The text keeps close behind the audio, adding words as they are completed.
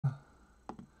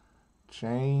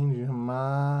change your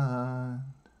mind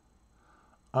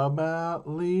about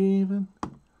leaving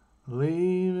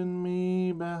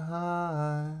me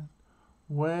behind.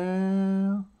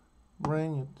 Well,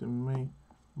 bring it to me.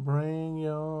 Bring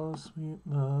your sweet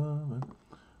love and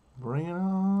bring it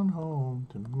on home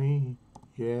to me.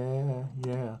 Yeah,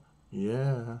 yeah,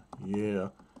 yeah, yeah,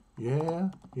 yeah,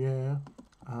 yeah.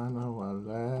 I know I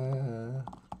laughed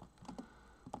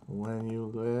when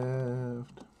you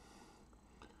left.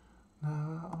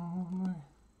 Now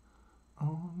I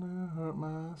only hurt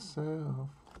myself.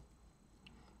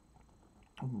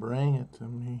 Bring it to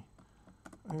me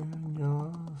and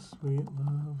your sweet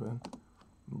love and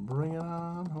bring it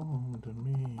on home to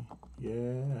me.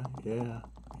 Yeah, yeah,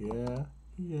 yeah,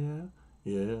 yeah,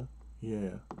 yeah,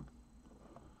 yeah.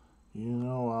 You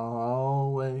know I'll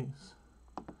always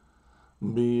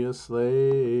be a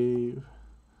slave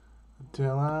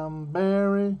till I'm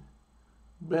buried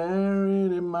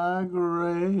in my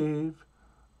grave.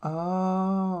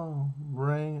 Oh,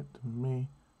 bring it to me.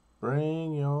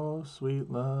 Bring your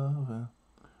sweet love and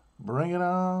bring it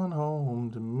on home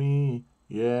to me.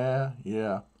 Yeah,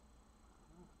 yeah.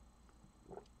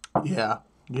 Yeah,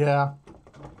 yeah,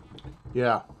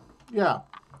 yeah, yeah.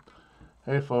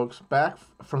 Hey, folks, back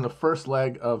from the first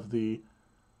leg of the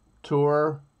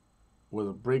tour with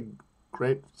a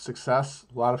great success,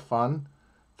 a lot of fun.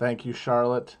 Thank you,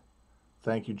 Charlotte.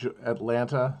 Thank you,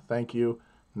 Atlanta. Thank you,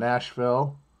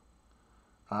 Nashville.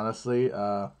 Honestly,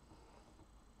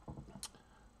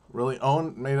 really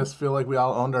made us feel like we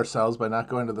all owned ourselves by not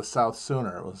going to the South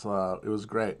sooner. It was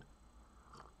great.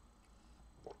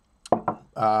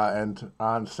 And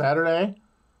on Saturday,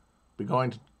 be going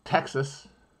to Texas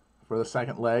for the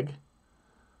second leg.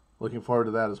 Looking forward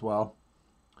to that as well.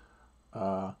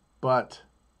 But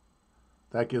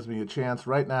that gives me a chance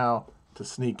right now to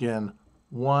sneak in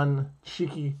one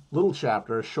cheeky little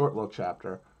chapter, a short little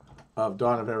chapter of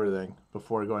Dawn of Everything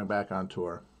before going back on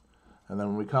tour. And then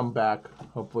when we come back,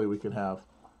 hopefully we can have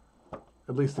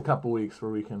at least a couple weeks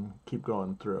where we can keep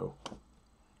going through.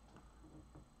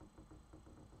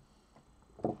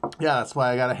 Yeah, that's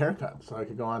why I got a haircut, so I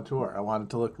could go on tour. I wanted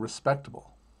to look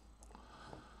respectable.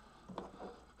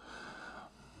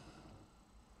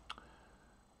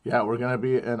 Yeah, we're going to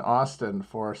be in Austin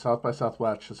for South by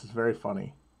Southwest. This is very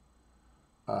funny.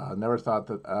 Never thought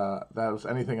that that was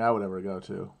anything I would ever go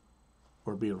to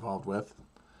or be involved with.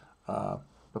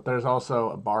 But there's also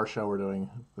a bar show we're doing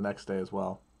the next day as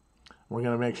well. We're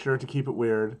going to make sure to keep it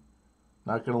weird.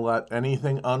 Not going to let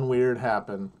anything unweird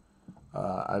happen.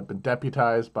 I've been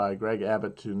deputized by Greg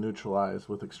Abbott to neutralize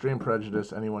with extreme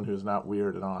prejudice anyone who's not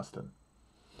weird in Austin.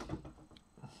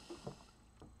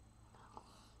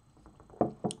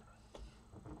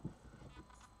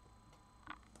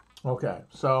 Okay,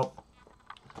 so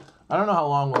I don't know how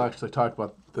long we'll actually talk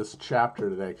about this chapter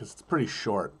today because it's pretty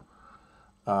short.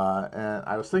 And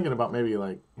I was thinking about maybe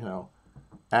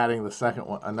adding the second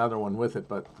one, another one with it,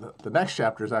 but the next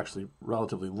chapter is actually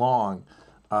relatively long.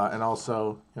 And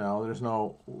also,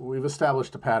 we've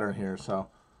established a pattern here. So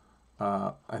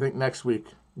I think next week,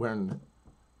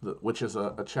 which is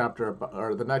a chapter,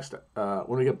 or the next,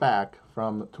 when we get back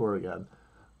from the tour again,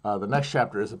 the next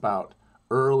chapter is about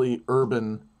early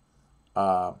urban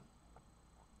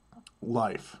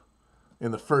life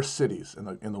in the first cities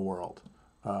in the world,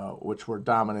 which were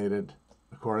dominated,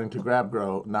 according to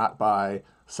Grabgrow, not by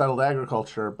settled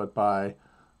agriculture, but by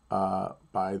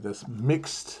this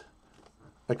mixed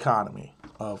economy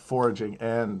of foraging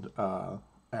and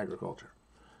agriculture.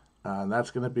 And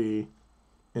that's going to be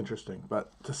interesting.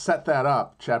 But to set that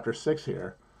up, chapter 6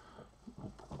 here,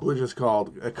 which is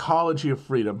called Ecology of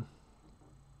Freedom,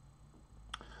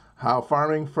 how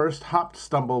farming first hopped,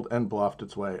 stumbled, and bluffed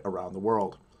its way around the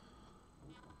world.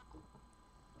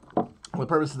 The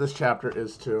purpose of this chapter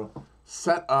is to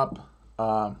set up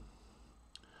the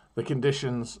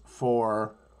conditions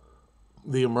for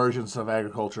the emergence of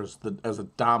agriculture as a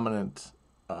dominant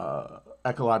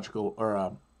ecological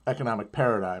or economic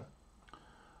paradigm.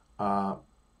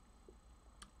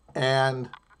 And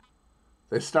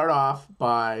they start off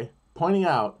by pointing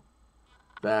out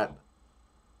that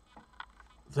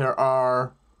there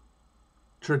are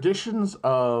traditions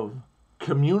of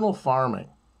communal farming,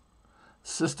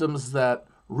 systems that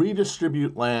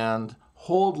redistribute land,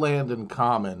 hold land in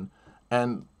common,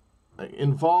 and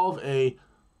involve a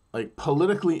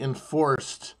politically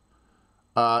enforced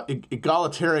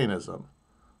egalitarianism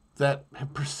that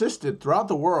have persisted throughout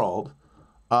the world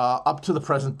up to the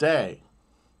present day,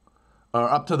 or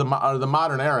up to the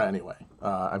modern era anyway.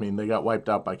 They got wiped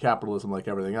out by capitalism like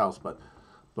everything else, but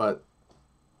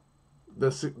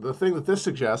the thing that this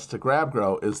suggests to grab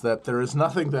grow is that there is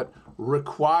nothing that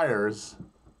requires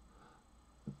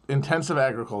intensive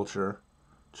agriculture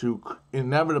to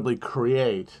inevitably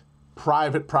create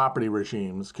private property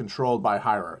regimes controlled by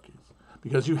hierarchies.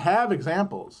 Because you have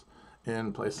examples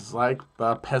in places like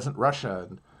peasant Russia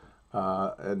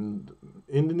and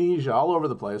Indonesia, all over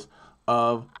the place,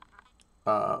 of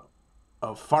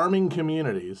farming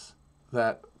communities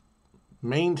that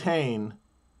maintain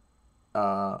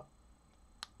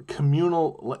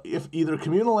communal, if either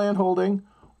communal landholding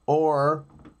or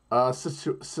a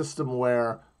system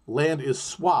where land is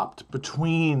swapped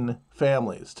between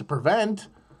families to prevent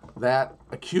that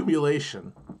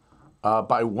accumulation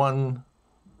by one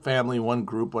family, one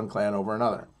group, one clan over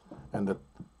another. And that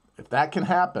if that can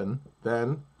happen,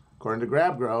 then, according to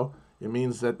GrabGrow, it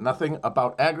means that nothing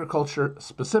about agriculture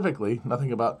specifically,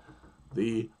 nothing about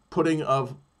the putting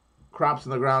of crops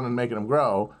in the ground and making them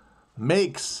grow,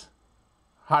 makes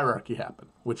hierarchy happen,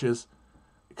 which is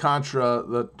contra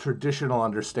the traditional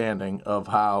understanding of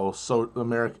how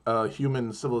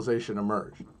human civilization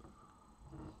emerged.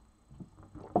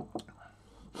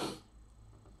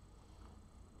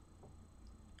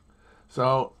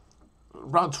 So,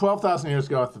 around 12,000 years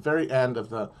ago, at the very end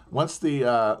of once the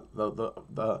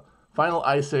final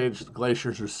ice age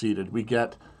glaciers receded, we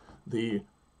get the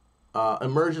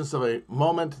emergence of a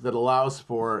moment that allows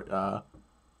for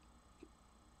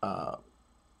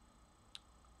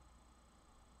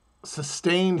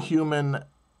sustained human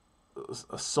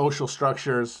social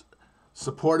structures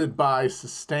supported by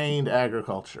sustained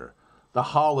agriculture. The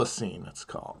Holocene, it's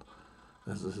called.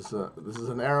 This is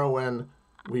an era when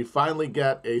we finally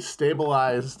get a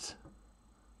stabilized,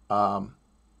 a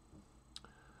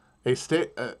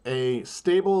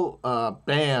stable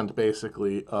band,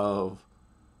 basically, of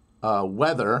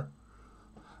weather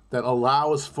that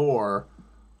allows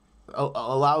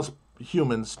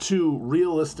humans to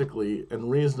realistically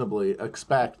and reasonably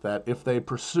expect that if they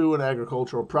pursue an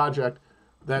agricultural project,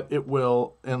 that it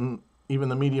will, in even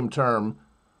the medium term,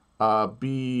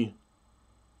 be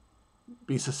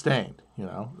sustained. You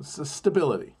know, it's a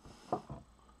stability.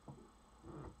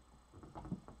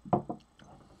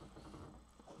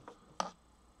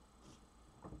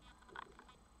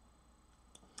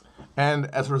 And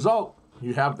as a result,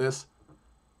 you have this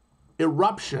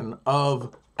eruption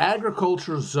of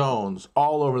agriculture zones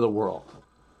all over the world.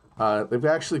 They've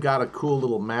actually got a cool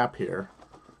little map here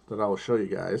that I will show you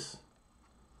guys.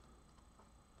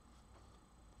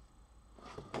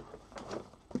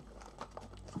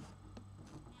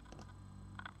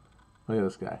 Look at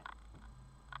this guy.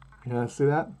 You guys see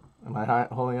that? Am I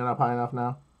holding it up high enough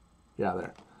now? Yeah,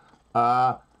 there.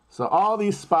 So all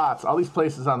these spots, all these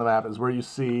places on the map is where you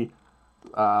see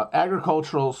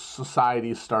agricultural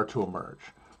societies start to emerge.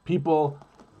 People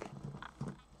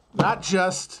not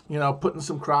just, putting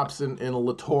some crops in a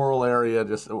littoral area,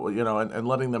 just, and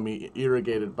letting them be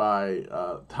irrigated by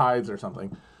tides or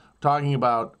something. Talking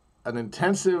about an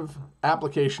intensive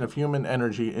application of human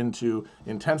energy into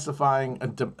intensifying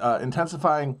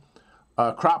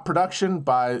crop production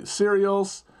by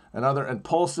cereals and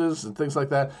pulses and things like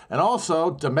that, and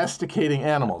also domesticating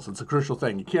animals. It's a crucial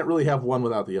thing. You can't really have one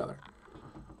without the other.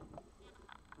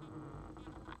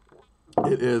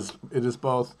 It is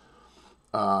both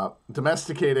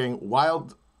domesticating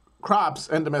wild crops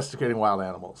and domesticating wild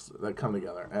animals that come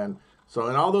together. And so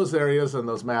in all those areas and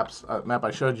those map I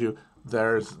showed you,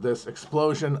 there's this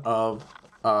explosion of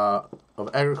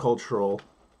agricultural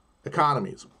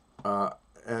economies,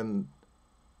 and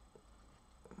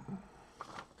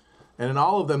in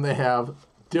all of them they have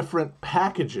different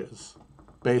packages,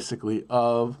 basically,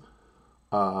 of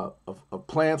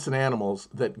plants and animals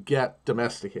that get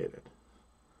domesticated.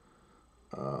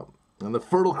 And the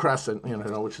Fertile Crescent,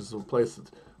 which is the place that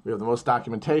we have the most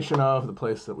documentation of, the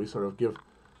place that we sort of give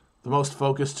the most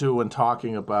focus to when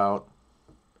talking about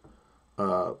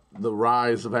the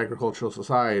rise of agricultural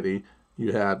society.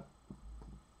 You had,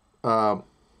 in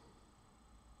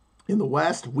the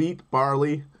west, wheat,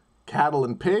 barley, cattle,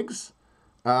 and pigs,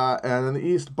 and in the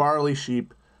east, barley,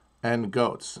 sheep, and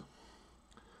goats.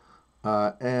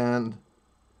 But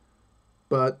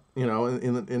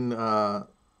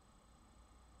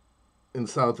in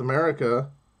South America,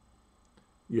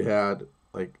 you had,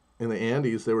 like, in the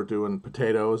Andes, they were doing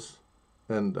potatoes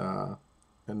and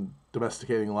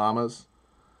domesticating llamas.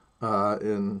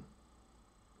 They're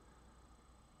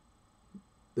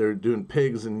doing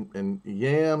pigs and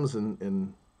yams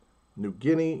in New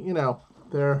Guinea.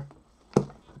 They're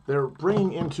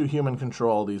bringing into human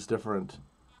control these different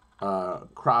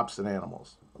crops and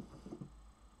animals.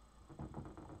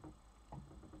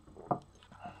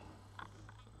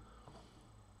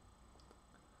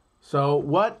 So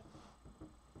what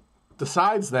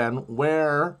decides then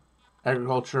where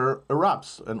agriculture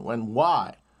erupts and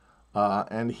why?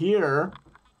 And here,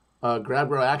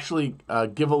 Grabro actually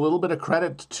give a little bit of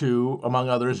credit to, among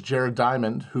others, Jared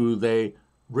Diamond, who they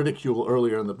ridicule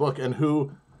earlier in the book, and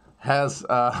who has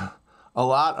a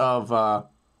lot of,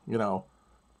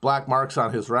 black marks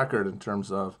on his record in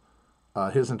terms of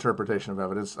his interpretation of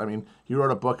evidence. I mean, he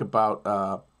wrote a book about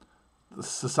the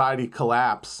society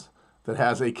collapse that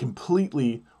has a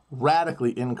completely,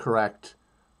 radically incorrect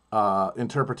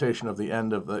interpretation of the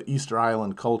end of the Easter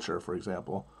Island culture, for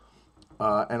example,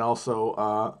 and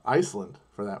also Iceland,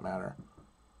 for that matter,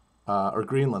 or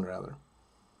Greenland, rather.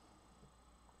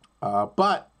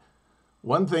 But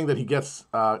one thing that he gets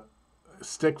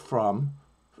stick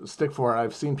for,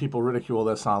 I've seen people ridicule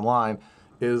this online,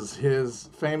 is his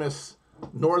famous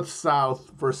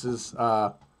north-south versus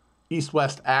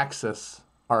east-west axis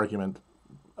argument,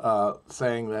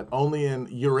 saying that only in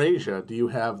Eurasia do you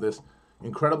have this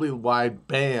incredibly wide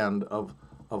band of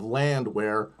land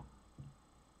where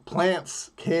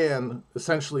plants can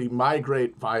essentially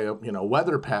migrate via,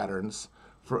 weather patterns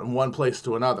from one place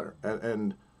to another.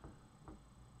 And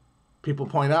people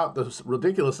point out the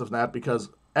ridiculousness of that because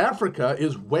Africa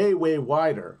is way, way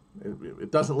wider.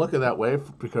 It doesn't look that way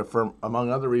because, for among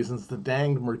other reasons, the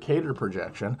danged Mercator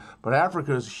projection. But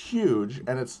Africa is huge,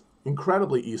 and it's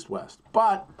incredibly east-west.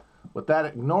 But what that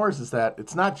ignores is that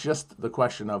it's not just the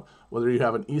question of whether you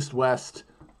have an east-west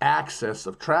axis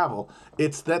of travel.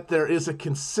 It's that there is a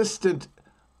consistent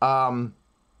climate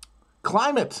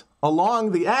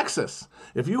along the axis.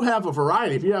 If you have a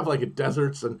variety, if you have like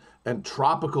deserts and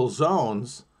tropical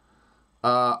zones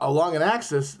along an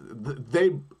axis,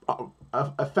 they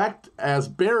affect as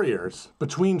barriers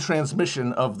between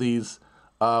transmission of these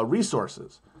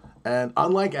resources. And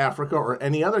unlike Africa or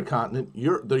any other continent,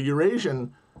 the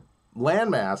Eurasian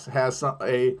landmass has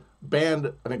a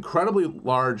band, an incredibly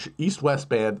large east-west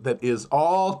band that is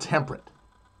all temperate.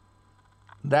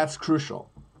 That's crucial.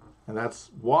 And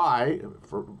that's why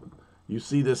you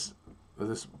see this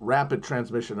rapid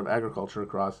transmission of agriculture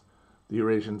across the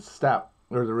Eurasian steppe,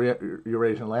 or the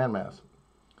Eurasian landmass.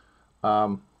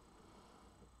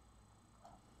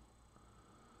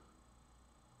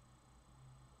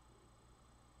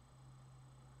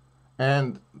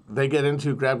 And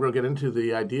Grabro get into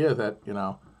the idea that,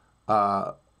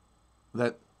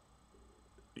 that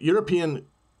European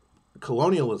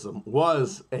colonialism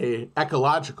was a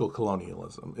ecological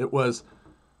colonialism. It was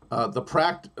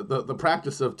the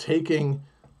practice of taking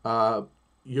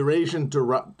Eurasian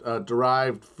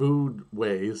derived food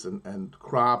ways and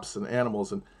crops and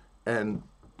animals and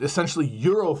essentially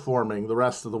Euroforming the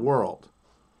rest of the world.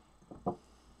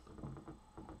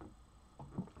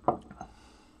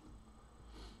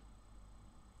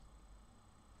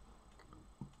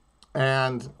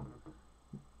 And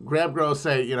Grabro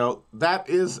say, that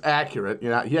is accurate.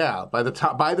 By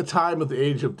the time of the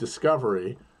Age of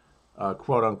Discovery,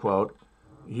 quote unquote,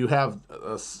 you have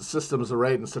systems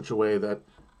arrayed in such a way that,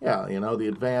 the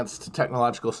advanced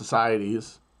technological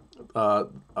societies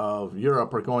of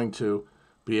Europe are going to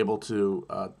be able to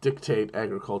dictate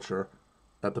agriculture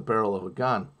at the barrel of a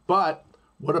gun. But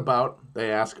what about,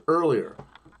 they ask earlier,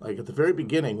 like at the very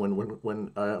beginning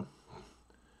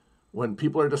when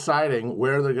people are deciding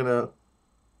where they're going to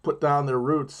put down their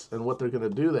roots and what they're going to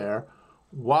do there,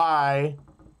 why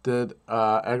did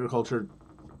agriculture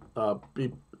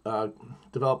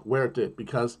develop where it did?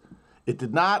 Because it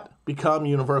did not become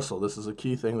universal. This is a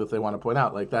key thing that they want to point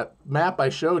out. Like that map I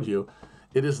showed you,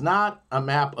 it is not a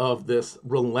map of this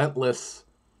relentless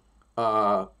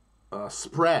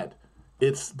spread.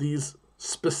 It's these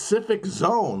specific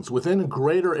zones within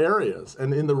greater areas.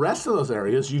 And in the rest of those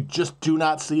areas, you just do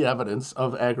not see evidence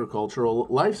of agricultural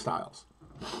lifestyles.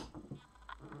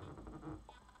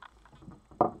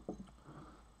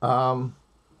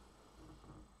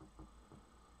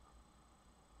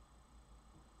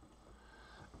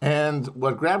 And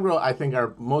what Grabro, I think,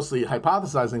 are mostly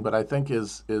hypothesizing, but I think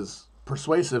is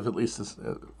persuasive, at least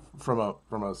from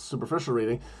a superficial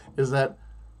reading, is that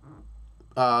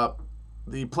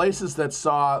the places that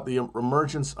saw the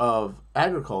emergence of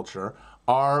agriculture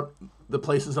are the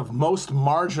places of most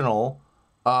marginal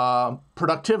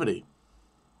productivity,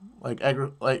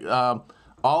 all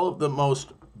of the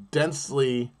most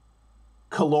densely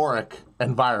caloric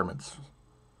environments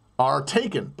are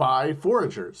taken by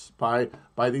foragers, by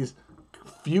these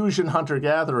fusion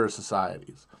hunter-gatherer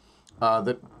societies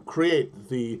that create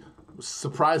the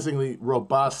surprisingly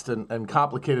robust and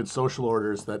complicated social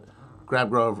orders that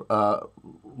Grabgrove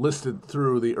listed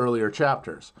through the earlier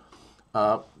chapters.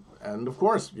 and of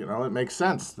course, you know, it makes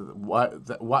sense.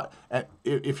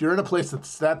 If you're in a place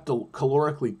that's that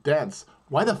calorically dense,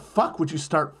 why the fuck would you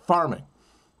start farming?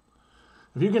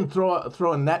 If you can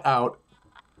throw a net out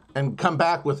and come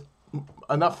back with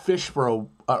enough fish for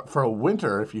a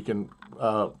winter, if you can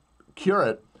cure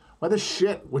it, why the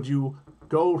shit would you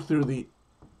go through the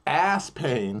ass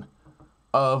pain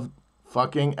of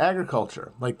fucking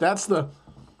agriculture? Like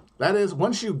that is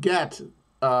once you get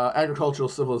agricultural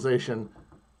civilization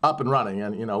up and running,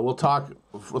 and you know we'll talk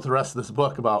with the rest of this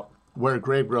book about where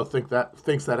grave growth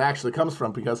thinks that actually comes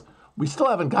from, because we still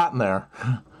haven't gotten there.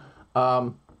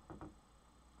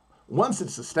 Once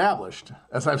it's established,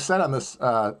 as I've said on this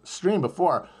stream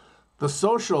before, the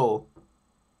social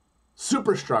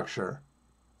superstructure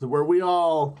where we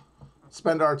all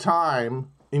spend our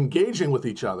time engaging with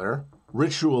each other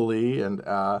ritually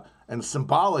and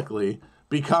symbolically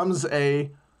becomes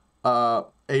a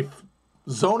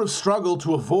zone of struggle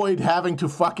to avoid having to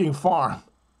fucking farm.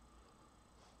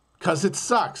 'Cause it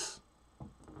sucks.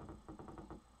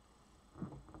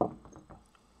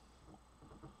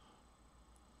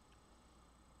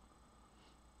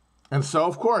 And so,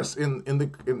 of course, in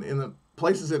the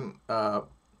places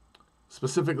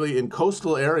specifically in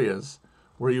coastal areas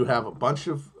where you have a bunch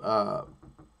of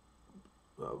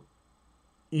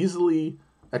easily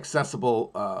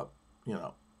accessible,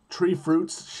 tree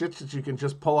fruits, shit that you can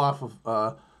just pull off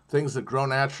of things that grow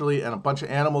naturally, and a bunch of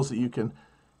animals that you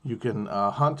can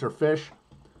hunt or fish.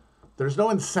 There's no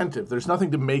incentive. There's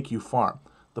nothing to make you farm.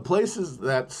 The places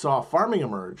that saw farming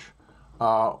emerge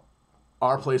are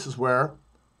places where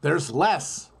there's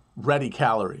less ready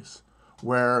calories,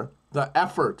 where the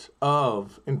effort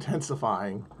of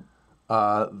intensifying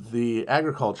the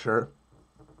agriculture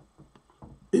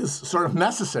is sort of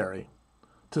necessary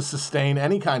to sustain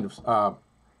any kind of,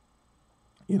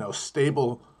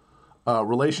 stable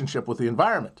relationship with the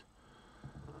environment.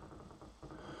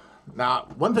 Now,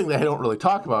 one thing they don't really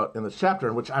talk about in this chapter,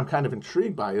 and which I'm kind of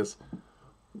intrigued by, is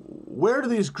where do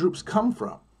these groups come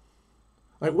from?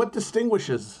 Like, what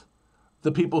distinguishes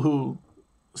the people who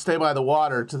stay by the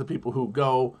water to the people who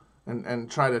go and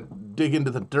try to dig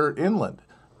into the dirt inland?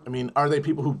 I mean, are they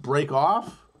people who break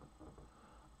off?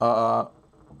 Are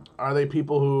they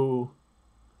people who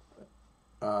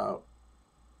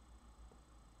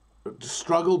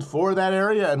struggled for that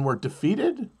area and were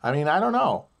defeated? I mean, I don't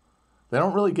know. They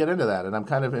don't really get into that, and I'm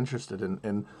kind of interested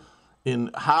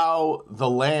in how the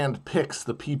land picks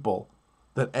the people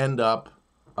that end up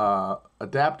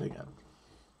adapting it.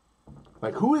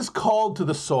 Like, who is called to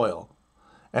the soil?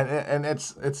 And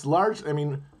it's large. I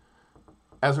mean,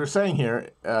 as we're saying here,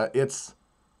 it's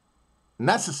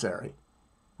necessary,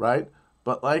 right?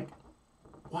 But like,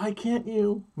 why can't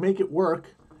you make it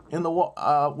work in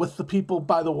the with the people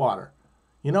by the water?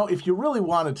 You know, if you really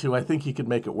wanted to, I think you could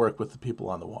make it work with the people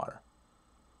on the water.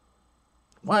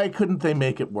 Why couldn't they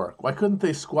make it work? Why couldn't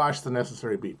they squash the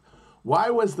necessary beef?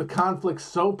 Why was the conflict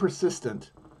so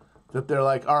persistent that they're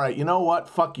like, all right, you know what?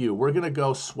 Fuck you. We're going to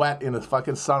go sweat in the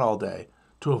fucking sun all day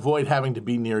to avoid having to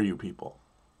be near you people.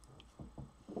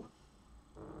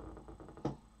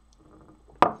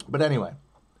 But anyway,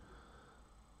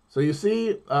 so you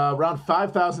see around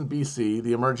 5000 BC,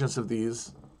 the emergence of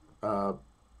these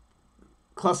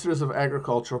clusters of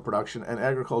agricultural production and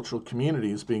agricultural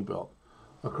communities being built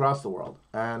across the world.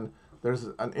 And there's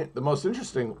the most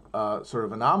interesting sort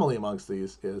of anomaly amongst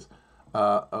these is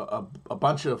a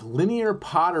bunch of linear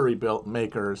pottery built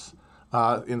makers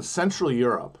in Central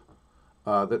Europe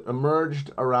that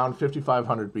emerged around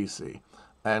 5500 BC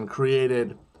and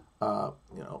created,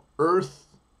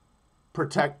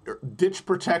 ditch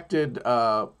protected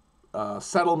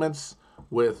settlements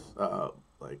with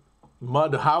like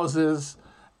mud houses,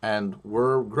 and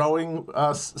were growing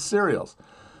cereals.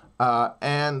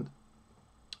 And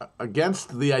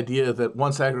against the idea that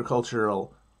once agriculture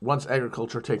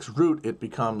takes root, it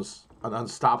becomes an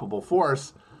unstoppable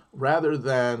force, rather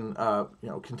than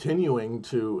continuing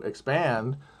to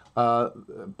expand.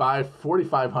 By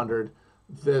 4500,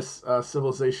 this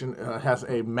civilization has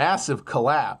a massive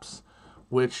collapse,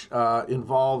 which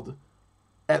involved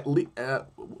at least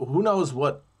who knows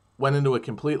what went into it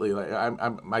completely.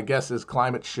 Like, my guess is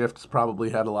climate shifts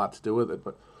probably had a lot to do with it,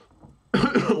 but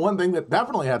one thing that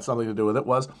definitely had something to do with it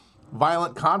was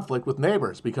violent conflict with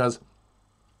neighbors, because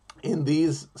in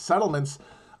these settlements,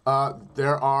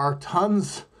 there are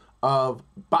tons of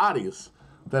bodies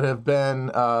that have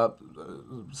been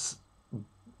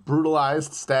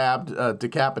brutalized, stabbed,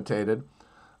 decapitated,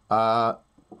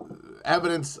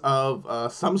 evidence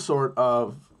of some sort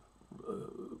of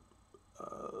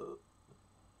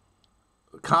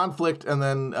conflict and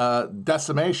then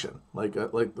decimation, like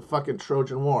the fucking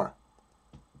Trojan War.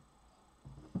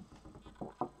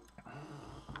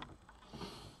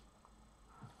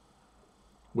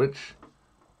 Which,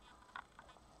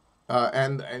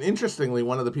 and interestingly,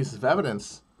 one of the pieces of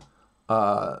evidence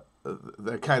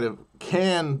that kind of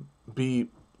can be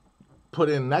put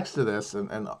in next to this,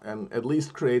 and at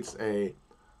least creates a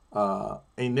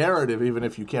narrative, even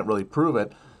if you can't really prove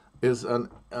it, is an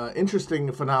interesting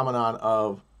phenomenon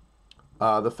of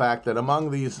the fact that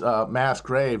among these mass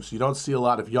graves, you don't see a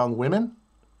lot of young women,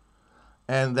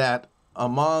 and that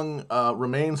among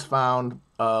remains found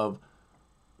of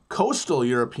coastal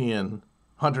European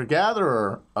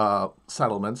hunter-gatherer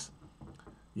settlements,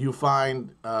 you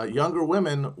find younger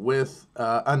women with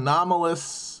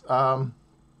anomalous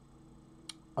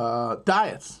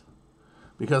diets.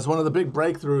 Because one of the big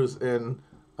breakthroughs in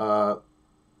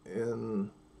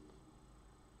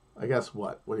I guess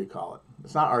what do you call it?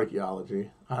 It's not archaeology.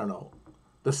 I don't know.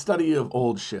 The study of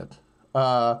old shit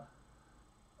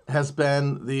has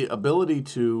been the ability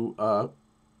to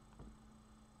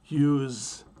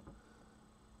use,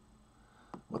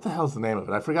 what the hell's the name of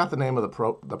it? I forgot the name of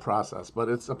the process, but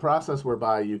it's a process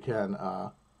whereby you can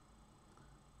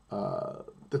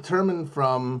determine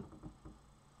from,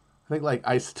 I think, like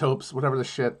isotopes, whatever the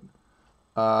shit,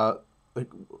 like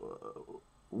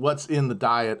what's in the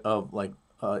diet of like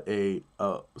a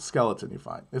skeleton you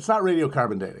find. It's not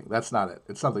radiocarbon dating. That's not it.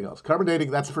 It's something else. Carbon dating,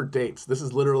 that's for dates. This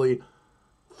is literally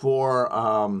for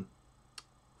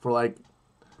like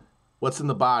what's in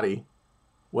the body,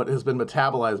 what has been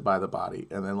metabolized by the body,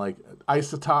 and then like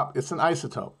isotope. It's an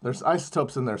isotope. There's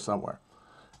isotopes in there somewhere.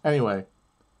 Anyway,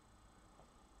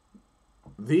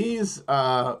 these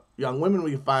young women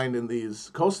we find in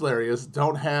these coastal areas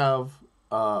don't have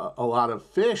a lot of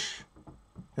fish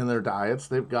in their diets.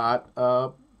 They've got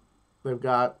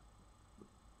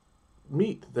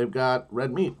meat. They've got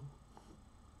red meat.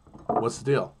 What's the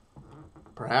deal?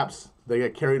 Perhaps they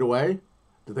get carried away.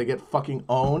 Did they get fucking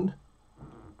owned?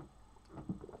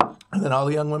 And then all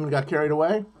the young women got carried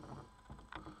away?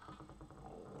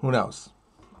 Who knows?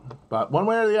 But one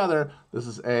way or the other, this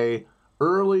is a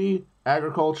early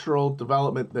agricultural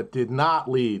development that did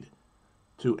not lead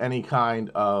to any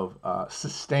kind of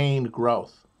sustained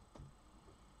growth.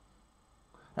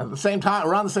 At the same time,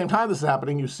 around the same time this is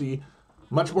happening, you see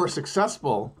much more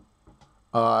successful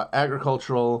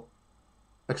agricultural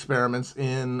experiments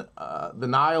in the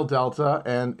Nile Delta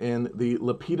and in the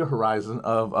Lapita horizon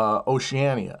of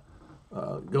Oceania,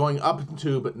 going up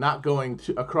to, but not going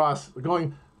to across,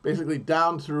 going basically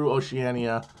down through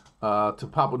Oceania to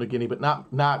Papua New Guinea, but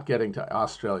not getting to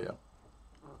Australia.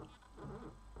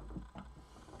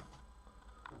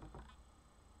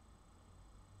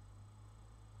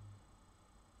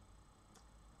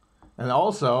 And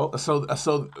also,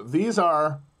 so these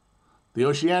are the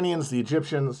Oceanians, the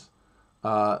Egyptians,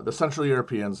 the Central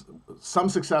Europeans, some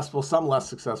successful, some less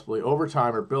successfully, over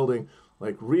time are building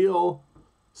like real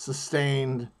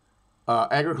sustained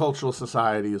agricultural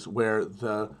societies where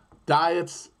the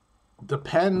diets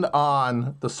depend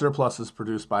on the surpluses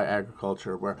produced by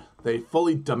agriculture, where they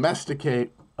fully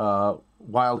domesticate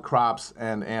wild crops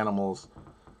and animals.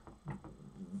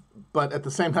 But at the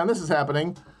same time this is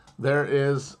happening, there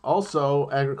is also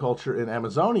agriculture in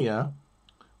Amazonia,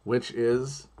 which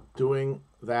is doing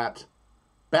that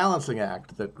balancing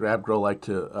act that Grab Grow like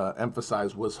to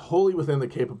emphasize was wholly within the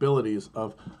capabilities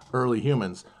of early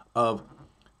humans, of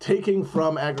taking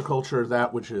from agriculture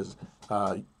that which is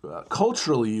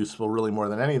culturally useful, really more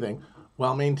than anything,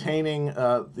 while maintaining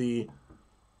the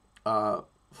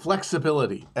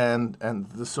flexibility and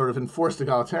the sort of enforced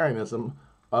egalitarianism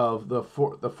of the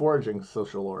foraging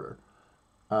social order.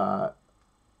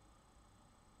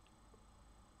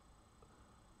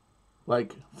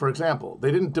 Like, for example, they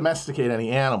didn't domesticate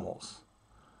any animals,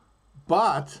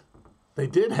 but they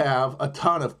did have a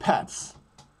ton of pets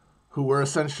who were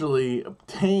essentially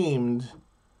tamed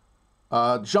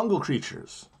jungle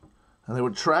creatures. And they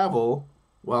would travel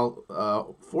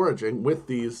while foraging with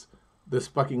this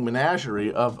fucking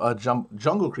menagerie of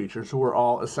jungle creatures who were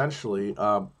all essentially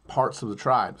parts of the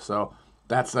tribe. So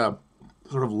that's a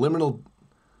sort of liminal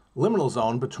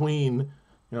zone between,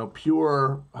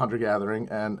 pure hunter-gathering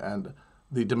and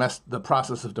the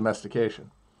process of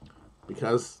domestication.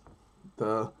 Because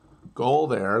the goal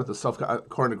there,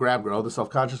 according to Grab Grow, the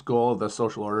self-conscious goal of the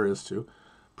social order is to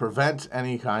prevent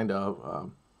any kind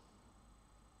of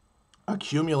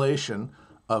accumulation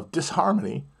of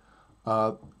disharmony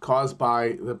caused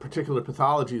by the particular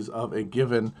pathologies of a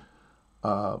given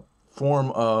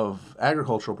form of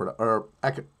agricultural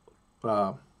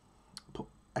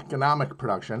economic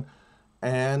production,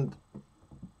 and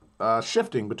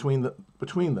shifting between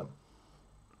them.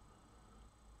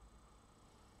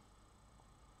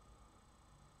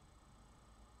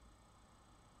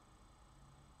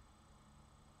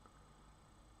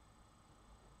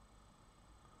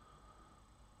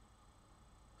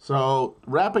 So,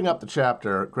 wrapping up the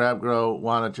chapter, Grabgrow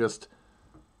want to just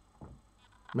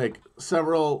make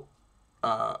several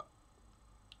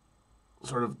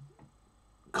sort of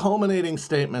culminating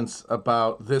statements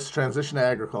about this transition to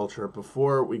agriculture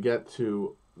before we get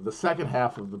to the second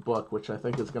half of the book, which I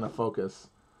think is going to focus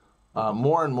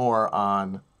more and more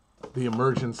on the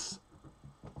emergence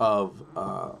of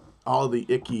all the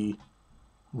icky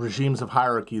regimes of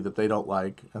hierarchy that they don't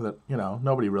like and that,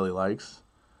 nobody really likes.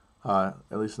 At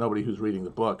least nobody who's reading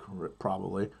the book,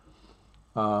 probably.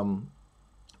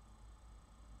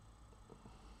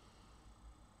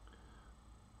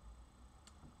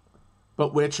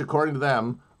 But which, according to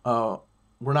them,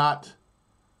 were not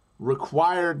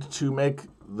required to make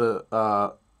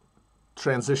the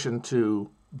transition to...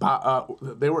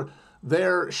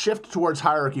 their shift towards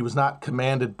hierarchy was not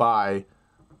commanded by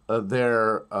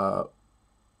their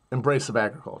embrace of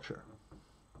agriculture.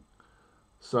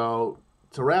 So,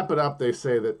 to wrap it up, they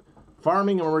say that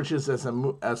farming emerges as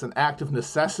an act of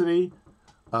necessity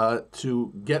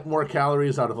to get more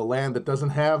calories out of a land that doesn't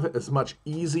have as much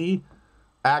easy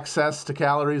access to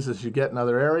calories as you get in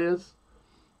other areas.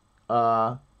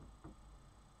 And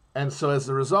so as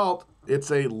a result, it's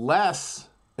a less,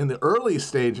 in the early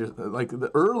stages, like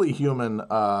the early human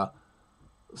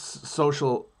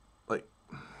social, like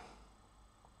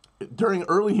during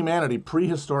early humanity,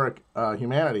 prehistoric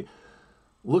humanity,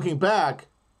 looking back,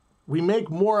 we make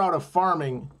more out of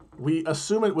farming. We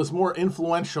assume it was more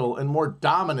influential and more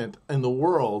dominant in the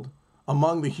world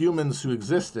among the humans who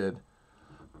existed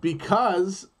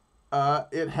because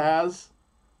it has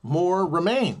more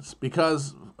remains,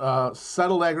 because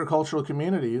settled agricultural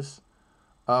communities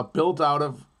built out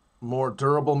of more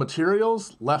durable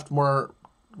materials, left more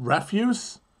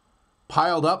refuse,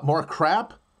 piled up more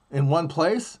crap in one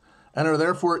place, and are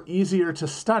therefore easier to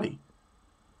study.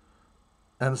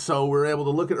 And so we're able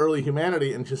to look at early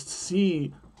humanity and just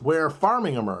see where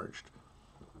farming emerged.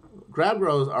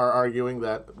 Grabgrows are arguing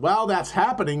that, well, that's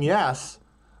happening, yes.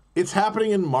 It's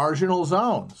happening in marginal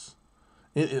zones.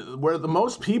 Where the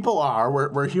most people are,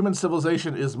 where human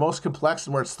civilization is most complex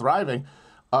and where it's thriving,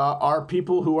 are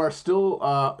people who are still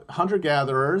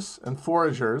hunter-gatherers and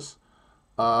foragers,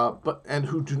 but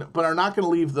are not going to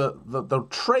leave the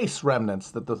trace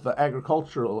remnants that the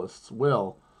agriculturalists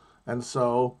will. And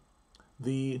so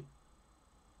the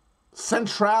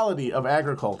centrality of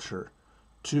agriculture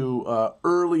to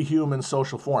early human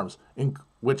social forms, in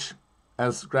which,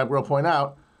 as Grabgrow point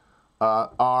out,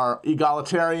 are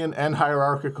egalitarian and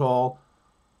hierarchical,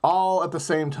 all at the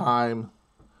same time.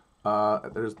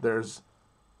 There's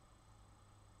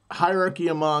hierarchy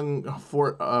among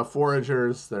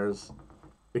foragers. There's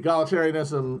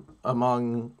egalitarianism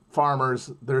among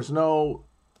farmers. There's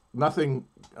nothing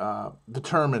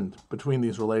determined between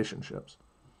these relationships.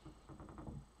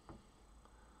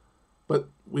 But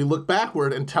we look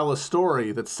backward and tell a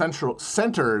story that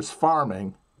centers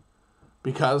farming,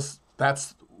 because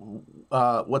that's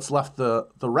what's left the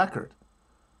record.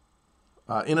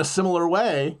 In a similar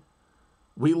way,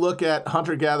 we look at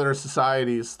hunter-gatherer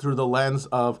societies through the lens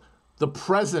of the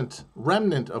present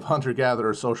remnant of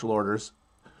hunter-gatherer social orders,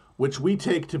 which we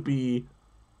take to be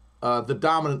the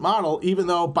dominant model, even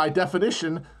though by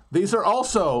definition these are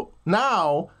also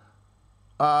now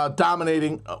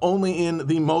dominating only in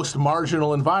the most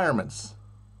marginal environments.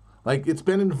 Like, it's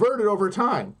been inverted over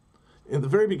time. In the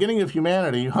very beginning of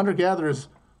humanity, hunter-gatherers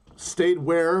stayed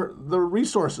where the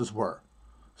resources were,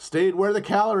 stayed where the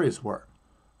calories were.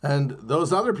 And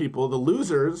those other people, the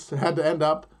losers, had to end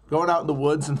up going out in the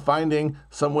woods and finding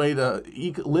some way to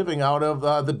eke living out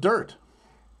of the dirt.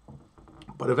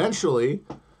 But eventually,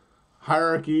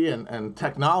 hierarchy and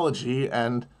technology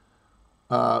and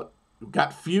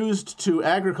got fused to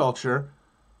agriculture,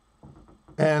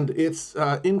 and its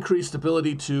increased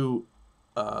ability to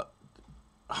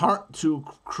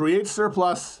create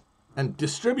surplus and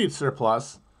distribute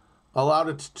surplus allowed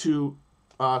it to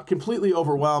completely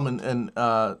overwhelm and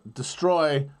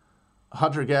destroy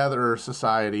hunter-gatherer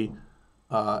society,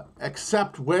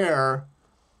 except where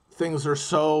things are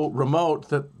so remote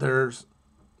that there's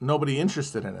nobody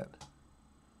interested in it.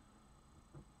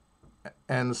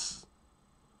 And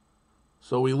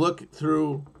so we look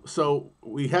through, so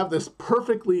we have this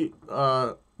perfectly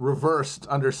reversed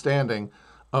understanding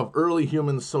of early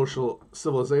human social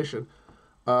civilization.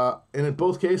 And in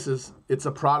both cases, it's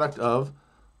a product of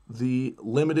the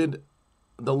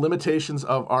limitations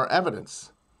of our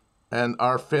evidence. and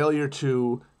our failure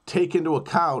to take into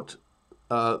account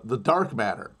the dark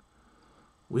matter.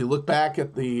 We look back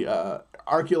at the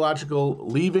archaeological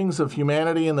leavings of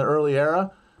humanity in the early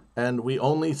era, and we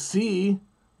only see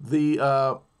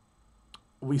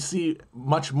we see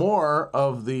much more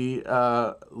of the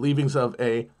leavings of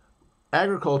a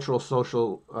agricultural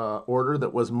social order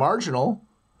that was marginal,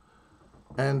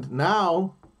 and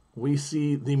now we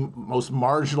see the most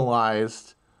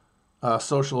marginalized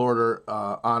social order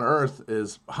on Earth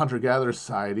is hunter-gatherer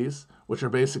societies, which are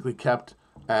basically kept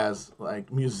as like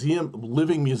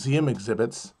living museum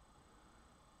exhibits,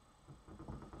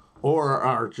 or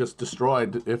are just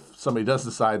destroyed if somebody does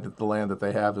decide that the land that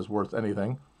they have is worth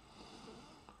anything.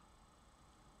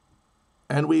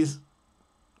 And we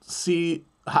see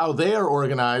how they are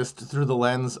organized through the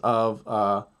lens of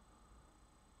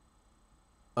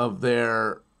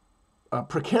their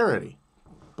precarity.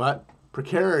 But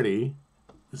precarity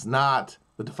is not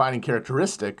the defining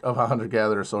characteristic of a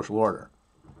hunter-gatherer social order.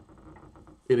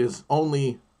 It is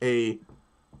only a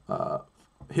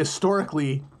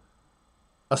historically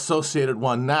associated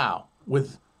one now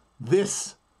with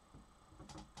this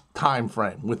time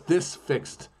frame, with this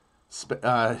fixed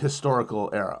historical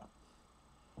era.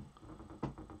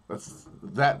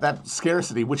 That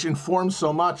scarcity, which informs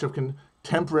so much of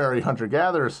contemporary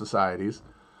hunter-gatherer societies,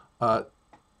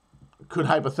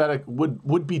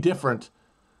 would be different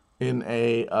in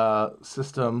a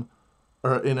system,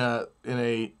 or in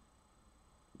a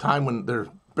time when there's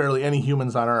barely any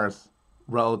humans on Earth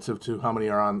relative to how many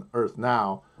are on Earth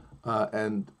now,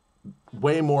 and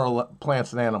way more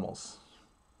plants and animals.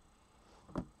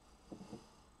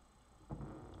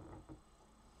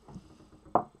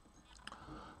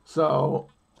 So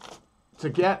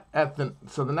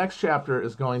the next chapter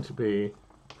is going to be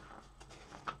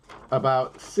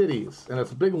about cities, and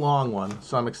it's a big long one,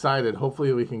 so I'm excited.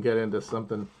 Hopefully we can get into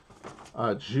something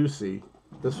juicy.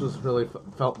 This was really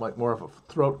felt like more of a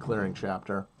throat clearing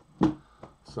chapter.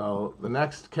 So the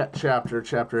next chapter,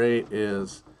 chapter 8,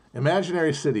 is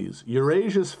Imaginary Cities,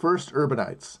 Eurasia's First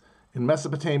Urbanites in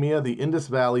Mesopotamia, the Indus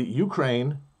Valley,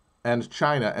 Ukraine, and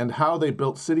China, and how they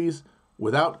built cities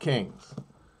without kings.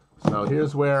 So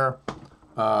here's where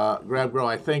Grab-Grow,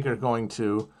 I think, are going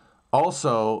to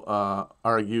also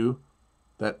argue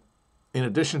that in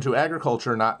addition to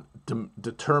agriculture not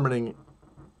determining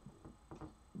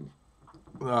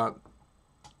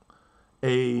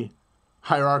a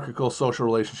hierarchical social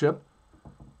relationship,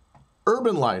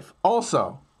 urban life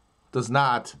also does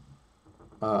not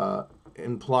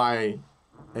imply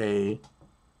a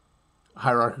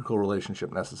hierarchical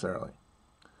relationship necessarily.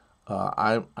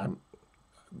 I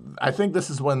think this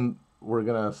is when we're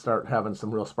going to start having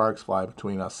some real sparks fly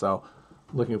between us, so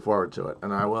looking forward to it.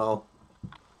 And I will,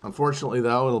 unfortunately,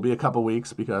 though, it'll be a couple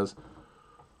weeks because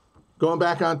going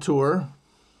back on tour,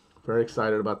 very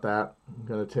excited about that. I'm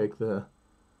going to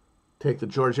take the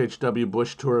George H.W.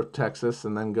 Bush tour of Texas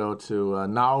and then go to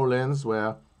New Orleans,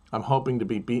 where I'm hoping to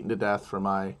be beaten to death for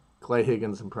my Clay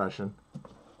Higgins impression.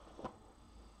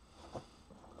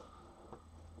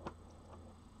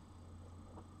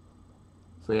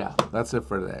 So yeah, that's it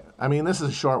for today. I mean, this is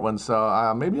a short one,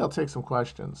 so maybe I'll take some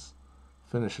questions,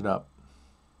 finish it up.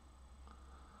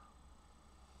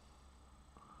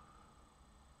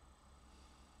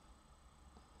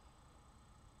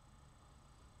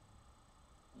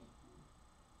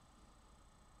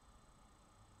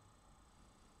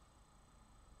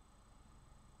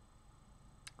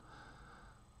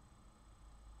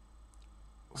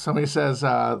 Somebody says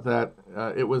that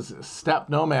it was steppe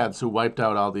nomads who wiped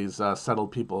out all these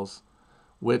settled peoples,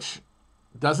 which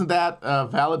doesn't that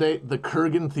validate the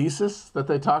Kurgan thesis that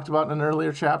they talked about in an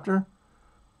earlier chapter?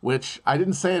 Which I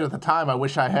didn't say it at the time. I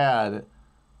wish I had.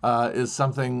 Is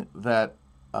something that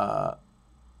I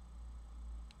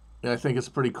think is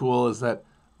pretty cool. Is that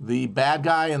the bad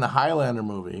guy in the Highlander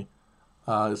movie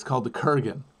is called the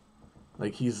Kurgan.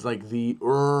 Like he's like the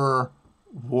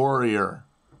warrior.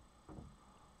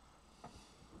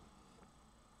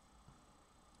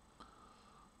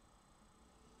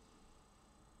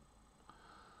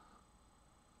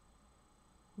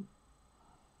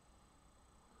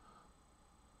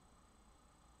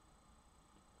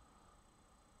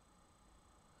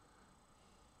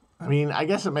 I mean, I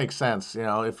guess it makes sense, you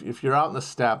know, if you're out in the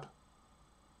steppe,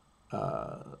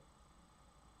 I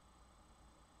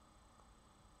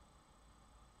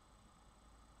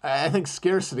think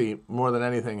scarcity more than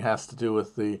anything has to do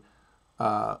with the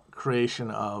creation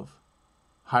of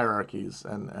hierarchies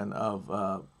and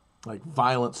of like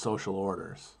violent social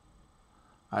orders.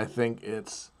 I think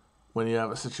it's when you have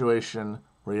a situation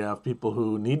where you have people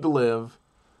who need to live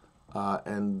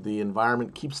and the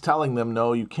environment keeps telling them,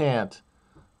 no, you can't,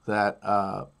 that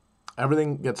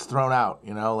everything gets thrown out.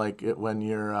 You know, like when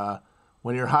your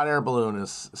hot air balloon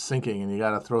is sinking and you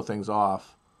got to throw things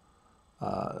off.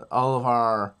 All of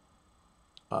our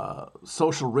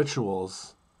social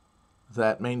rituals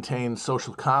that maintain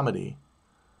social comedy,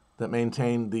 that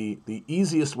maintain the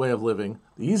easiest way of living.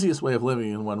 The easiest way of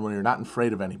living is when you're not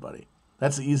afraid of anybody.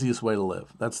 That's the easiest way to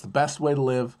live. That's the best way to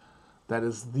live.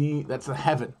 That's the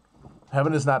heaven.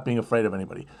 Heaven is not being afraid of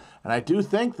anybody. And I do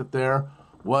think that there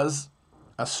was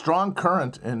a strong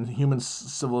current in human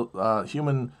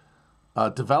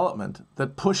development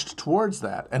that pushed towards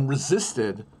that and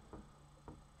resisted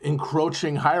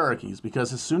encroaching hierarchies,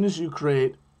 because as soon as you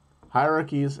create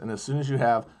hierarchies and as soon as you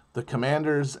have the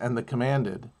commanders and the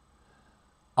commanded,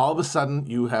 all of a sudden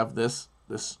you have this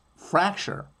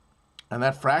fracture, and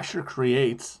that fracture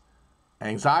creates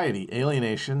anxiety,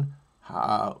 alienation,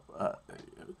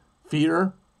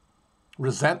 fear,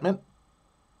 resentment.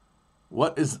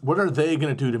 What are they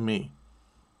going to do to me?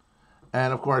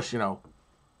 And of course, you know,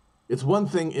 it's one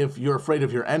thing if you're afraid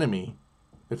of your enemy,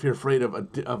 if you're afraid of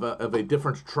a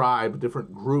different tribe, a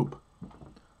different group,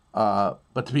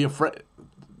 but to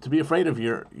be afraid of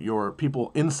your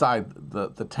people inside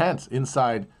the tent,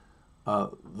 inside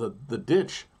the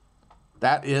ditch,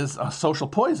 that is a social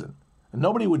poison. And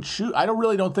nobody would choose. I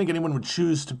don't think anyone would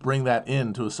choose to bring that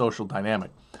into a social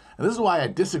dynamic. And this is why I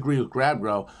disagree with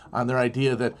Grabgrow on their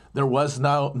idea that there was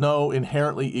no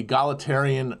inherently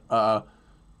egalitarian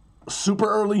super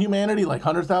early humanity like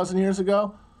 100,000 years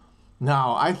ago.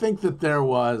 No, I think that there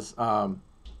was.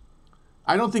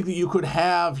 I don't think that you could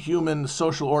have human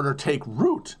social order take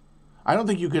root. I don't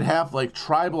think you could have like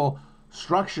tribal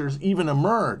structures even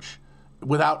emerge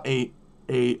without a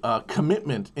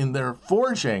commitment in their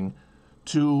forging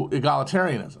to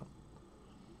egalitarianism.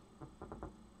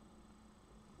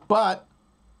 But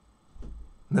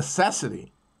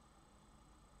necessity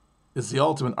is the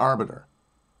ultimate arbiter.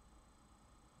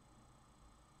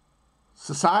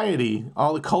 Society,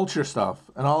 all the culture stuff,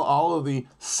 and all of the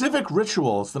civic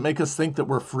rituals that make us think that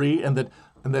we're free and that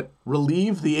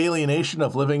relieve the alienation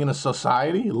of living in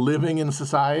society.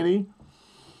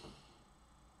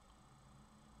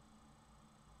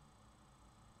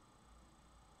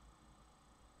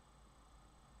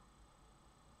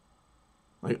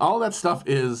 Like all that stuff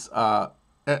is, at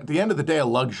the end of the day, a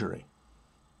luxury.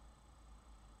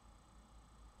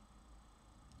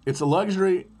 It's a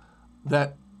luxury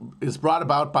that is brought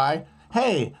about by,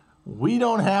 hey, we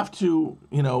don't have to,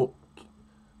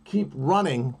 keep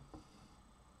running.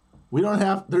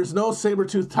 There's no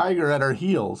saber-toothed tiger at our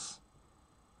heels.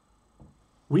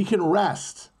 We can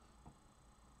rest.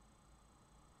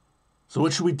 So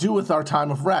what should we do with our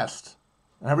time of rest?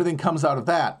 And everything comes out of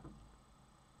that.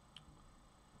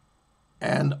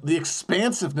 And the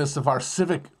expansiveness of our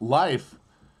civic life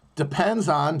depends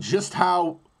on just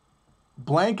how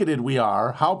blanketed we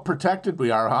are, how protected we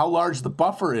are, how large the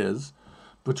buffer is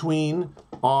between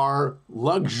our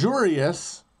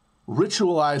luxurious,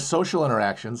 ritualized social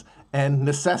interactions and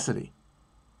necessity.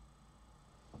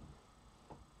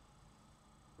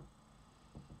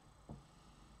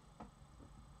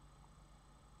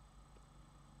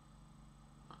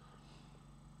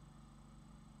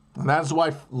 And that's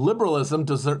why liberalism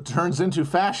turns into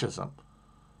fascism.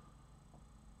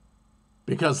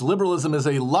 Because liberalism is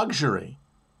a luxury.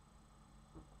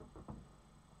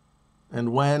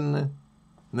 And when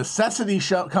necessity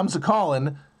comes a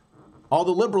calling, all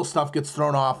the liberal stuff gets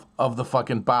thrown off of the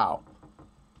fucking bow,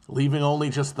 leaving only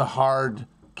just the hard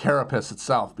carapace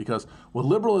itself. Because what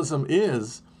liberalism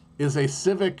is a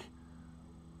civic,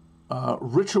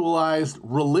 ritualized,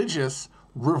 religious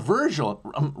reversal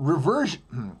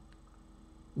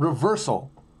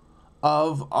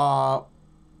of our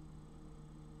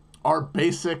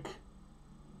basic,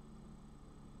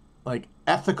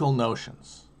 ethical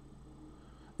notions.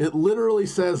 It literally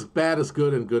says bad is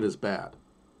good and good is bad.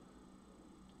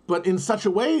 But in such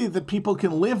a way that people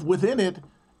can live within it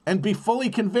and be fully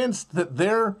convinced that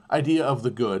their idea of the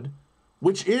good,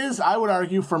 which is, I would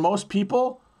argue, for most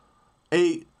people,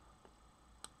 a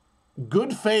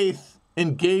good faith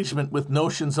engagement with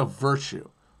notions of virtue.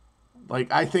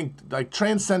 I think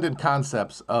transcendent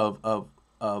concepts of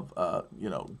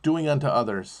doing unto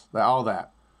others, all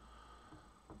that.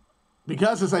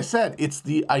 Because, as I said, it's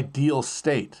the ideal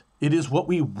state. It is what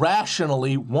we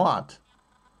rationally want.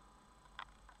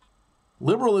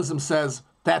 Liberalism says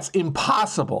that's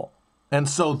impossible. And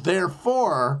so,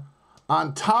 therefore,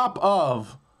 on top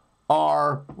of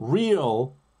our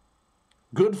real,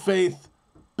 good faith,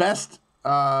 best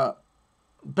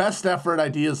effort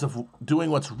ideas of doing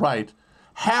what's right,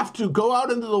 have to go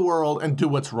out into the world and do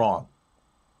what's wrong.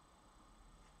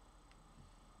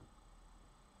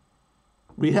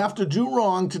 We have to do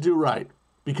wrong to do right,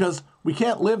 because we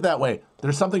can't live that way.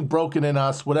 There's something broken in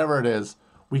us, whatever it is.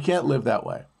 We can't live that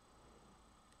way.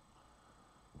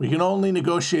 We can only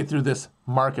negotiate through this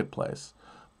marketplace.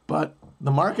 But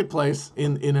the marketplace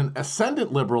in an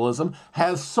ascendant liberalism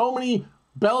has so many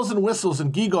bells and whistles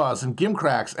and gewgaws and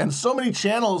gimcracks and so many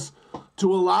channels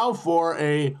to allow for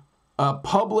a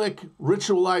public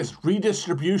ritualized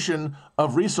redistribution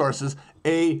of resources,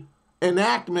 a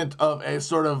enactment of a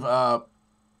sort of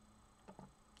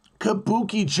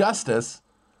kabuki justice,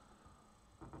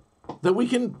 that we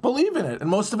can believe in it, and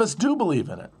most of us do believe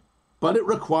in it. But it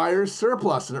requires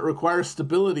surplus, and it requires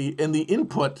stability in the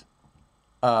input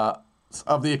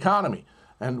of the economy.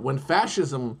 And when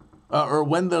fascism, or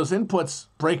when those inputs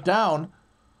break down,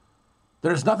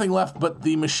 there's nothing left but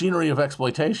the machinery of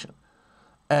exploitation.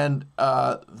 And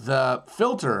the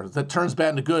filter that turns bad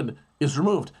into good is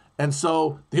removed. And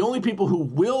so the only people who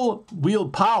will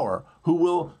wield power, who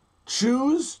will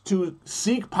choose to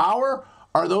seek power,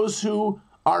 are those who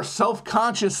are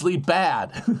self-consciously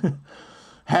bad,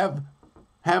 have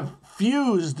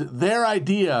fused their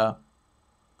idea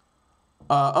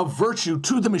of virtue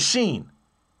to the machine.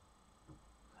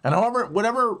 And however,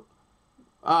 whatever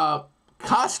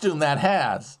costume that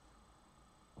has,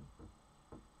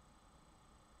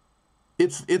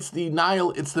 it's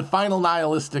the final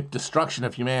nihilistic destruction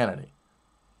of humanity.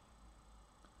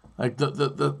 Like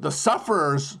the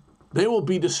sufferers, they will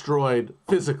be destroyed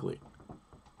physically.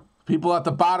 People at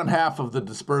the bottom half of the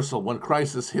dispersal when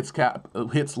crisis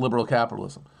hits liberal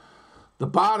capitalism. The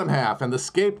bottom half and the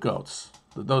scapegoats,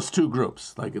 those two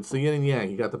groups, like it's the yin and yang.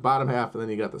 You got the bottom half and then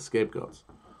you got the scapegoats.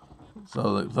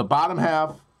 So the bottom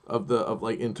half of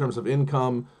like in terms of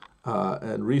income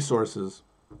and resources,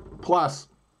 plus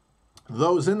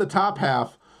those in the top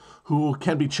half who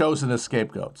can be chosen as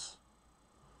scapegoats.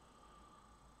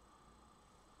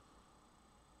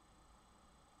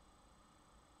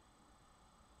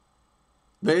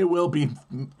 They will be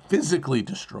physically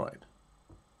destroyed.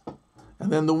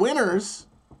 And then the winners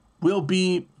will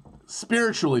be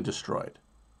spiritually destroyed,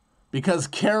 because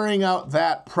carrying out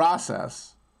that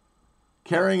process,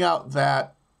 carrying out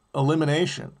that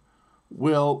elimination,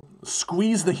 will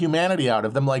squeeze the humanity out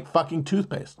of them like fucking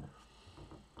toothpaste,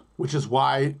 which is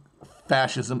why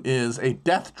fascism is a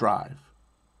death drive,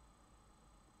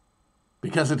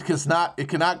 because it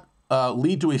cannot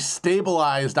lead to a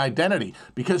stabilized identity,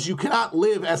 because you cannot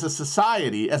live as a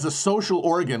society, as a social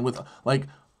organ with like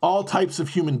all types of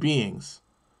human beings,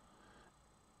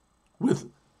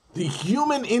 with the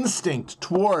human instinct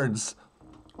towards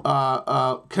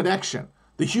connection,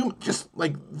 just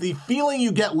like the feeling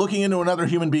you get looking into another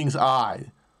human being's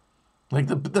eye, like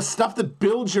the stuff that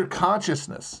builds your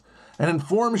consciousness and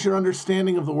informs your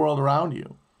understanding of the world around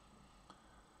you.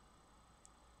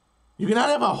 You cannot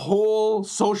have a whole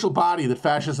social body that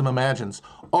fascism imagines,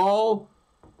 all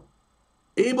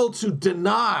able to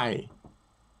deny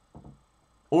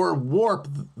or warp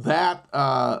that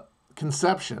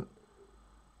conception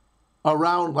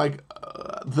around like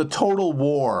the total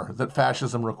war that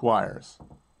fascism requires.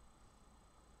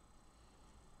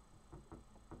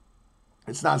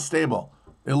 It's not stable.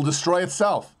 It'll destroy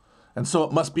itself, and so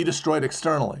it must be destroyed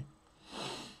externally.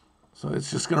 So it's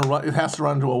just going to run. It has to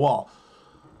run into a wall.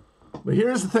 But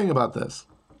here's the thing about this.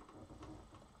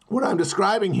 What I'm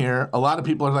describing here, a lot of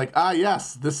people are like,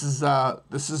 yes, this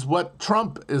is what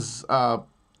Trump is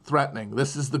threatening.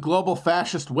 This is the global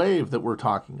fascist wave that we're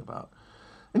talking about.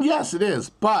 And yes, it is,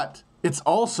 but it's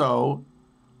also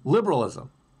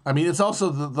liberalism. I mean, it's also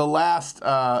the last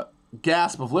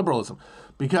gasp of liberalism,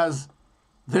 because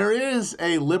there is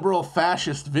a liberal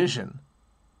fascist vision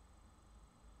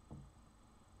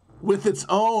with its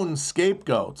own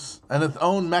scapegoats and its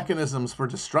own mechanisms for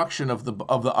destruction of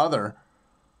the other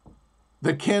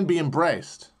that can be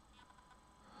embraced.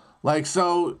 Like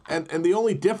so, and the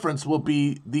only difference will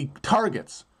be the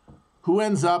targets. Who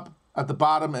ends up at the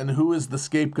bottom and who is the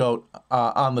scapegoat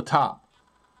on the top.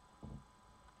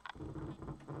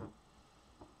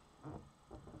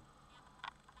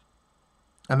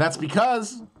 And that's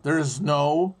because there's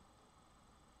no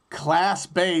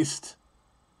class-based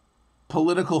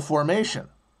political formation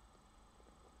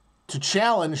to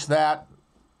challenge that,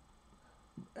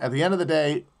 at the end of the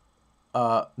day,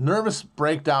 nervous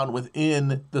breakdown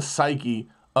within the psyche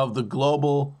of the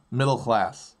global middle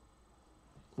class,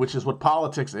 which is what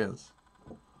politics is.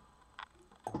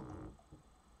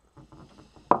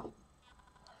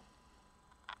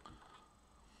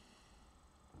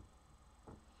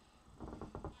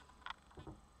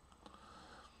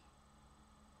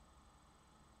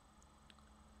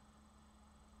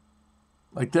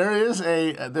 Like there is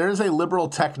a liberal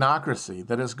technocracy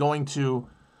that is going to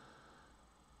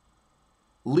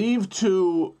leave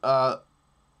to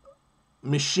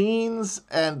machines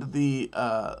and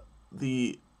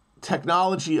the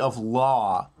technology of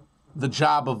law the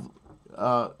job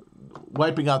of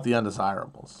wiping out the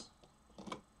undesirables,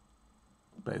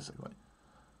 basically.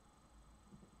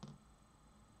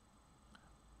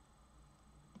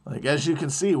 Like, as you can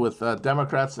see with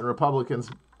Democrats and Republicans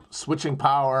switching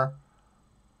power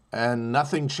and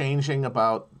nothing changing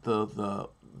about the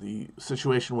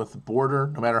situation with the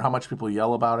border, no matter how much people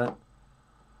yell about it.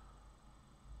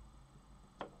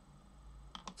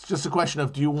 It's just a question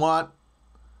of, do you want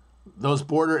those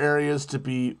border areas to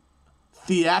be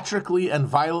theatrically and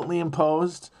violently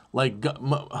imposed, like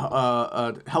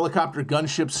helicopter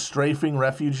gunships strafing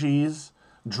refugees,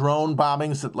 drone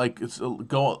bombings that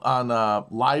go on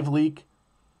live leak?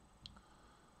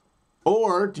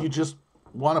 Or do you just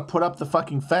want to put up the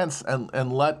fucking fence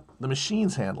and let the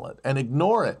machines handle it and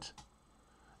ignore it?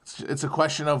 It's a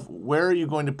question of, where are you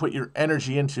going to put your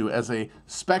energy into as a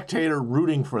spectator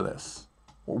rooting for this,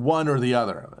 or one or the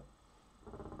other of it?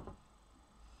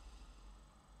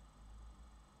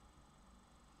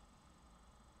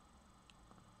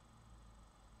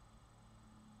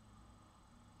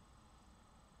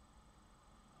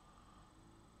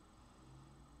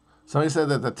 Somebody said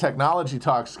that the technology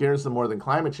talk scares them more than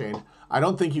climate change. I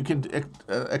don't think you can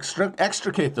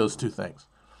extricate those two things.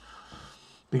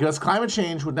 Because climate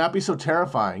change would not be so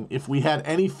terrifying if we had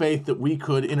any faith that we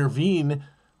could intervene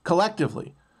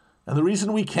collectively. And the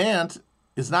reason we can't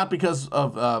is not because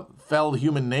of fell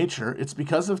human nature. It's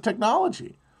because of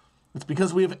technology. It's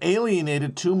because we have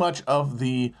alienated too much of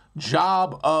the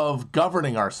job of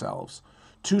governing ourselves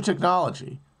to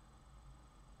technology,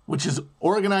 which is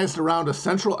organized around a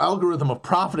central algorithm of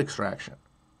profit extraction,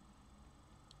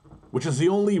 which is the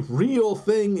only real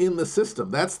thing in the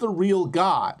system. That's the real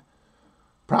God.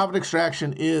 Profit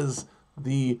extraction is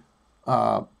the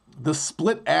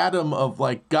split atom of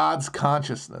like God's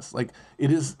consciousness. Like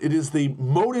it is the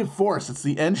motive force. It's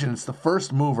the engine. It's the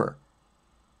first mover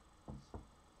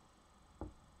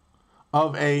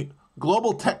of a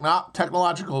global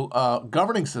technological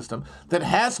governing system that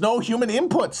has no human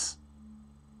inputs.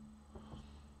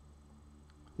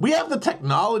 We have the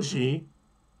technology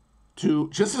to,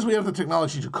 just as we have the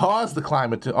technology to cause the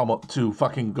climate to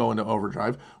fucking go into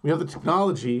overdrive, we have the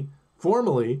technology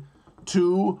formally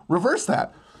to reverse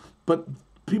that. But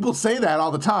people say that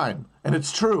all the time, and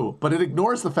it's true, but it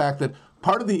ignores the fact that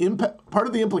part of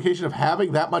the implication of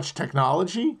having that much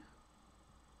technology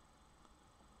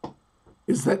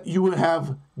is that you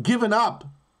have given up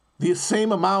the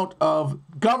same amount of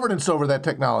governance over that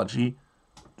technology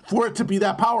for it to be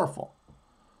that powerful.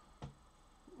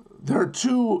 There are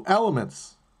two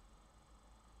elements.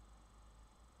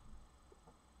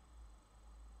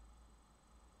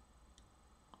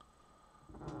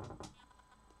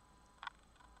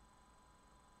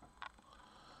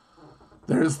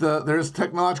 There's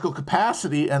technological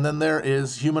capacity, and then there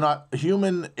is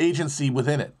human agency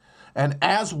within it. And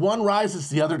as one rises,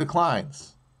 the other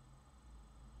declines.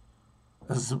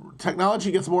 As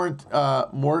technology gets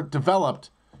more developed,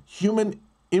 human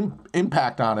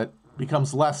impact on it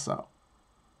becomes less so.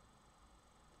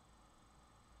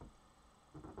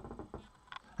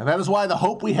 And that is why the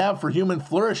hope we have for human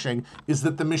flourishing is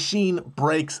that the machine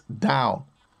breaks down.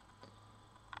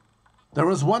 There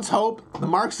was once hope, the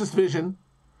Marxist vision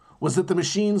was that the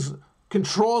machine's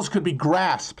controls could be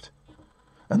grasped.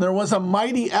 And there was a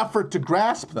mighty effort to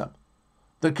grasp them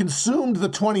that consumed the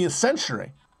 20th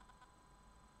century.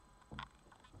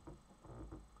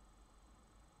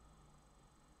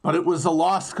 But it was a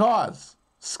lost cause.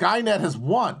 Skynet has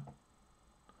won.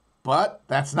 But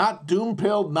that's not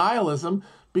doom-pilled nihilism,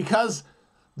 because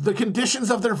the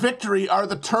conditions of their victory are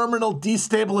the terminal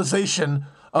destabilization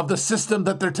of the system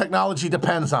that their technology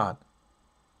depends on.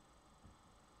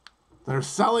 They're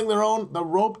selling the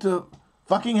rope to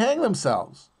fucking hang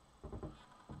themselves.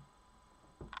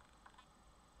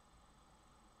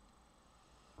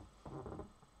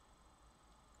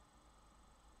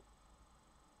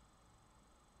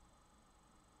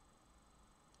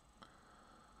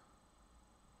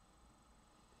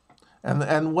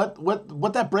 And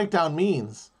what that breakdown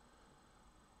means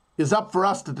is up for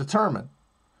us to determine.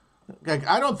 Like,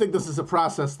 I don't think this is a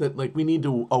process that like we need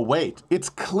to await. It's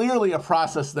clearly a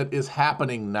process that is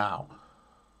happening now.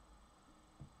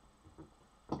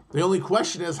 The only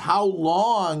question is, how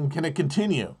long can it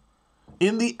continue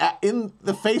in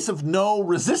the face of no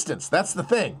resistance? That's the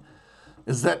thing,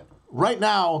 is that right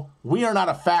now we are not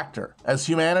a factor as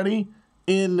humanity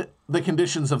in the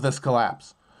conditions of this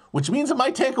collapse, which means it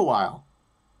might take a while.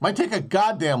 Might take a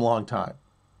goddamn long time.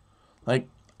 Like,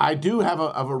 I do have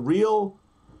a real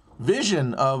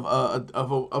vision of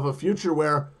a future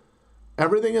where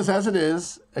everything is as it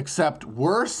is, except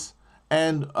worse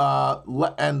and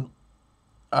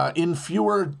in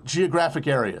fewer geographic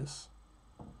areas.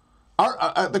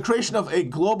 The creation of a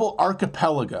global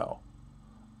archipelago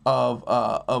of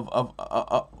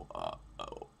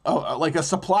like a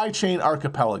supply chain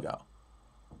archipelago.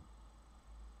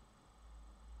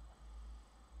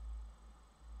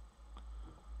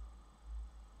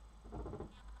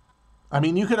 I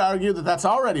mean, you could argue that that's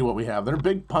already what we have. There are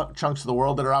big chunks of the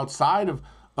world that are outside of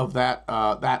that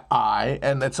eye,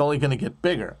 and it's only going to get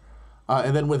bigger.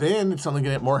 And then within, it's only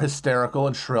going to get more hysterical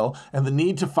and shrill, and the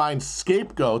need to find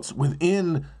scapegoats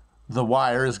within the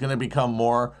wire is going to become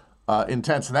more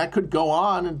intense. And that could go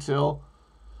on until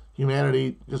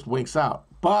humanity just winks out.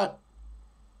 But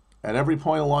at every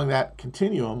point along that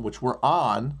continuum, which we're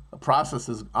on, the process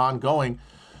is ongoing,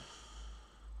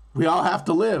 we all have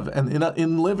to live, and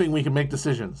in living, we can make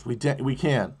decisions. We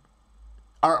can.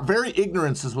 Our very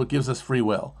ignorance is what gives us free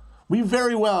will. We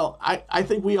very well, I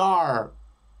think we are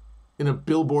in a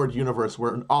billboard universe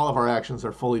where all of our actions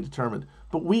are fully determined,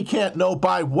 but we can't know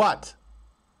by what.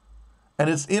 And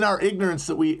it's in our ignorance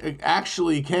that we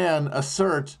actually can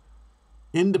assert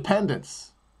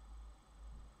independence.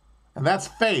 And that's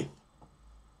faith.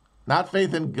 Not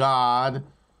faith in God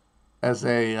as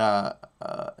a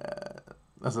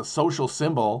social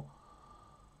symbol,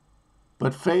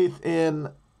 but faith in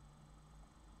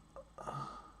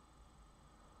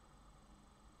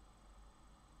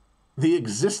the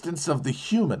existence of the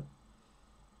human.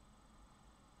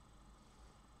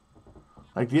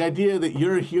 Like the idea that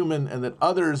you're a human and that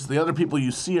the other people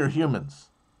you see are humans.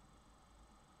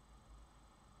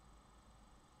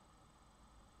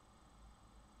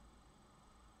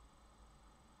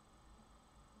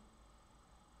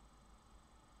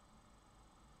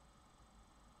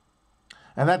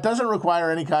 And that doesn't require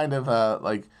any kind of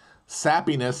like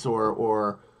sappiness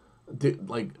or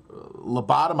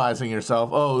lobotomizing yourself.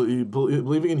 Oh,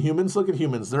 believing in humans? Look at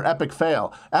humans. They're epic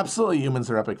fail. Absolutely, humans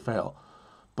are epic fail.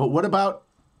 But what about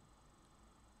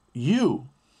you?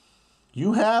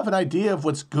 You have an idea of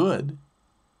what's good.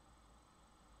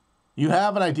 You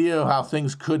have an idea of how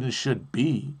things could and should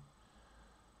be.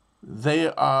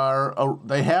 They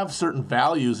have certain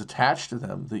values attached to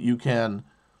them that you can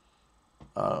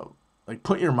like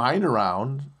put your mind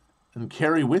around and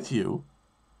carry with you.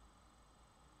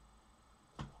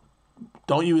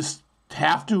 Don't you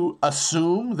have to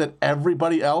assume that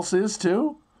everybody else is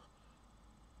too?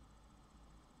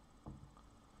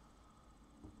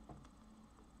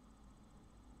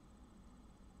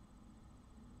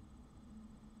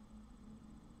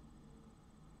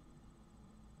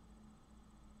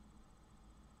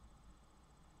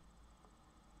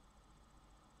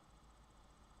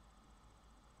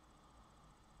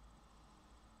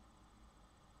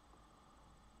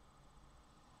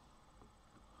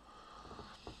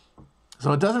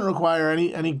 So it doesn't require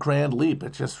any grand leap.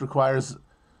 It just requires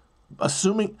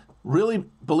really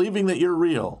believing that you're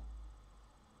real.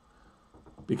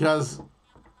 Because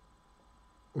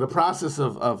the process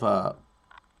of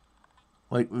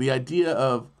like the idea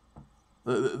of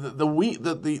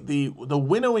the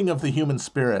winnowing of the human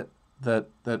spirit that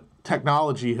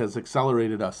technology has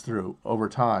accelerated us through over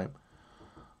time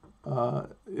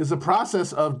is a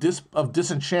process of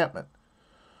disenchantment.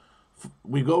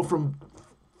 We go from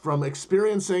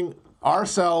experiencing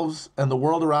ourselves and the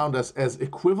world around us as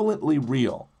equivalently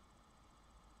real.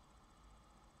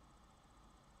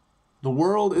 The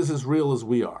world is as real as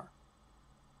we are.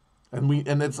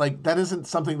 And it's like, that isn't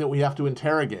something that we have to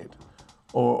interrogate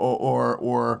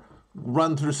or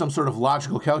run through some sort of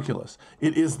logical calculus.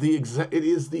 It is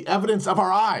the evidence of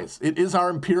our eyes. It is our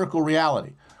empirical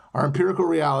reality. Our empirical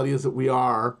reality is that we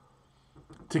are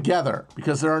together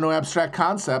because there are no abstract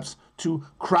concepts to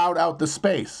crowd out the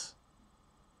space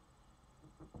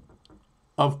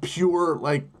of pure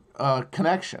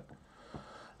connection.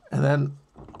 And then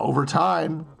over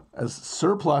time, as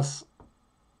surplus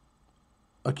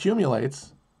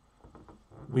accumulates,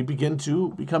 we begin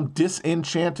to become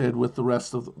disenchanted with the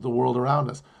rest of the world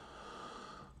around us.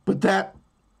 But that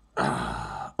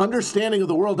understanding of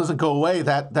the world doesn't go away.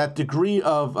 That degree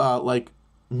of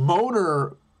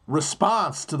motor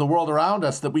response to the world around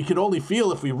us that we could only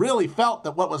feel if we really felt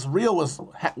that what was real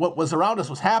what was around us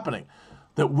was happening,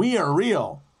 that we are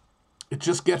real. It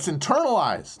just gets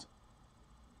internalized.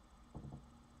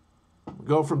 We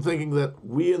go from thinking that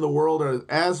we in the world are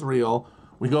as real,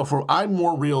 we go from I'm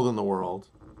more real than the world,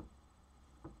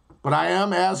 but I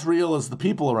am as real as the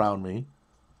people around me,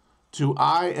 to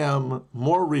I am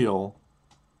more real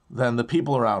than the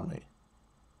people around me.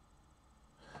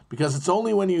 Because it's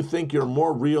only when you think you're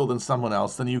more real than someone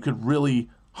else than you could really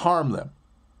harm them.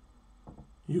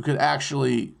 You could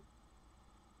actually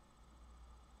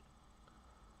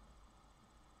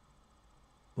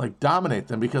dominate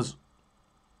them, because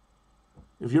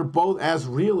if you're both as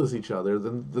real as each other,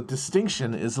 then the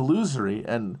distinction is illusory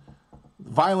and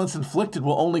violence inflicted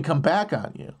will only come back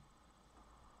on you.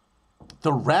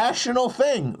 The rational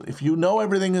thing, if you know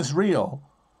everything is real,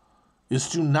 is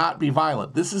to not be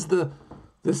violent. This is the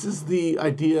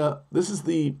idea. This is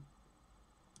in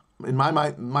my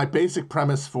mind, my basic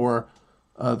premise for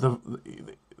the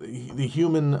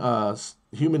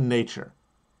human nature,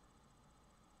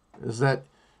 is that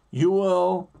you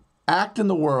will act in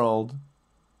the world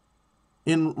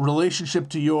in relationship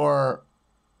to your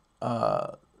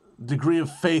degree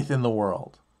of faith in the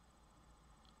world,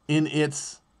 in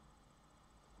its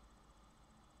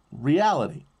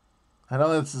reality. I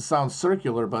know that sounds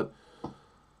circular, but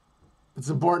it's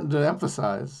important to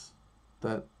emphasize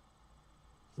that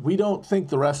we don't think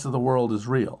the rest of the world is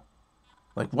real.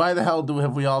 Like, why the hell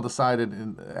have we all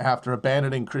decided, after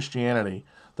abandoning Christianity,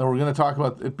 that we're going to talk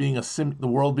about it being the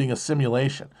world being a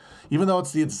simulation, even though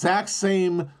it's the exact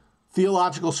same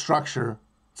theological structure,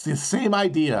 it's the same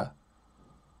idea.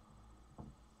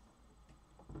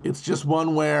 It's just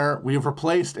one where we have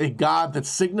replaced a God that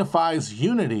signifies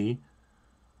unity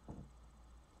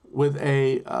with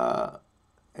a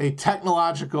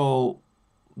technological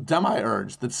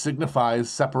demiurge that signifies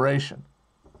separation.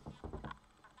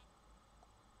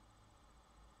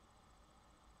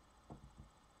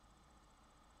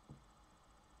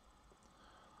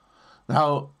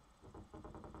 Now,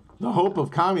 the hope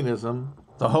of communism,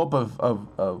 the hope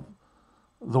of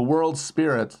the world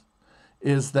spirit,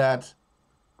 is that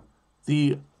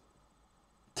the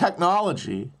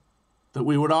technology that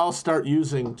we would all start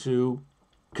using to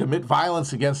commit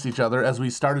violence against each other as we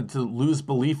started to lose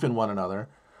belief in one another,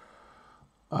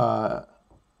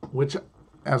 which,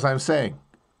 as I'm saying,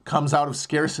 comes out of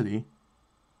scarcity,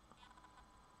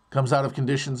 comes out of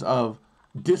conditions of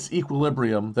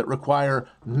disequilibrium that require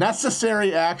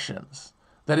necessary actions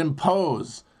that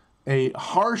impose a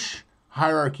harsh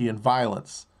hierarchy and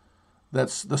violence that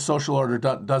the social order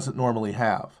doesn't normally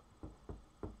have.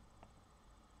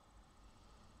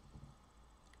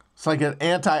 It's like an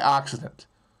antioxidant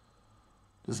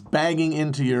just banging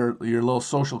into your little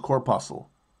social corpuscle.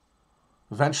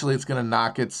 Eventually it's going to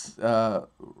knock its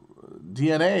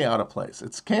DNA out of place.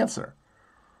 It's cancer.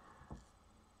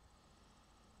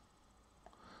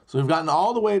 So we've gotten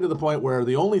all the way to the point where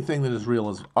the only thing that is real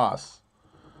is us.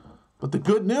 But the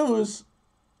good news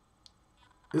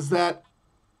is that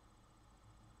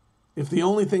if the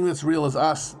only thing that's real is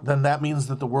us, then that means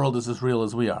that the world is as real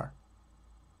as we are.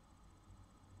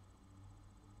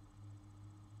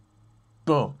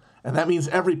 Boom. And that means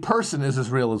every person is as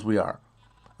real as we are.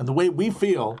 And the way we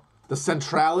feel, the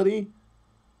centrality,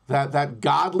 that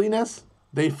godliness,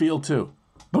 they feel too.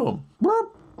 Boom. Boop.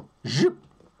 Zip.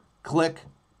 Click.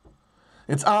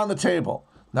 It's on the table.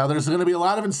 Now, there's going to be a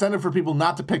lot of incentive for people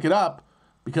not to pick it up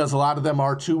because a lot of them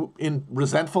are too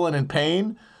resentful and in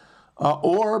pain,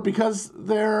 or because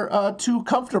they're too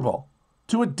comfortable,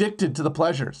 too addicted to the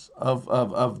pleasures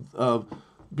of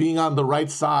being on the right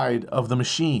side of the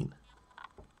machine.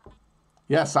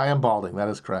 Yes, I am balding. That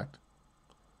is correct.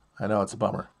 I know, it's a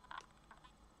bummer.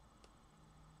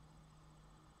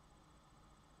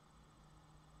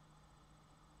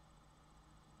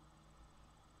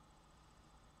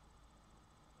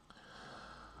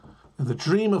 The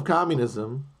dream of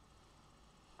communism,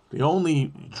 the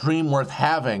only dream worth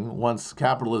having once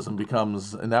capitalism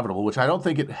becomes inevitable, which I don't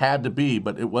think it had to be,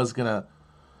 but it was going to,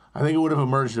 I think it would have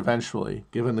emerged eventually,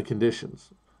 given the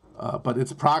conditions. But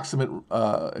its proximate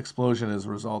explosion is a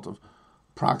result of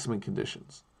proximate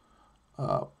conditions.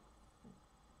 The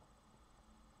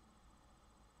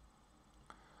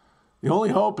only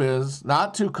hope is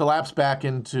not to collapse back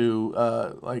into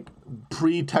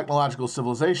pre-technological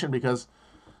civilization, because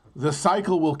the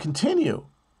cycle will continue.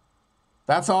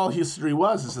 That's all history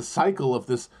was, is a cycle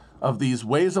of these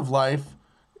ways of life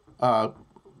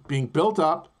being built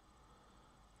up,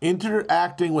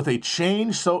 interacting with a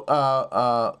change,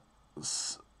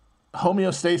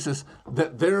 homeostasis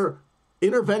that their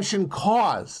intervention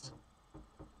caused,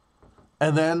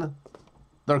 and then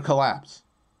their collapse.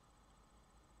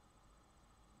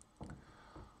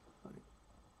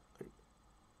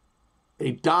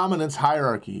 A dominance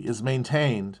hierarchy is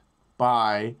maintained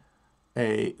by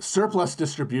a surplus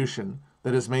distribution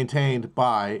that is maintained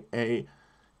by a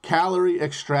calorie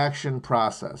extraction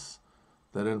process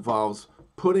that involves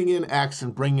putting in X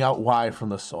and bringing out Y from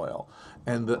the soil.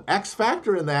 And the X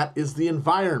factor in that is the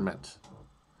environment.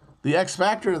 The X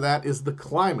factor of that is the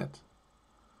climate.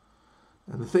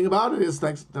 And the thing about it is,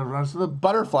 thanks to the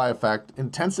butterfly effect,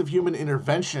 intensive human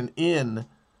intervention in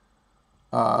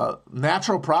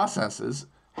natural processes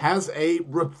has a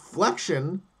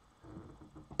reflection.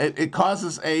 It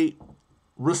causes a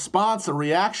response, a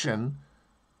reaction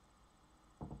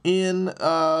in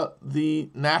the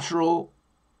natural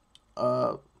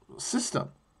system.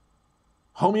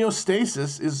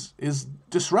 Homeostasis is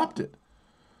disrupted.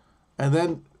 And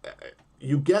then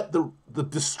you get the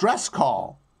distress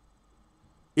call.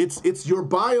 It's your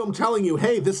biome telling you,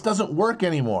 hey, this doesn't work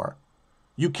anymore.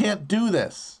 You can't do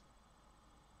this.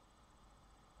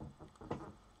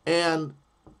 And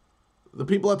the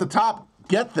people at the top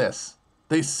get this.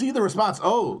 They see the response.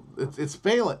 Oh, it's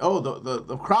failing. Oh,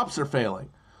 the crops are failing.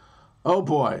 Oh,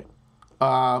 boy.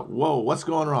 Whoa, what's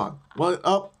going wrong? Well,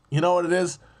 oh, you know what it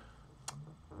is?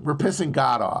 We're pissing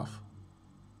God off.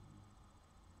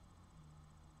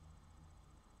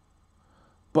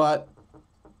 But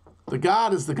the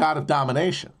God is the God of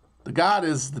domination. The God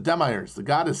is the demiurge. The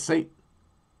God is Satan.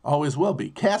 Always will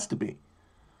be. Has to be.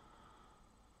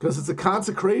 Because it's a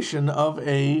consecration of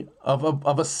a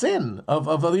sin,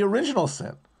 of the original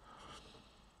sin.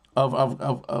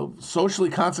 Of socially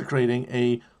consecrating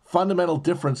a fundamental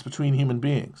difference between human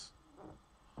beings.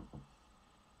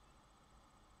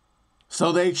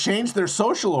 So they change their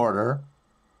social order,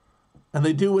 and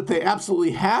they do what they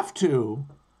absolutely have to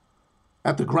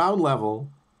at the ground level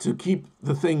to keep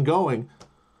the thing going.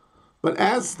 But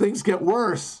as things get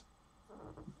worse,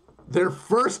 their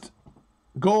first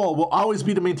goal will always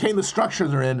be to maintain the structure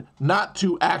they're in, not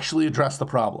to actually address the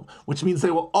problem, which means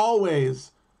they will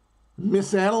always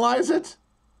misanalyze it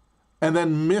and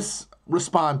then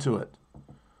misrespond to it,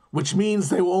 which means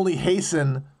they will only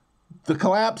hasten the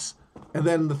collapse, and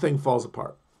then the thing falls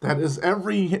apart. That is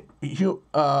every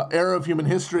era of human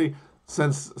history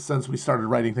since we started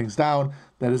writing things down.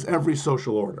 That is every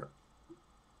social order.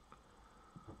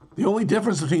 The only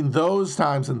difference between those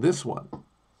times and this one,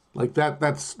 like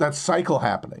that cycle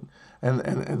happening, and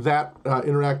that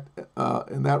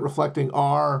and that reflecting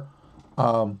our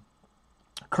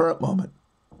current moment,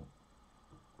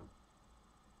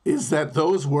 is that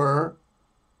those were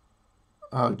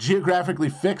geographically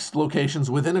fixed locations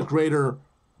within a greater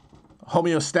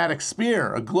homeostatic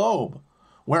sphere, a globe,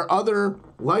 where other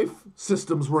life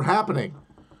systems were happening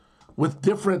with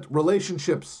different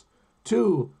relationships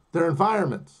to their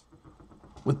environments,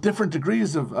 with different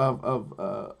degrees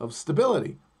of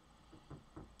stability.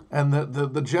 And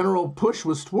the general push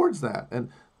was towards that, and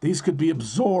these could be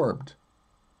absorbed.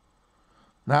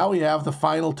 Now we have the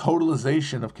final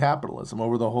totalization of capitalism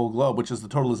over the whole globe, which is the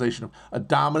totalization of a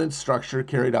dominant structure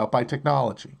carried out by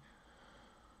technology.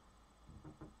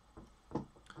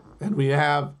 And we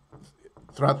have,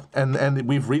 and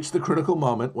we've reached the critical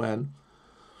moment when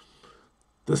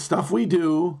the stuff we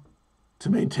do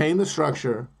to maintain the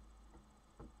structure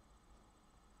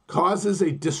causes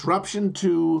a disruption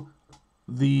to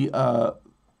the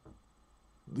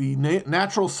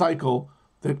natural cycle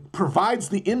that provides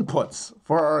the inputs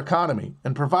for our economy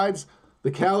and provides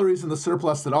the calories and the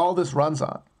surplus that all this runs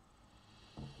on.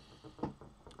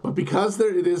 But because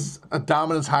it is a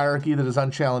dominance hierarchy that is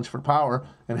unchallenged for power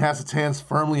and has its hands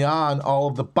firmly on all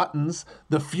of the buttons,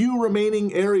 the few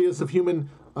remaining areas of human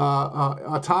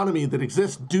autonomy that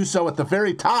exist do so at the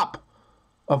very top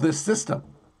of this system.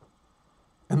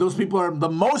 And those people are the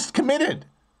most committed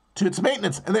to its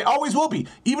maintenance, and they always will be.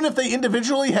 Even if they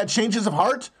individually had changes of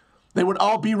heart, they would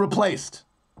all be replaced.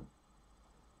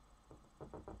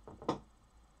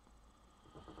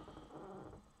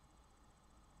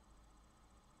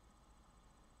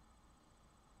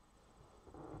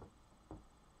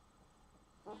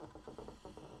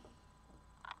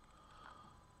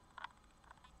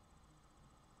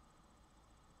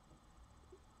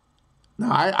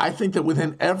 Now, I think that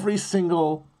within every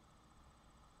single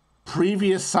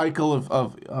previous cycle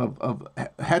of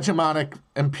hegemonic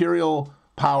imperial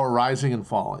power rising and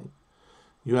falling,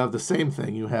 you have the same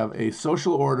thing. You have a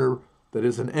social order that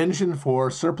is an engine for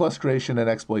surplus creation and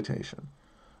exploitation,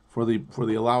 for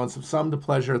the allowance of some to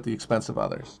pleasure at the expense of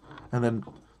others, and then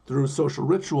through social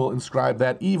ritual inscribe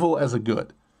that evil as a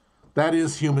good. That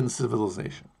is human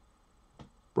civilization,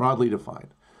 broadly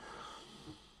defined.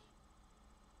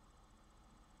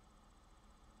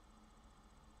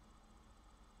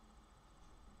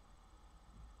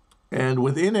 And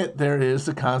within it, there is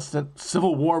a constant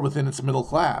civil war within its middle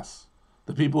class.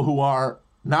 The people who are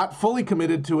not fully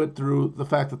committed to it through the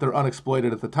fact that they're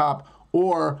unexploited at the top,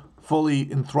 or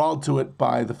fully enthralled to it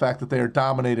by the fact that they are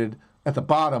dominated at the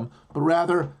bottom, but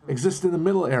rather exist in the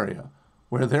middle area,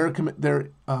 where their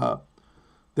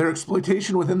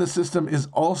exploitation within the system is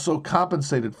also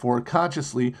compensated for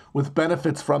consciously with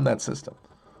benefits from that system.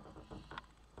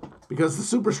 Because the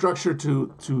superstructure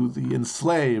to the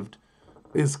enslaved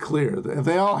is clear.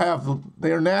 They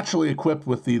are naturally equipped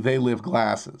with the they live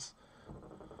glasses.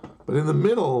 But in the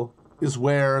middle is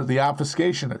where the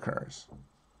obfuscation occurs.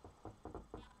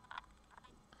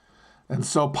 And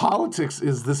so politics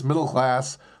is this middle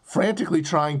class frantically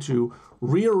trying to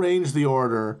rearrange the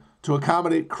order to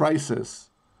accommodate crisis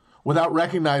without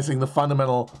recognizing the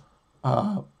fundamental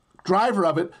driver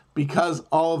of it, because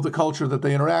all of the culture that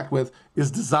they interact with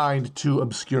is designed to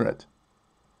obscure it.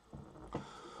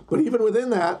 But even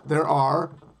within that, there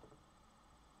are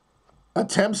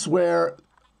attempts where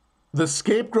the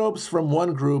scapegoats from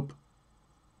one group,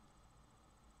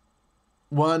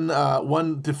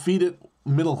 one defeated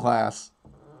middle class,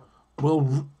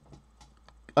 will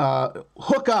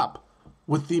hook up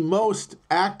with the most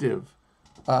active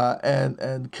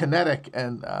and kinetic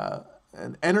and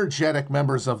energetic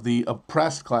members of the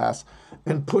oppressed class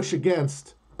and push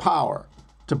against power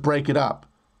to break it up.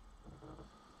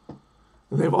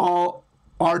 And they've all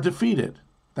are defeated.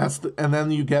 And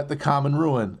then you get the common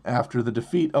ruin after the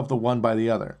defeat of the one by the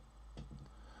other.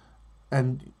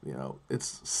 And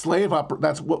it's slave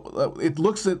that's what it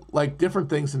looks at, like different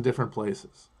things in different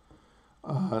places.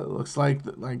 It looks like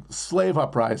slave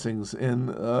uprisings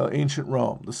in ancient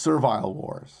Rome, the Servile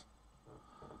Wars.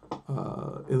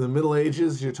 In the Middle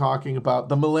Ages, you're talking about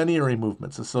the millenary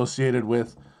movements associated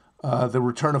with the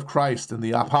return of Christ and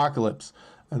the apocalypse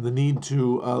and the need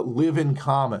to live in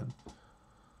common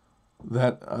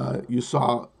that you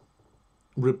saw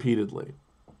repeatedly.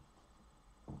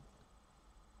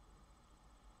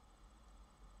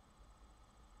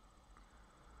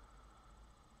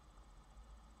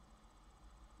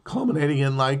 Culminating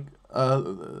in, I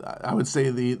would say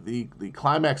the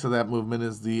climax of that movement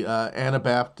is the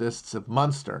Anabaptists of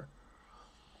Munster.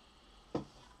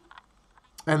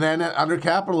 And then under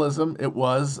capitalism, it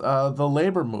was the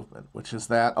labor movement, which is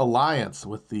that alliance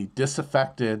with the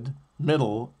disaffected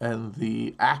middle and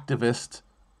the activist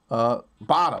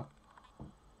bottom.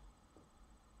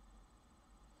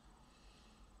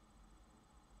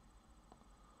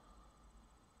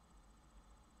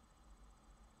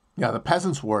 Yeah, the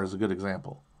Peasants' War is a good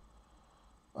example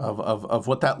of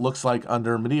what that looks like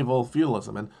under medieval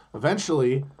feudalism. And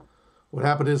eventually, what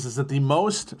happened is that the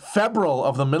most febrile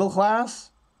of the middle class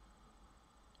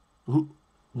who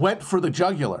went for the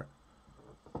jugular.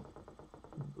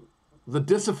 The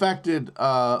disaffected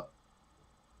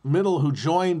middle who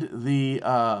joined with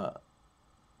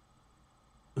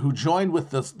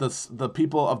the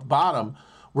people of the bottom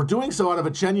were doing so out of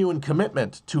a genuine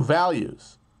commitment to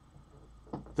values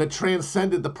that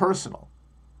transcended the personal,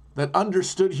 that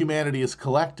understood humanity as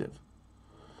collective.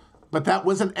 But that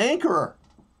was an anchor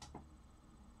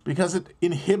because it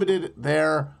inhibited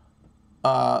their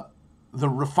the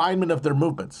refinement of their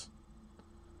movements.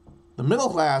 The middle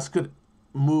class could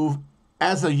move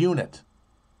as a unit,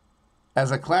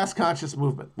 as a class-conscious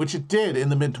movement, which it did in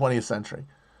the mid-20th century.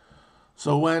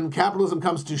 So when capitalism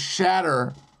comes to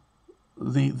shatter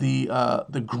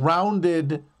the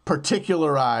grounded,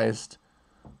 particularized,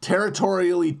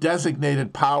 territorially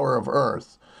designated power of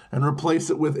Earth and replace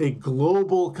it with a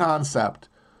global concept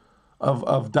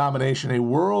of domination, a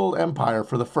world empire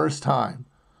for the first time,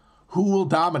 who will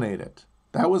dominate it?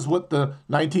 That was what the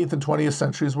 19th and 20th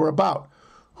centuries were about.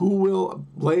 Who will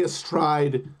lay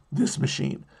astride this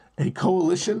machine? A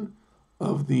coalition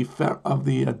of the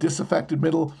disaffected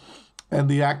middle and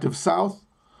the active South,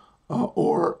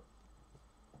 or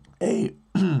a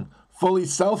fully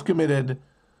self-committed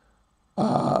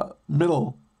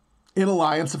middle in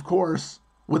alliance, of course,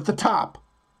 with the top?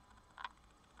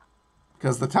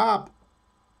 Because the top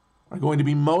are going to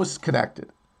be most connected,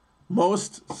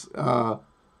 most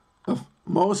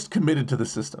committed to the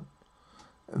system.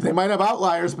 They might have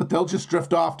outliers, but they'll just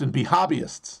drift off and be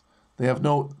hobbyists. They have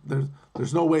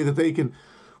there's no way that they can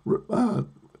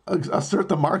assert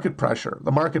the market pressure,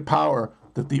 the market power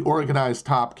that the organized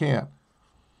top can.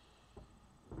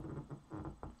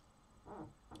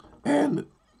 And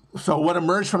so what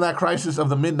emerged from that crisis of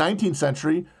the mid-19th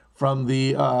century, from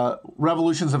the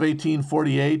revolutions of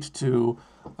 1848 to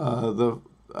the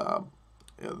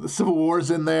Civil Wars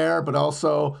in there, but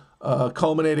also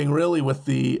culminating really with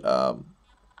the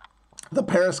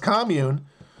Paris Commune,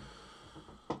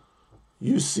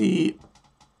 you see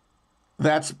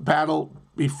that's battle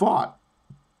be fought.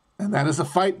 And that is a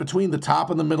fight between the top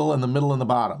and the middle and the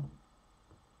bottom.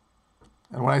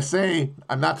 And when I say,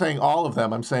 I'm not saying all of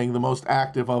them, I'm saying the most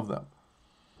active of them.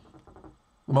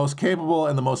 the most capable,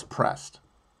 and the most pressed.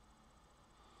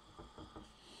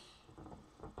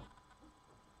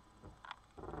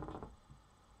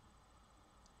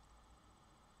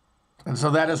 And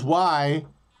so that is why,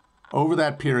 over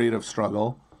that period of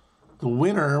struggle, the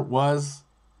winner was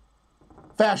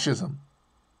fascism,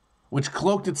 which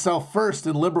cloaked itself first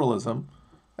in liberalism,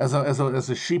 as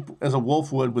a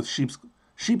wolf would with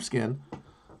sheepskin,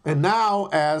 and now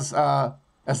as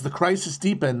the crisis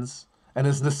deepens and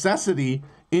as necessity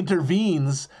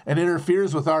intervenes and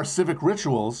interferes with our civic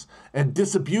rituals and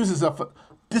disabuses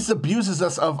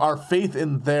us of our faith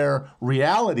in their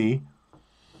reality,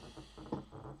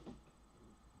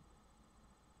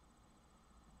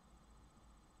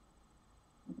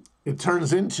 it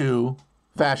turns into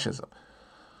fascism,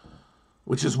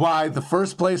 which is why the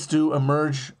first place to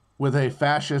emerge with a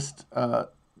fascist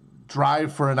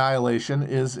drive for annihilation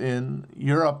is in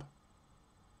Europe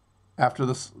after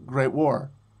this Great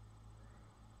War,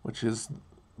 which is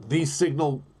the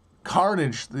signal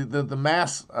carnage, the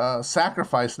mass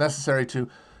sacrifice necessary to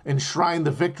enshrine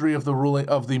the victory of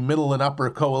the middle and upper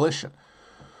coalition.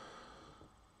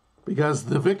 Because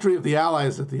the victory of the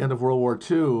Allies at the end of World War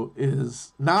II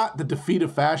is not the defeat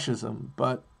of fascism,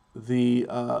 but the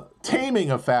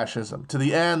taming of fascism to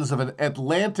the ends of an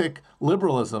Atlantic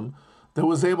liberalism that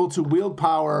was able to wield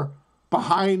power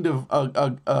behind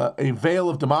a veil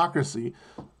of democracy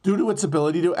due to its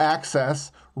ability to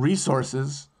access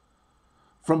resources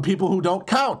from people who don't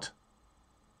count.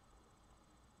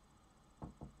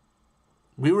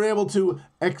 We were able to,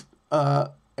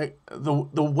 the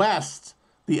West,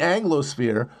 the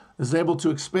Anglosphere, is able to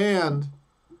expand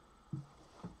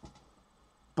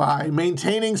by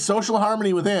maintaining social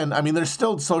harmony within. I mean, there's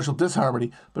still social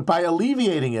disharmony, but by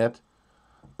alleviating it,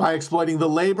 by exploiting the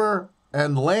labor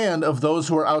and land of those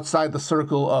who are outside the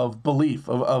circle of belief,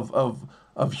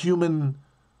 of human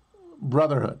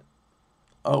brotherhood,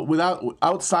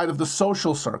 outside of the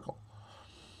social circle.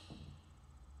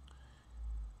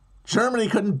 Germany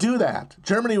couldn't do that.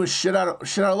 Germany was shit out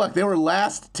of luck. They were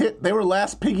last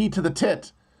piggy to the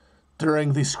tit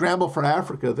during the scramble for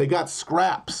Africa. They got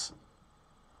scraps.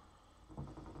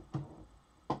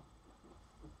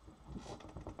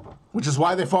 Which is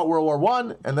why they fought World War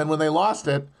I, and then when they lost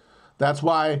it, that's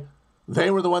why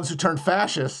they were the ones who turned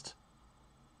fascist.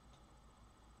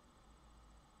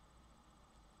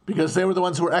 Because they were the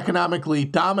ones who were economically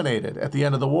dominated at the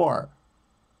end of the war.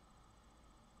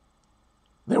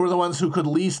 They were the ones who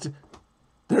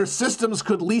their systems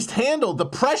could least handle the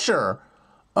pressure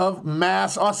of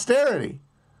mass austerity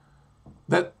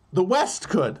that the West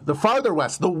could, the farther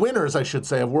West, the winners, I should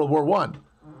say, of World War I.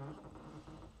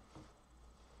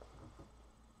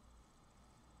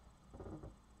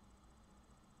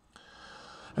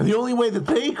 And the only way that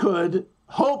they could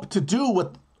hope to do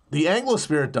what the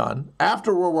Anglosphere had done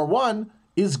after World War I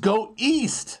is go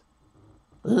east.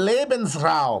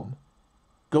 Lebensraum.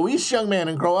 Go east, young man,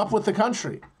 and grow up with the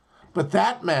country. But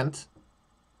that meant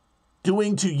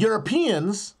doing to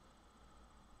Europeans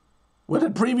what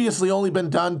had previously only been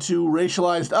done to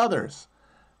racialized others.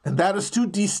 And that is too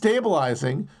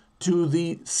destabilizing to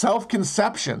the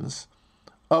self-conceptions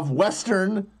of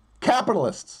Western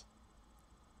capitalists.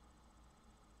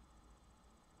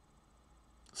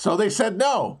 So they said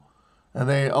no, and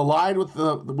they allied with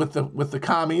the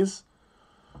commies.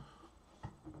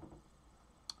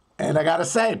 And I gotta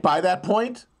say, by that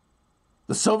point,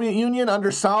 the Soviet Union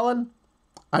under Stalin,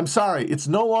 I'm sorry, it's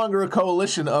no longer a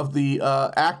coalition of the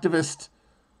activist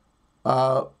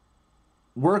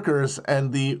workers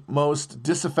and the most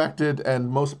disaffected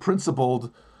and most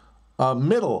principled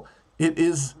middle.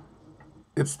 It's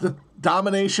the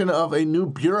domination of a new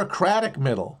bureaucratic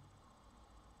middle.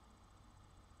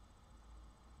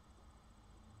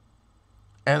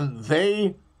 And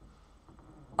they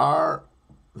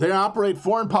operate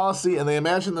foreign policy, and they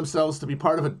imagine themselves to be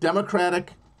part of a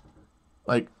democratic,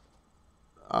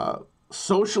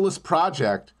 socialist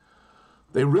project.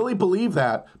 They really believe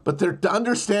that, but their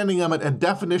understanding of it and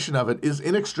definition of it is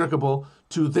inextricable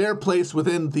to their place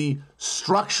within the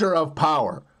structure of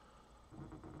power.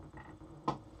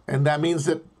 And that means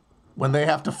that when they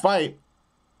have to fight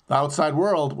the outside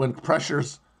world, when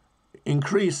pressures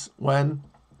increase, when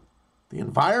the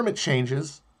environment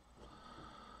changes,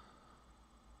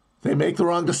 they make the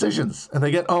wrong decisions and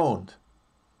they get owned.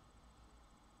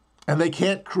 And they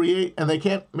can't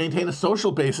maintain a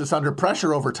social basis under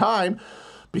pressure over time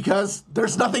because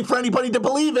there's nothing for anybody to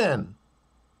believe in.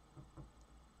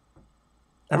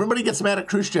 Everybody gets mad at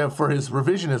Khrushchev for his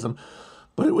revisionism,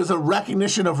 but it was a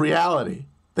recognition of reality.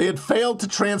 They had failed to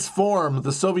transform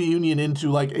the Soviet Union into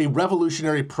like a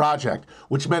revolutionary project,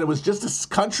 which meant it was just a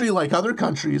country like other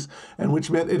countries, and which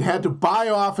meant it had to buy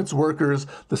off its workers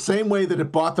the same way that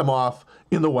it bought them off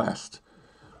in the West.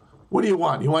 What do you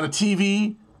want? You want a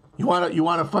TV? You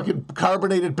want a fucking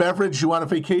carbonated beverage? You want a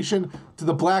vacation to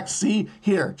the Black Sea?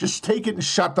 Here, just take it and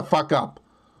shut the fuck up.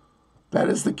 That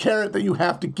is the carrot that you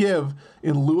have to give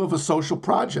in lieu of a social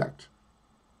project.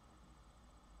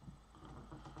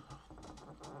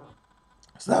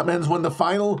 So that means when the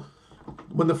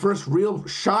first real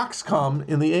shocks come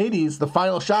in the 80s, the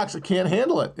final shocks, it can't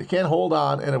handle it. It can't hold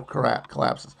on, and it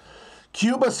collapses.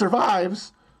 Cuba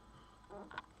survives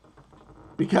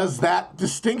because that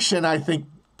distinction, I think,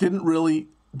 didn't really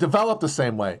develop the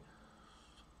same way.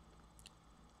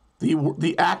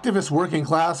 The activist working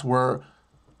class were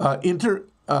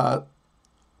integrated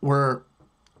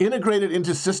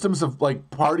into systems of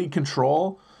like party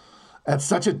control at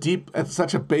such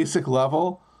a basic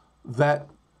level that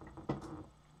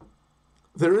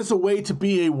there is a way to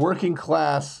be a working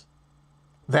class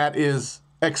that is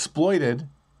exploited,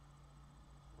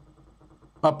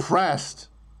 oppressed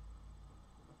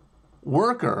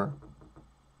worker,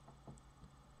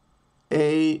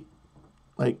 a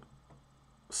like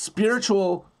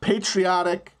spiritual,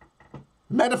 patriotic,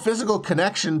 metaphysical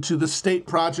connection to the state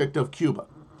project of Cuba.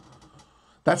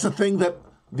 That's a thing that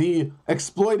the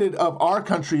exploited of our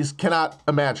countries cannot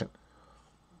imagine.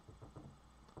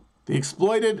 The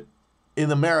exploited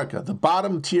in America, the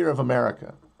bottom tier of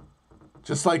America,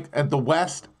 just like at the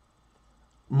West,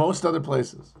 most other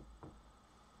places,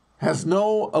 has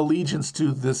no allegiance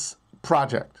to this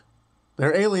project.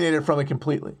 They're alienated from it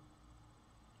completely.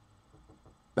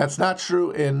 That's not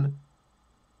true in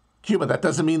Cuba. That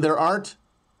doesn't mean there aren't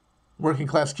working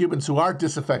class Cubans who are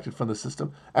disaffected from the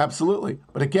system. Absolutely.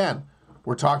 But again,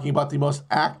 we're talking about the most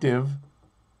active,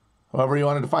 however you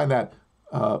want to define that,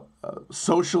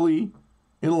 socially,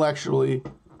 intellectually,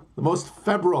 the most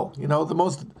febrile,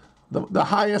 the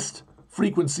highest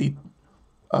frequency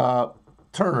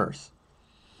turners.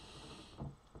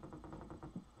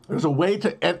 There's a way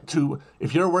to,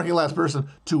 if you're a working class person,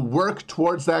 to work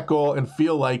towards that goal and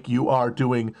feel like you are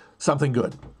doing something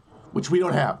good, which we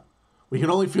don't have. We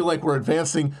can only feel like we're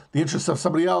advancing the interests of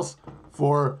somebody else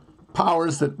for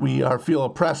powers that we feel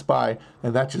oppressed by,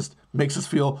 and that just makes us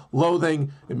feel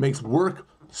loathing. It makes work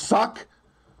suck.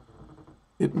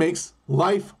 It makes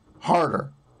life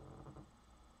harder.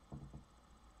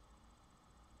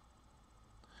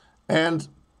 And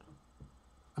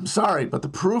I'm sorry, but the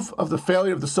proof of the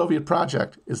failure of the Soviet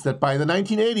project is that by the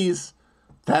 1980s,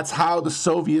 that's how the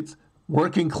Soviet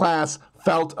working class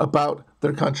felt about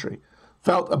their country,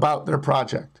 felt about their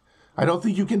project. I don't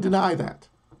think you can deny that.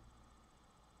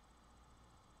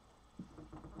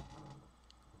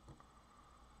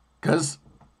 Because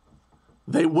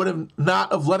they would have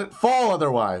not have let it fall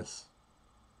otherwise.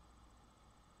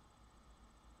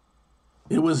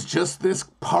 It was just this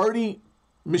party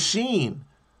machine,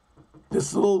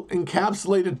 this little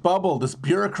encapsulated bubble, this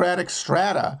bureaucratic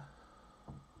strata,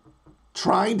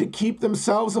 trying to keep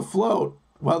themselves afloat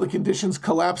while the conditions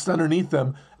collapsed underneath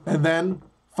them, and then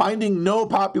finding no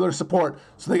popular support.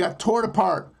 So they got torn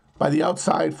apart by the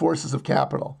outside forces of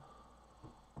capital.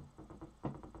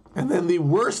 And then the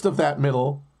worst of that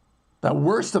middle, the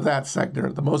worst of that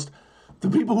sector, the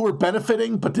people who were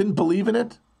benefiting but didn't believe in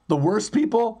it, the worst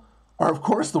people are, of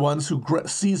course, the ones who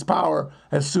seize power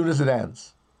as soon as it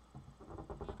ends.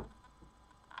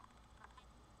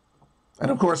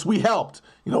 And of course, we helped.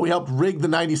 We helped rig the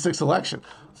 96 election.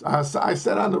 I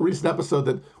said on the recent episode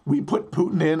that we put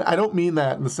Putin in. I don't mean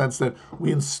that in the sense that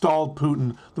we installed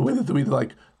Putin the way that we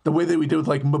did with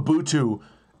like Mobutu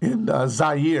in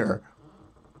Zaire.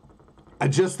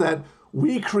 Just that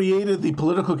we created the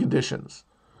political conditions.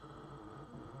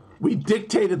 We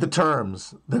dictated the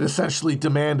terms that essentially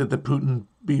demanded that Putin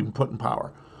be put in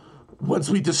power. Once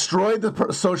we destroyed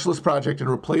the socialist project and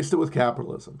replaced it with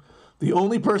capitalism, the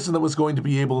only person that was going to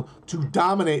be able to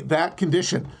dominate that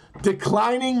condition,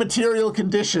 declining material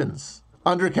conditions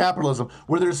under capitalism,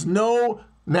 where there's no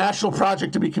national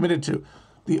project to be committed to,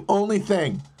 the only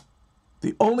thing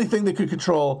that could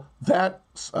control that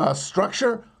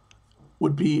structure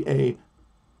would be a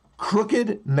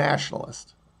crooked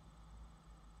nationalist.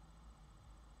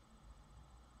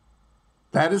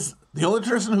 That is the only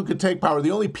person who could take power.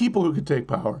 The only people who could take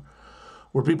power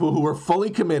were people who were fully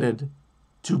committed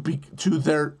to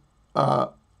their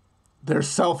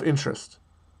self-interest.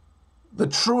 The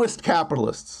truest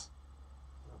capitalists.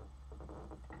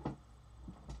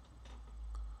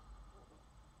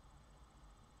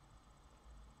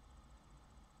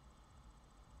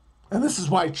 And this is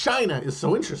why China is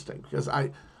so interesting, because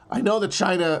I know that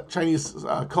Chinese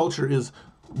culture is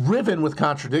riven with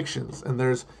contradictions, and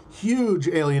there's huge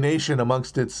alienation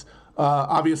amongst its,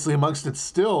 obviously amongst its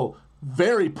still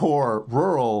very poor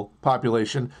rural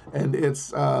population, and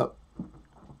its,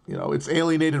 its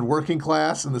alienated working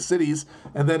class in the cities,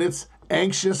 and then its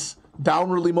anxious,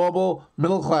 downwardly mobile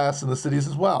middle class in the cities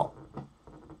as well.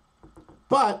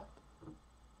 But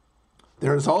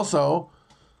there is also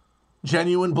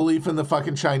genuine belief in the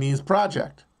fucking Chinese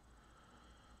project.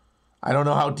 I don't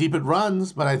know how deep it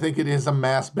runs, but I think it is a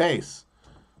mass base,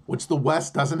 which the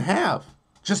West doesn't have.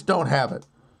 Just don't have it.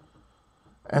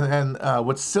 And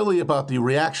what's silly about the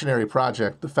reactionary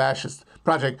project, the fascist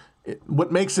project,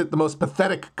 what makes it the most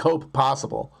pathetic cope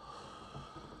possible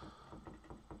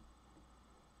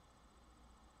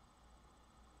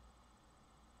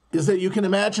is that you can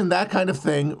imagine that kind of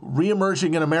thing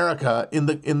reemerging in America in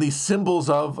the symbols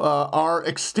of our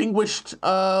extinguished,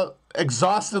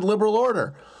 exhausted liberal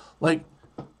order. Like,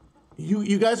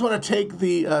 you guys want to take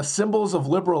the symbols of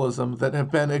liberalism that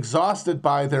have been exhausted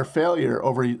by their failure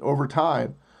over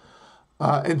time,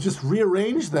 and just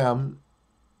rearrange them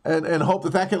and hope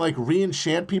that can like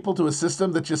re-enchant people to a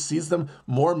system that just sees them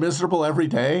more miserable every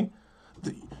day.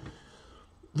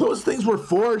 Those things were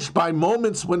forged by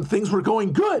moments when things were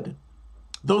going good.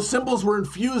 Those symbols were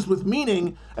infused with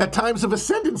meaning at times of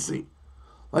ascendancy.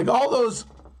 Like all those,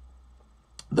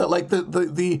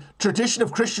 the tradition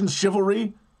of Christian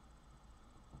chivalry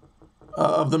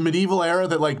of the medieval era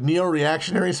that like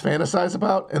neo-reactionaries fantasize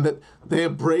about, and that they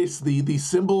embrace the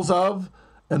symbols of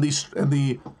and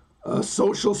the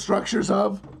social structures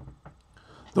of.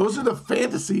 Those are the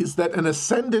fantasies that an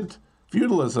ascendant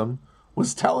feudalism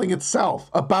was telling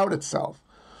itself about itself.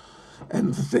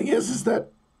 And the thing is that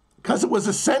because it was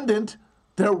ascendant,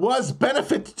 there was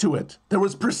benefit to it. There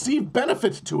was perceived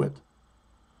benefit to it.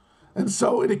 And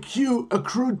so it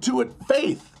accrued to it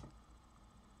faith.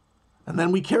 And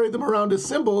then we carried them around as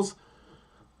symbols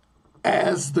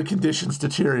as the conditions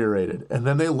deteriorated. And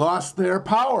then they lost their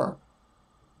power.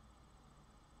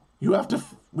 We have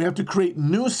to create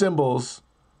new symbols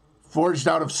forged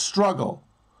out of struggle,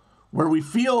 where we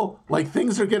feel like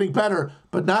things are getting better,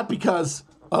 but not because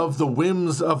of the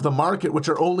whims of the market, which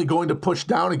are only going to push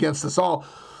down against us all,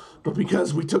 but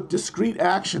because we took discrete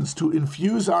actions to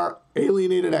infuse our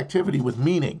alienated activity with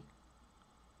meaning.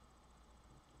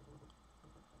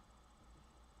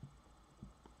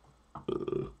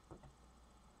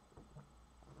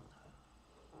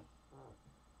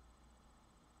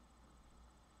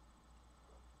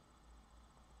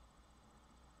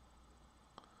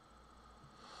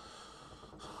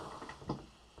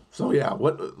 So yeah,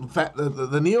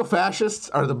 the neo-fascists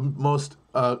are the most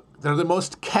they're the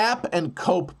most cap and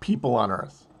cope people on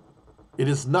earth. It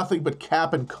is nothing but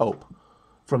cap and cope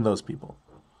from those people.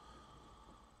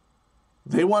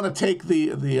 They want to take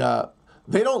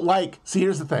they don't like. See,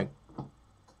 here's the thing.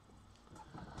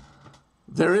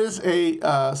 There is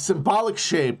a symbolic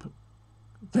shape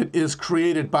that is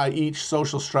created by each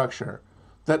social structure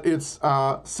that its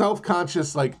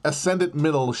self-conscious, like ascendant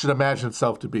middle, should imagine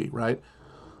itself to be, right?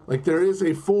 Like there is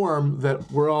a form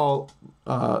that we're all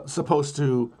supposed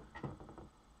to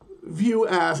view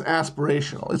as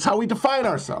aspirational. It's how we define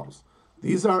ourselves.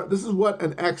 This is what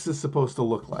an X is supposed to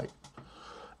look like.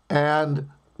 And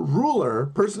ruler,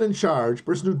 person in charge,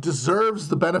 person who deserves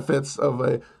the benefits of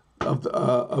a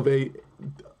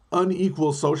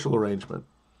unequal social arrangement.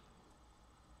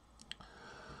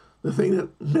 The thing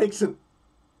that makes it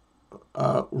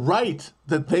right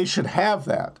that they should have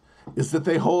that is that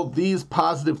they hold these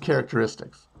positive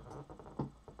characteristics.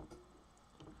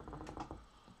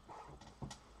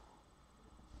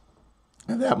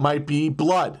 And that might be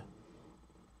blood.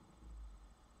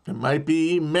 It might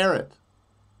be merit.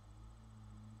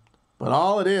 But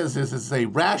all it is it's a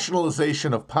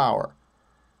rationalization of power.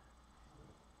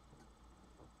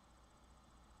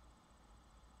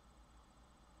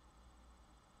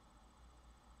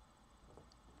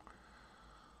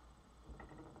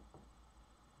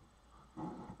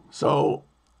 So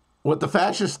what the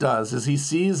fascist does is he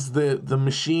sees the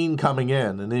machine coming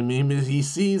in, and he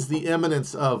sees the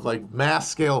imminence of like mass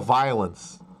scale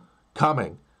violence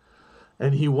coming,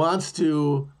 and he wants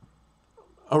to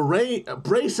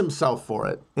brace himself for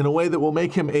it in a way that will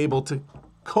make him able to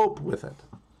cope with it.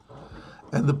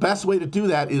 And the best way to do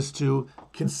that is to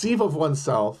conceive of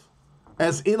oneself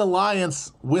as in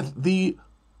alliance with the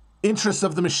interests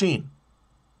of the machine.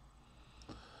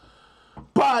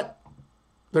 But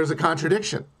there's a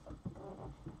contradiction.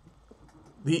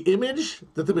 The image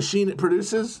that the machine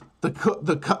produces,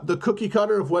 the cookie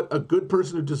cutter of what a good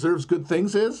person who deserves good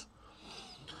things is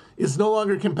is no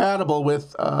longer compatible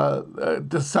with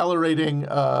decelerating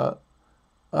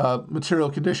material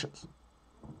conditions.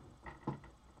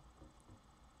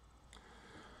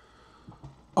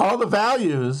 All the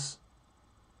values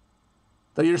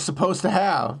that you're supposed to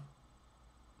have,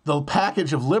 the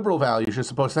package of liberal values you're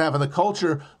supposed to have, and the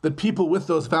culture that people with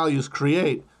those values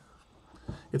create,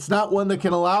 it's not one that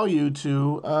can allow you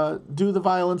to do the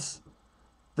violence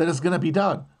that is going to be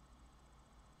done.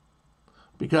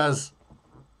 Because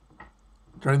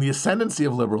during the ascendancy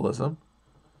of liberalism,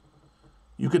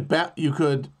 you could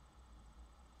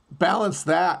balance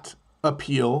that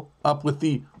appeal up with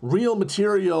the real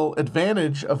material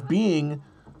advantage of being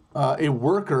a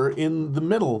worker in the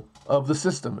middle of the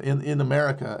system in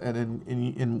America and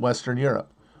in Western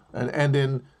Europe and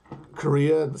in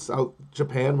Korea and South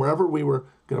Japan, wherever we were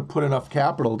going to put enough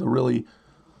capital to really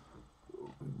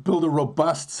build a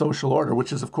robust social order,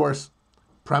 which is, of course,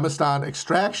 premised on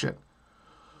extraction.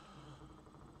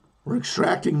 We're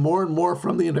extracting more and more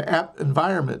from the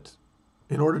environment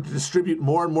in order to distribute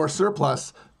more and more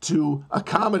surplus to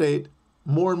accommodate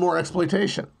more and more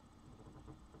exploitation.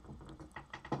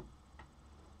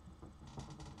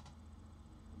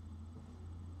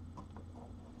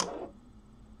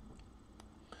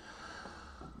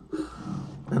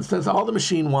 And since all the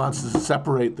machine wants is to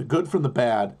separate the good from the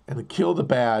bad and to kill the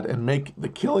bad and make the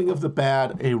killing of the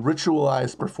bad a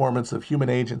ritualized performance of human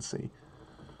agency,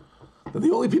 then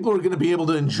the only people who are going to be able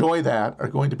to enjoy that are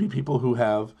going to be people who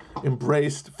have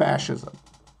embraced fascism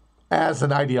as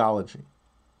an ideology.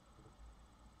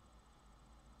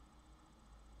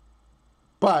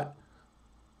 But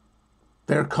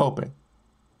they're coping.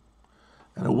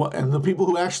 And the people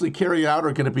who actually carry it out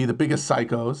are going to be the biggest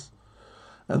psychos.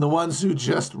 And the ones who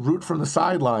just root from the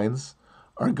sidelines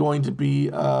are going to be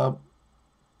the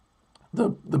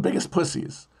biggest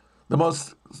pussies,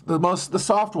 the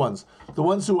soft ones, the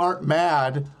ones who aren't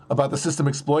mad about the system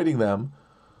exploiting them,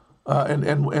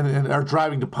 and are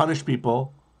driving to punish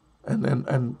people,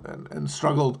 and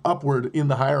struggled upward in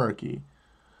the hierarchy,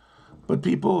 but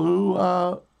people who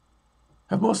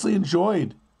have mostly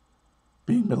enjoyed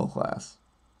being middle class.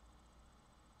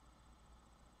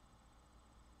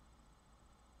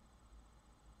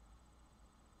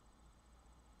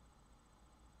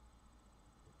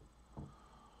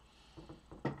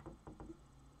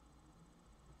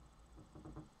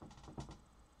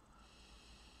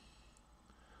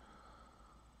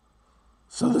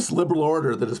 So this liberal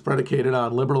order that is predicated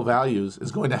on liberal values is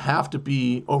going to have to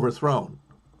be overthrown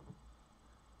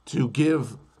to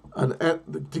give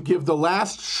the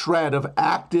last shred of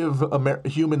active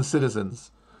human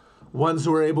citizens, ones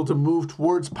who are able to move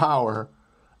towards power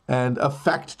and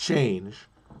affect change,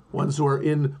 ones who are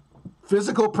in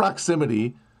physical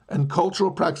proximity and cultural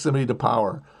proximity to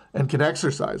power and can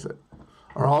exercise it,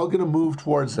 are all going to move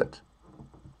towards it.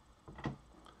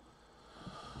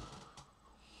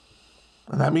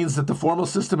 And that means that the formal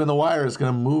system in the wire is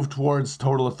going to move towards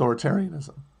total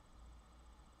authoritarianism.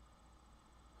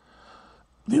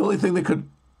 The only thing that could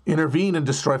intervene and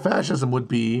destroy fascism would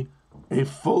be a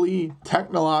fully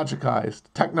technologized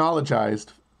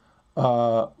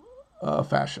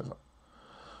fascism,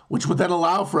 which would then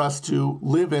allow for us to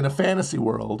live in a fantasy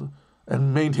world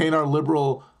and maintain our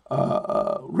liberal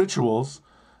rituals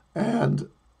and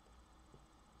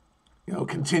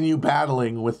continue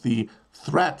battling with the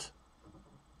threat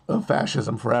of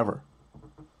fascism forever.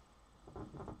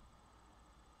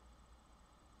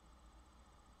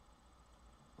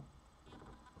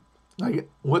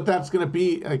 What that's going to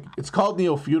be, it's called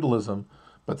neo-feudalism,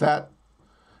 but that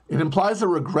it implies a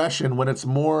regression when it's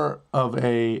more of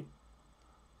a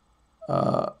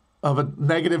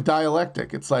negative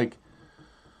dialectic. It's like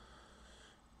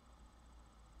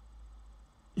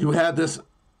you had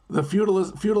the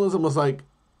feudalism was like,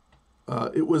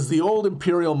 it was the old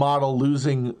imperial model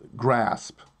losing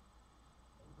grasp.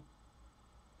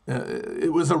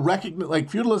 It was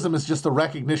feudalism is just a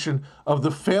recognition of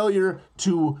the failure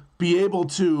to be able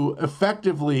to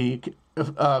effectively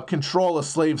control a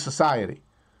slave society.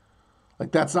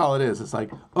 Like, that's all it is. It's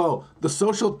like, these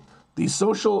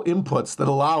social inputs that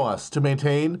allow us to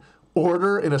maintain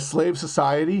order in a slave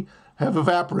society have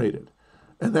evaporated.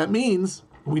 And that means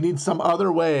we need some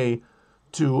other way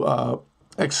to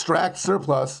extract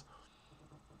surplus,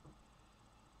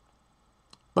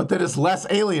 but that is less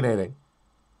alienating.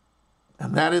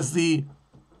 And that is the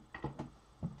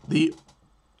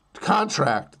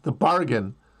contract, the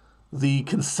bargain, the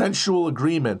consensual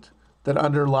agreement that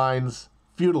underlines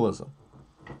feudalism.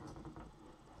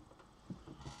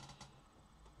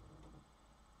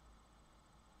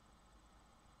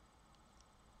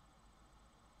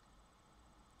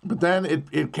 But then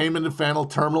it came into final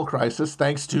terminal crisis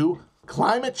thanks to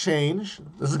climate change.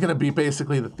 This is going to be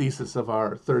basically the thesis of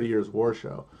our 30 Years War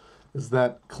show, is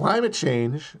that climate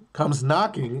change comes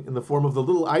knocking in the form of the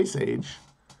little ice age.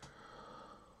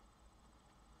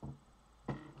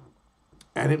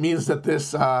 And it means that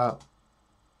this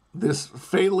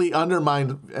fatally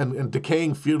undermined and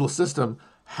decaying feudal system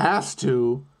has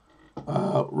to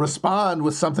respond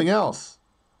with something else,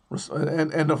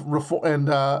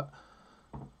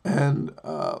 and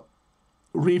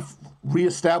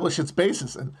reestablish its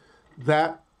basis. And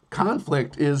that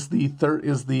conflict is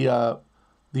the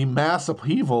mass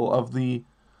upheaval of the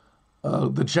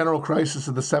general crisis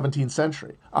of the 17th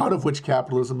century, out of which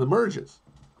capitalism emerges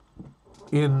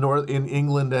in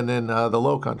England and in the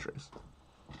Low Countries.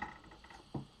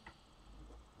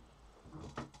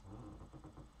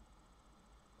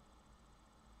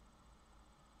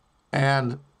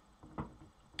 And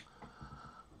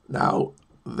now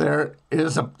there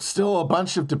is still a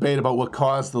bunch of debate about what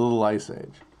caused the Little Ice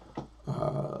Age.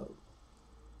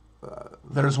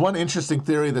 There's one interesting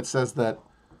theory that says that.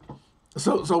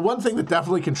 So one thing that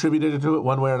definitely contributed to it,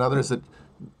 one way or another, is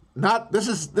that this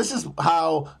is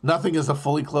how nothing is a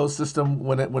fully closed system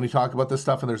when you talk about this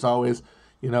stuff, and there's always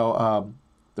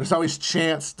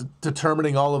chance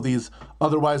determining all of these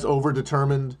otherwise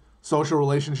overdetermined social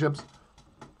relationships.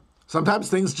 Sometimes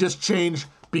things just change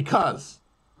because,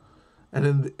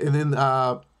 and in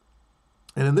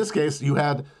this case, you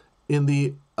had in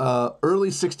the early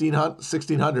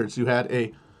 1600s, you had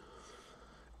a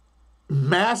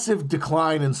massive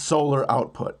decline in solar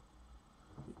output.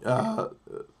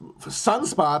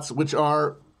 Sunspots, which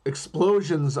are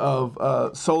explosions of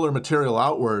solar material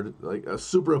outward, like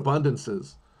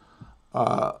superabundances,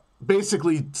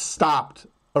 basically stopped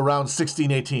around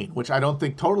 1618, which I don't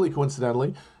think totally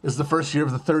coincidentally is the first year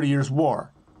of the 30 Years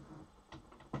War.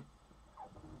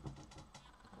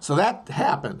 So that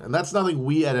happened, and that's nothing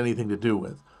we had anything to do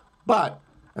with. But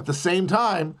at the same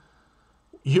time,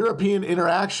 European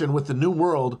interaction with the New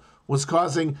World was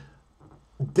causing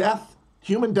death,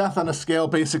 human death on a scale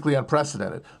basically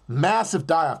unprecedented. Massive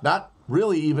die-off, not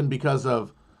really even because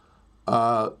of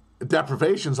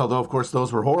deprivations, although of course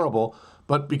those were horrible,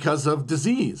 but because of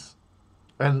disease.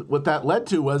 And what that led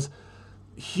to was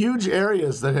huge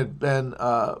areas that had been,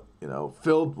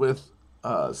 filled with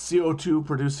CO2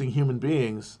 producing human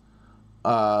beings,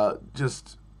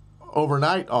 just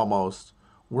overnight almost,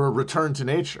 were returned to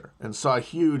nature and saw a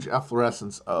huge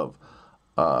efflorescence of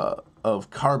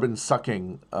carbon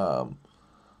sucking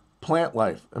plant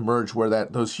life emerge, where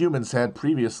those humans had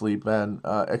previously been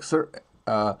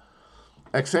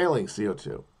exhaling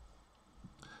CO2.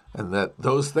 And that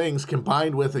those things,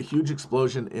 combined with a huge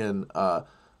explosion in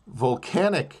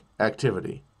volcanic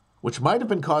activity, which might have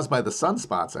been caused by the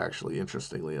sunspots, actually,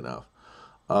 interestingly enough,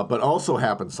 but also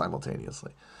happened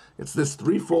simultaneously. It's this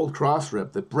threefold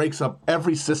cross-rip that breaks up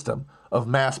every system of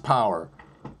mass power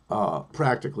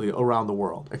practically around the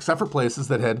world, except for places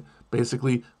that had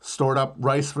basically stored up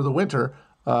rice for the winter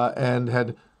and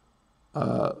had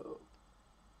been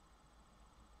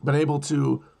able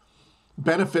to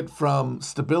benefit from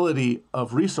stability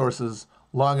of resources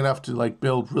long enough to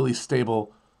build really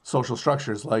stable social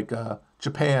structures. Like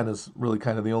Japan is really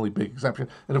kind of the only big exception,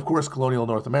 and of course colonial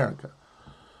North America.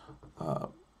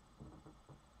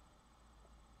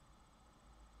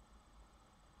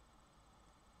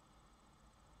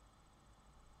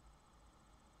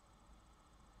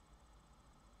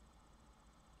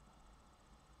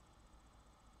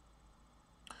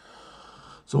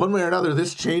 So one way or another,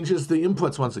 this changes the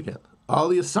inputs once again. All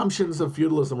the assumptions of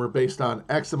feudalism were based on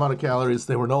X amount of calories.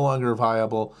 They were no longer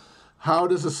viable. How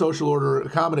does a social order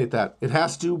accommodate that? It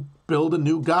has to build a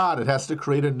new god. It has to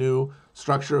create a new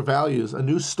structure of values, a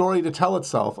new story to tell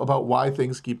itself about why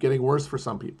things keep getting worse for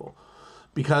some people.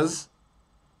 Because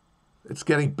it's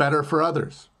getting better for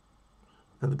others.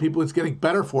 And the people it's getting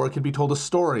better for can be told a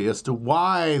story as to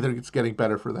why it's getting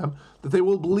better for them that they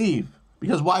will believe.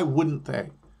 Because why wouldn't they?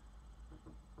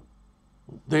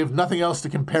 They have nothing else to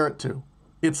compare it to.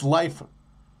 It's life.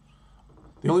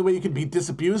 The only way you can be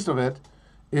disabused of it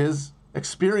is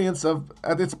experience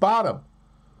at its bottom,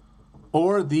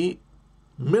 or the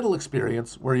middle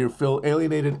experience where you feel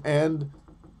alienated and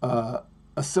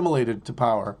assimilated to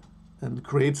power, and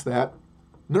creates that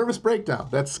nervous breakdown,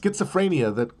 that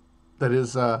schizophrenia that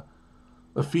is a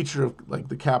feature of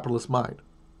the capitalist mind.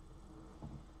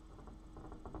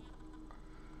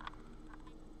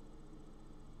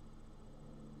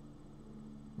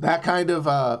 That kind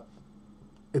of,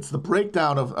 it's the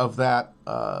breakdown of that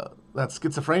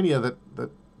schizophrenia that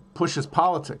pushes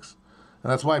politics.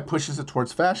 And that's why it pushes it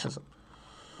towards fascism.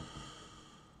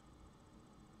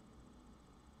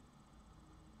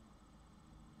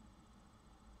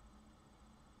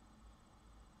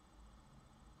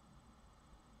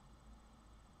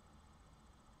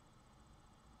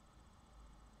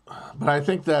 But I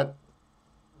think that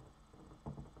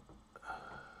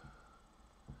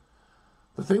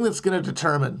the thing that's going to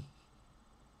determine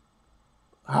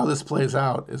how this plays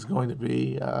out is going to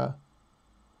be, at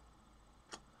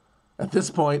this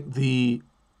point,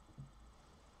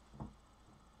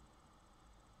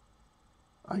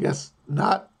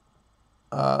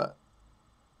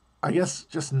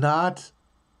 just not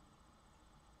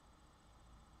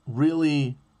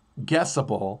really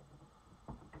guessable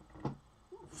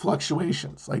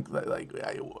fluctuations.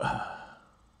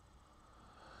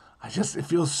 It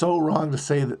feels so wrong to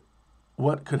say that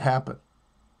what could happen.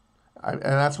 And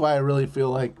that's why I really feel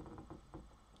like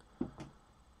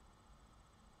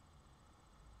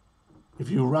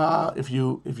if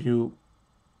you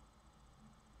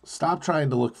stop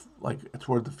trying to look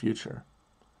toward the future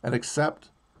and accept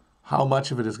how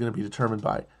much of it is going to be determined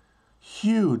by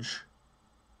huge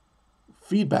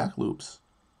feedback loops.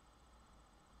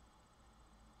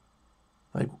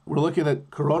 Like, we're looking at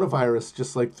coronavirus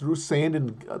just like threw sand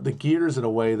in the gears in a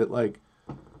way that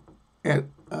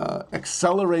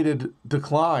accelerated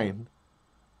decline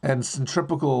and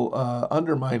centrifugal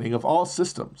undermining of all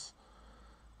systems.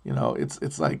 You know,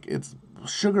 it's like it's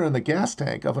sugar in the gas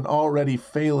tank of an already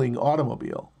failing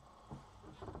automobile.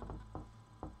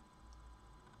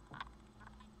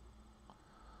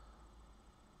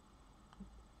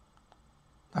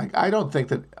 I don't think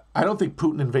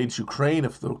Putin invades Ukraine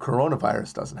if the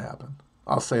coronavirus doesn't happen.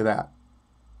 I'll say that.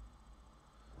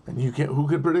 And who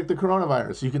could predict the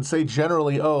coronavirus? You can say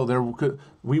generally,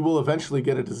 we will eventually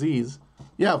get a disease.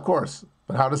 Yeah, of course.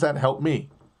 But how does that help me?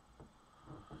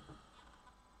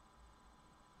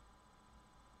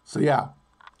 So yeah,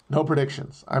 no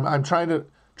predictions. I'm trying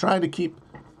to keep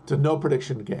to no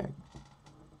prediction, gang.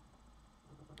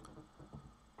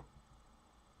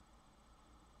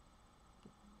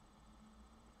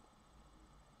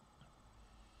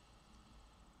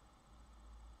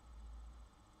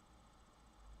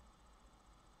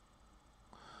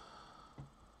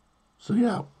 So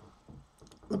yeah,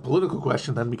 the political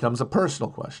question then becomes a personal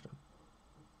question.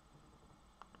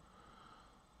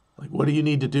 Like, what do you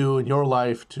need to do in your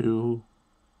life to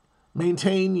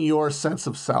maintain your sense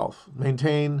of self,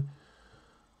 maintain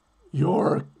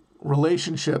your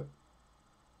relationship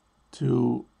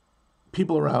to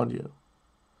people around you?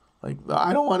 Like,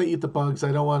 I don't want to eat the bugs.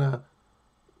 I don't want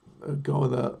to go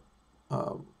the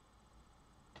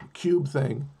cube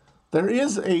thing. There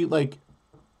is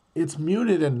it's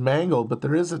muted and mangled, but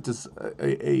there is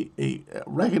a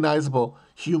recognizable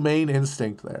humane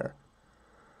instinct there.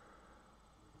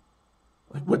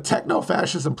 Like, what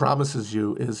techno-fascism promises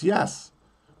you is, yes,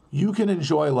 you can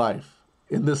enjoy life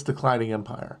in this declining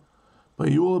empire,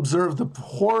 but you will observe the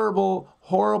horrible,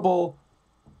 horrible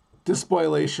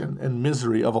despoilation and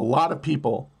misery of a lot of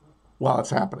people while it's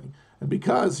happening. And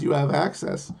because you have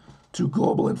access to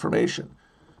global information,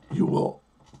 you will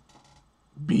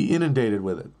be inundated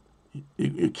with it.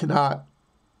 It cannot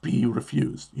be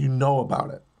refused. You know about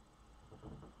it.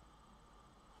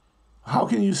 How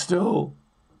can you still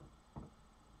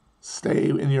stay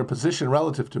in your position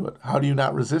relative to it? How do you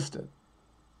not resist it?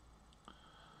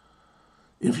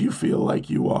 If you feel like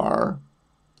you are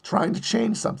trying to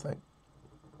change something.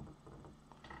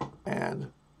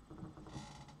 And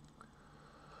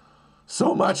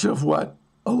so much of what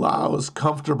allows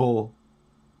comfortable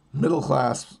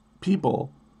middle-class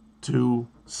people to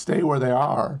stay where they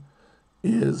are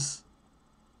is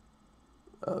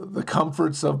the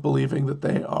comforts of believing that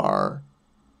they are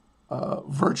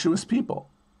virtuous people.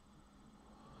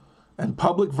 And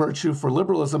public virtue for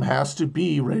liberalism has to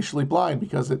be racially blind,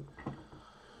 because it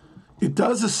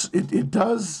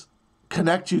does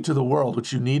connect you to the world,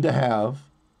 which you need to have,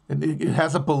 and it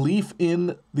has a belief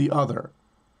in the other,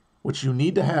 which you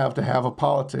need to have a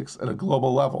politics at a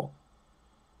global level.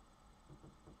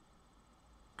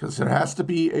 Because there has to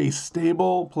be a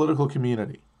stable political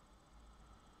community.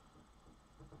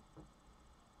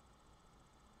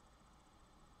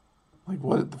 Like,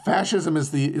 what fascism is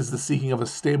the seeking of a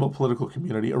stable political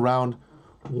community around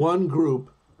one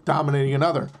group dominating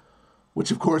another, which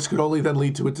of course could only then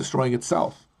lead to it destroying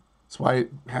itself. That's why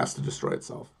it has to destroy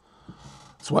itself.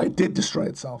 That's why it did destroy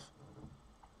itself.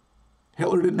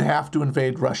 Hitler didn't have to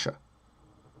invade Russia.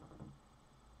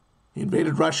 He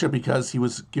invaded Russia because he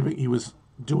was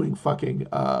doing fucking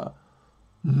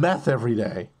meth every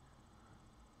day.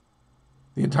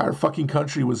 The entire fucking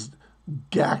country was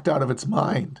gacked out of its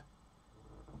mind.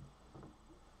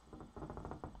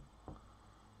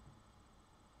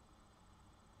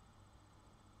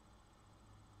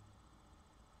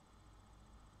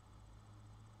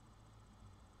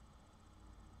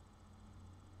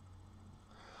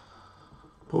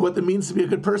 But what it means to be a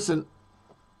good person,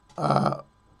 the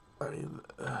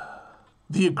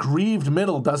aggrieved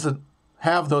middle doesn't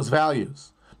have those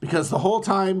values. Because the whole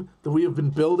time that we have been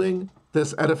building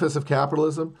this edifice of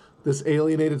capitalism, this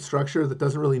alienated structure that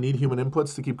doesn't really need human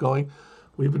inputs to keep going,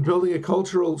 we've been building a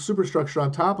cultural superstructure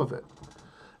on top of it.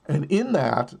 And in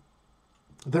that,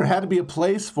 there had to be a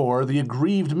place for the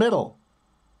aggrieved middle.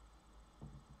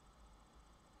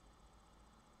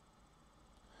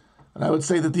 And I would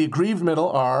say that the aggrieved middle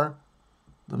are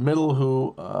the middle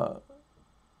who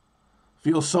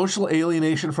feel social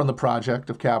alienation from the project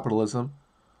of capitalism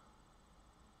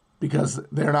because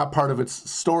they're not part of its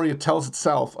story. It tells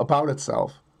itself about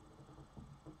itself.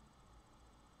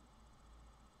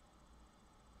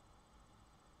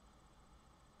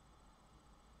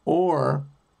 Or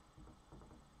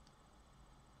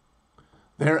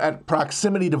they're at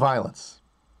proximity to violence.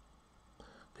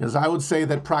 Because I would say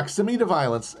that proximity to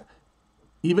violence,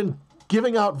 even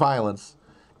giving out violence,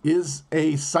 is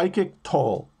a psychic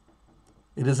toll.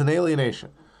 It is an alienation.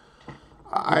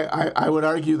 I would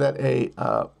argue that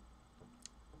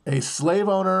a slave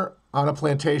owner on a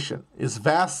plantation is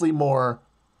vastly more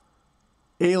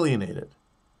alienated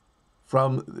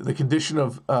from the condition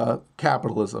of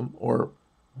capitalism or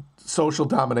social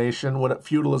domination,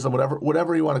 feudalism,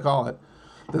 whatever you want to call it,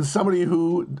 than somebody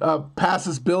who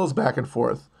passes bills back and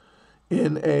forth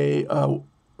in a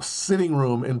sitting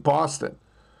room in Boston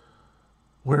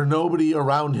where nobody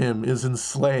around him is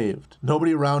enslaved.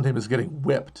 Nobody around him is getting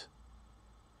whipped.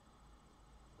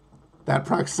 That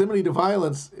proximity to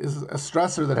violence is a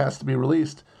stressor that has to be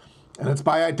released, and it's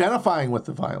by identifying with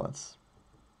the violence.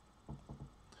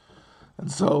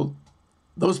 And so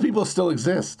those people still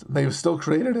exist. They've still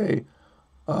created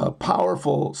a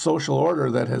powerful social order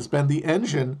that has been the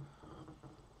engine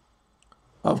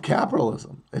of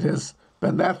capitalism. It has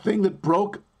been that thing that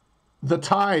broke the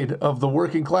tide of the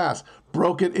working class,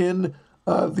 broke it in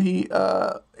the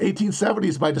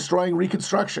 1870s by destroying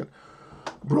Reconstruction,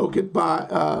 broke it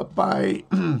by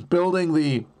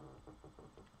building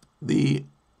the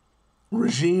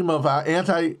regime of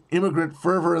anti-immigrant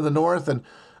fervor in the North and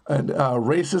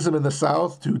racism in the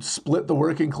South to split the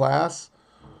working class.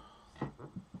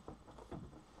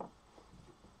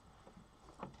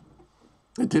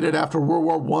 It did it after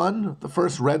World War I, the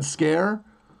first Red Scare,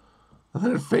 and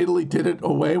then it fatally did it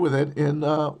away with it in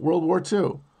World War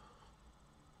II.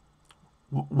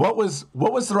 What was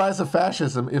the rise of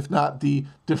fascism if not the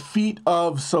defeat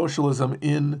of socialism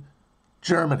in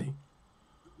Germany?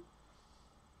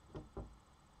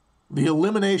 The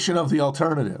elimination of the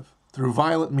alternative through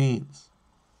violent means.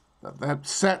 That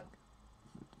set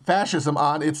fascism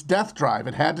on its death drive.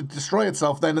 It had to destroy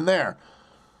itself then and there.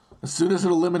 As soon as it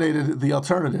eliminated the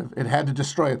alternative, it had to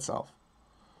destroy itself.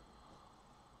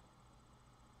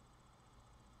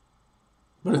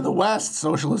 But in the West,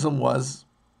 socialism was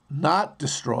not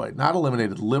destroyed, not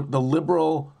eliminated. The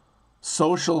liberal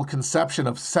social conception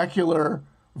of secular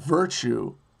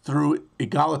virtue through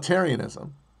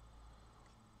egalitarianism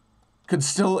could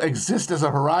still exist as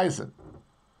a horizon,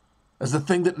 as the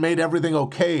thing that made everything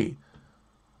okay,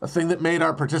 a thing that made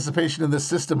our participation in this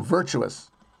system virtuous.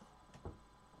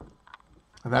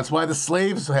 And that's why the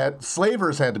slavers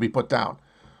had to be put down.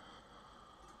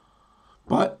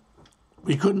 But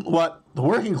we couldn't let the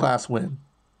working class win.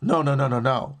 No.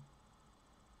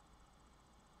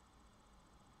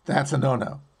 That's a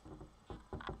no-no.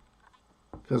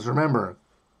 Because remember,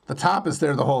 the top is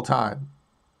there the whole time,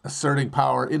 asserting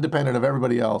power independent of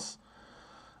everybody else,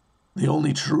 the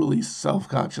only truly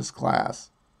self-conscious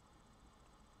class.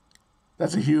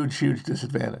 That's a huge, huge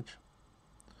disadvantage.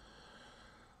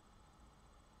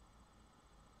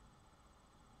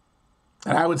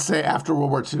 And I would say after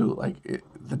World War II,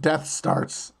 the death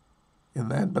starts in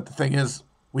then. But the thing is,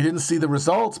 we didn't see the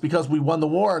results because we won the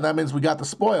war, and that means we got the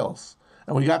spoils.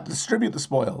 And we got to distribute the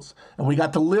spoils. And we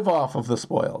got to live off of the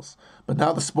spoils. But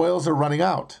now the spoils are running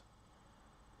out.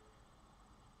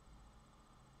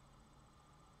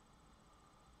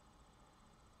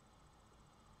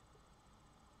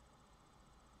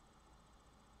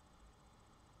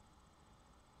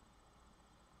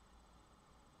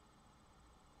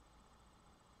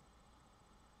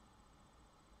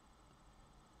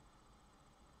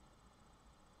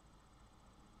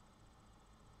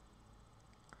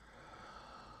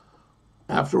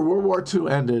 After World War II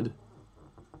ended,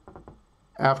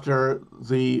 after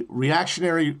the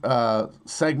reactionary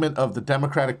segment of the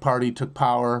Democratic Party took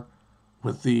power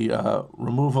with the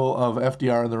removal of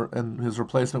FDR and his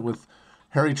replacement with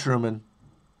Harry Truman,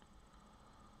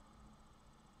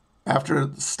 after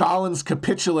Stalin's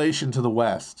capitulation to the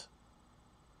West,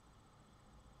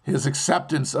 his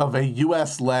acceptance of a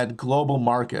U.S.-led global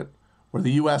market where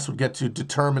the U.S. would get to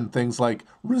determine things like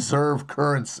reserve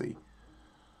currency.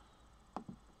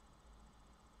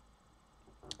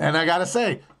 And I gotta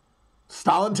say,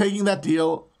 Stalin taking that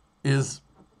deal is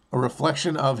a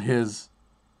reflection of his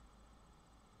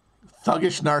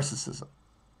thuggish narcissism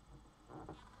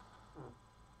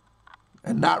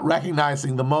and not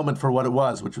recognizing the moment for what it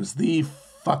was, which was the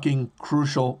fucking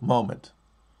crucial moment.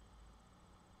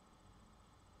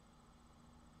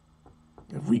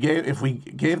 If we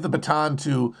gave the baton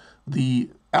to the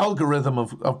algorithm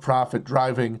of profit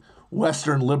driving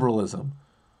Western liberalism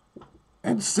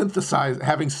and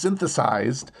having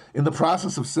synthesized, in the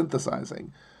process of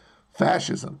synthesizing,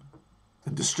 fascism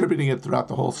and distributing it throughout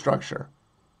the whole structure,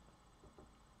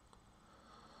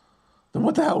 then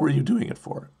what the hell were you doing it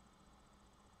for?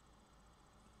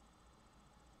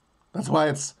 That's why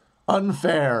it's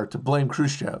unfair to blame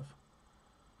Khrushchev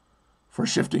for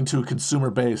shifting to a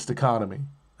consumer-based economy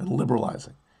and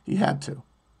liberalizing. He had to.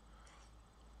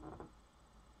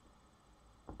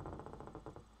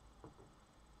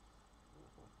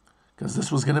 Because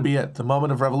this was going to be it. The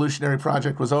moment of revolutionary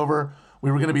project was over.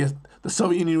 We were going to be the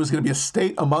Soviet Union was going to be a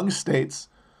state among states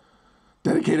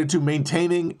dedicated to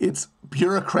maintaining its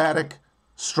bureaucratic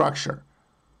structure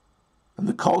and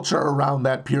the culture around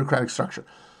that bureaucratic structure.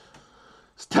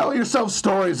 Tell yourself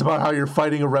stories about how you're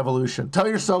fighting a revolution. Tell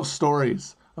yourself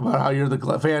stories about how you're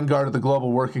the vanguard of the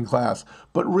global working class.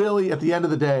 But really, at the end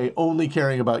of the day, only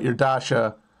caring about your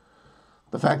dacha,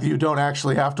 the fact that you don't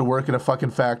actually have to work in a fucking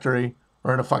factory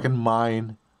or in a fucking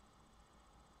mine,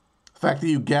 the fact that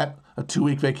you get a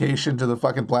 2-week vacation to the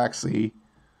fucking Black Sea.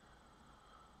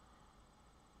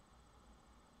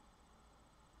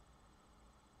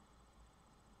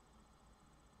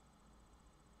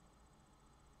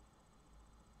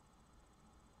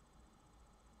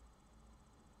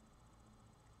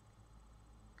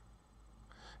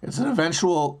 It's an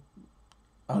eventual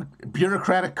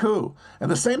bureaucratic coup. And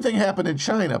the same thing happened in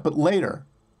China, but later.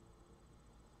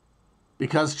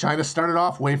 Because China started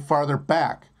off way farther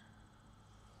back.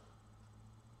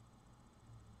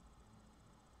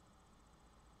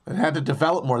 It had to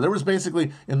develop more. There was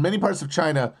basically, in many parts of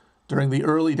China, during the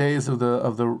early days of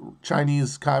the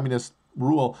Chinese communist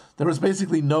rule, there was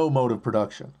basically no mode of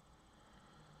production.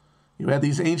 You had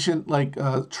these ancient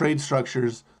trade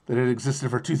structures that had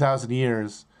existed for 2,000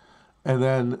 years, and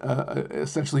then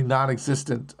essentially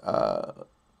non-existent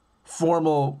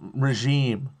formal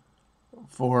regime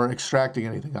for extracting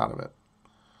anything out of it.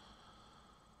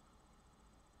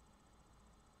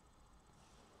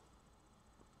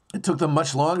 It took them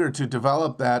much longer to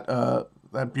develop that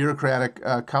bureaucratic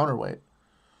counterweight.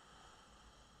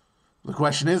 The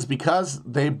question is, because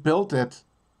they built it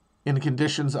in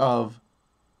conditions of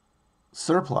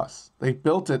surplus, they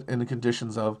built it in the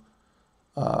conditions of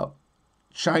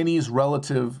Chinese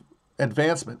relative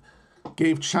advancement,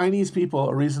 gave Chinese people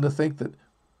a reason to think that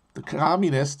the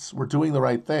communists were doing the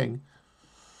right thing.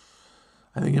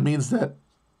 I think it means that,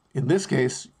 in this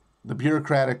case, the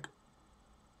bureaucratic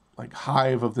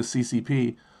hive of the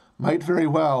CCP might very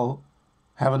well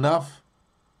have enough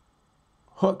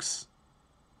hooks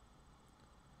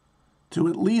to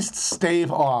at least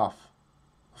stave off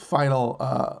the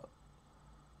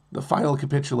final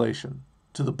capitulation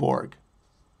to the Borg.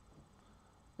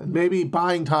 And maybe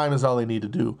buying time is all they need to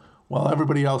do, while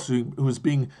everybody else who is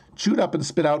being chewed up and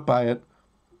spit out by it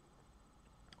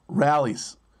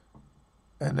rallies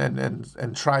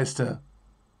and tries to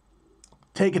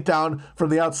take it down from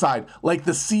the outside, like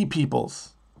the Sea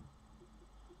Peoples.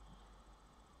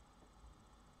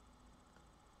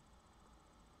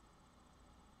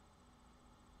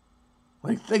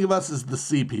 Think of us as the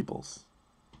Sea Peoples.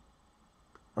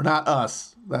 Or not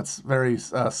us, that's very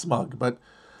smug, but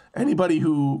anybody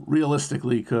who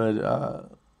realistically could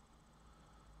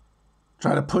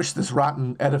try to push this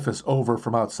rotten edifice over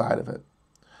from outside of it.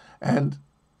 And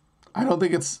I don't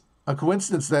think it's a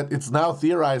coincidence that it's now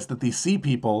theorized that the Sea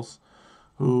Peoples,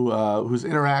 whose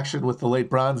interaction with the late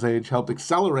Bronze Age helped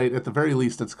accelerate, at the very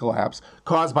least, its collapse,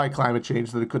 caused by climate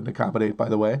change that it couldn't accommodate, by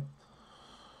the way,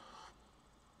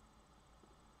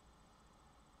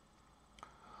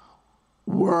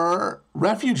 were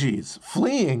refugees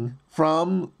fleeing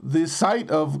from the site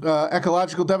of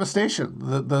ecological devastation,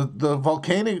 the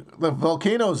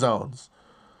volcano zones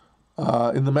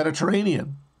in the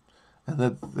Mediterranean, and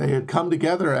that they had come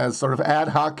together as sort of ad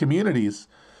hoc communities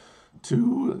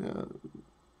to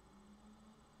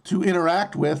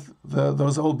interact with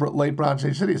those old late Bronze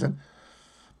Age cities. And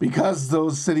because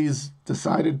those cities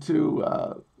decided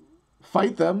to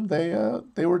fight them,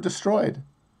 they were destroyed.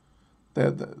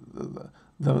 The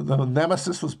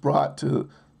nemesis was brought to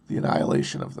the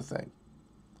annihilation of the thing.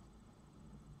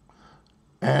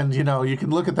 And, you know, you can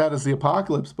look at that as the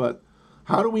apocalypse, but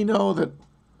how do we know that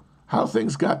how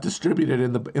things got distributed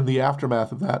in the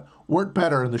aftermath of that weren't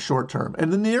better in the short term,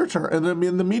 and the near term, and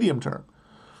in the medium term?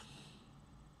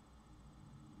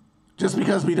 Just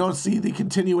because we don't see the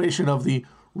continuation of the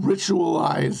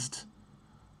ritualized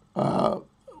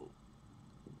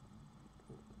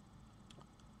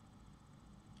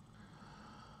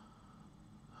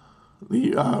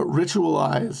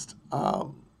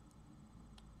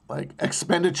like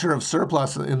expenditure of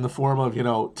surplus in the form of, you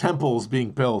know, temples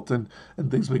being built and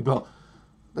things being built.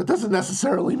 That doesn't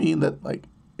necessarily mean that, like,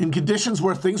 in conditions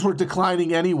where things were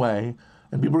declining anyway,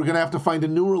 and people were going to have to find a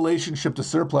new relationship to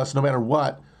surplus no matter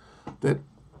what, that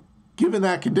given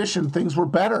that condition, things were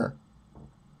better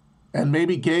and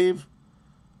maybe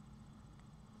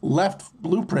left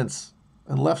blueprints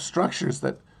and left structures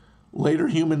that later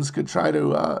humans could try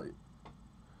to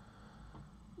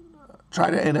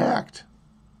enact.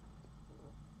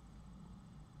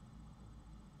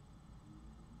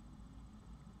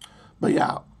 But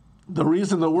yeah, the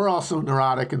reason that we're all so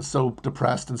neurotic and so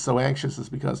depressed and so anxious is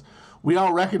because we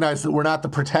all recognize that we're not the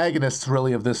protagonists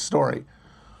really of this story.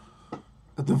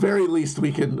 At the very least,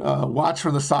 we can watch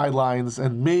from the sidelines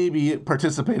and maybe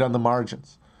participate on the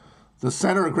margins. The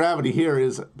center of gravity here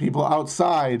is people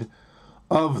outside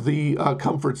of the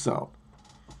comfort zone,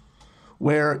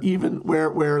 where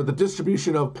the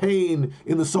distribution of pain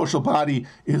in the social body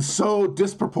is so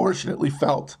disproportionately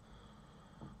felt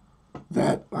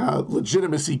that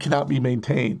legitimacy cannot be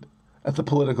maintained at the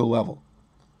political level.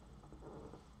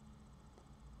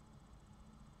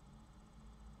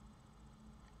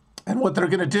 And what they're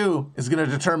going to do is going to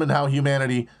determine how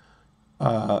humanity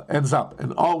ends up.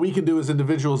 And all we can do as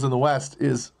individuals in the West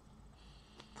is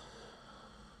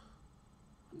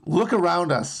look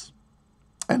around us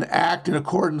and act in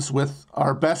accordance with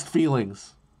our best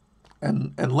feelings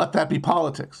and let that be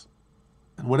politics.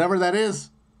 And whatever that is,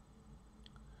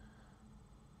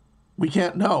 we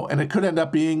can't know. And it could end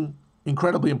up being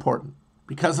incredibly important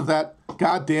because of that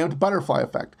goddamned butterfly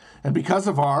effect. And because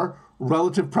of our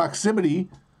relative proximity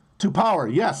to power.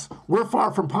 Yes, we're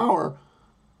far from power,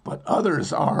 but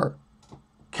others are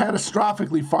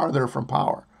catastrophically farther from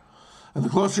power. And the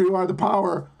closer you are to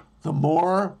power, the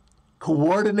more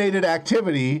coordinated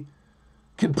activity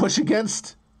can push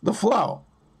against the flow.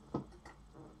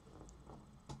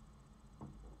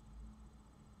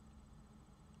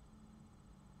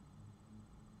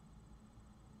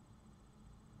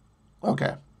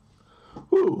 Okay.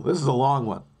 Ooh, this is a long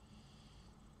one.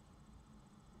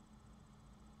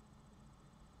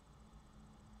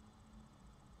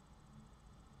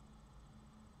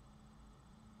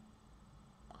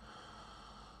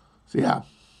 So yeah,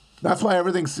 that's why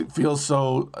everything feels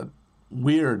so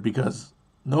weird, because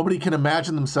nobody can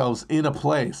imagine themselves in a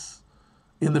place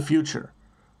in the future,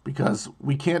 because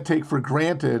we can't take for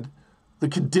granted the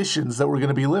conditions that we're going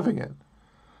to be living in.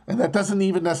 And that doesn't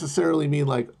even necessarily mean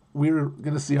like we're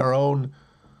going to see our own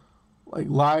like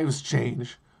lives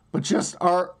change, but just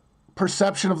our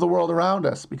perception of the world around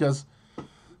us, because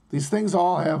these things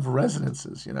all have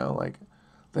resonances, you know, like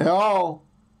they all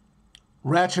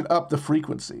ratchet up the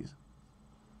frequencies.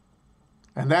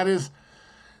 And that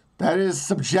is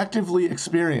subjectively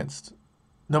experienced,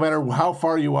 no matter how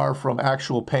far you are from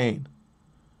actual pain,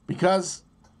 because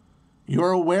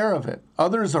you're aware of it.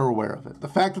 Others are aware of it. The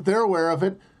fact that they're aware of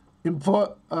it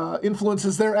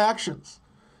influences their actions.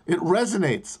 It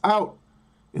resonates out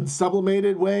in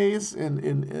sublimated ways,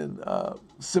 in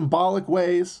symbolic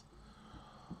ways.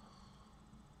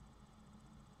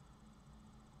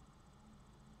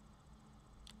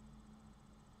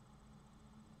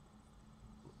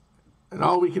 And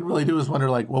all we can really do is wonder,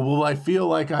 like, well, will I feel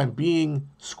like I'm being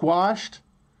squashed?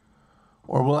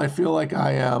 Or will I feel like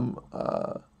I am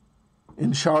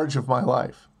in charge of my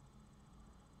life?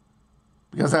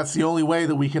 Because that's the only way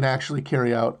that we can actually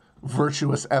carry out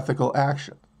virtuous ethical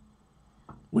action,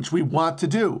 which we want to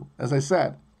do, as I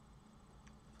said.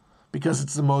 Because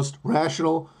it's the most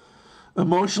rational,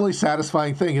 emotionally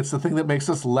satisfying thing. It's the thing that makes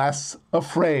us less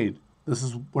afraid. This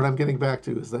is what I'm getting back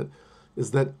to, is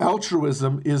that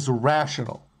altruism is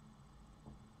rational.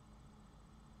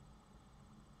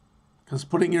 Because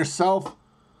putting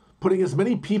as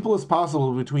many people as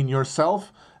possible between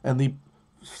yourself and the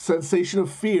sensation of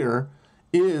fear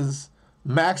is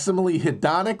maximally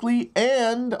hedonically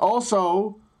and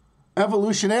also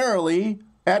evolutionarily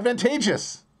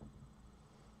advantageous.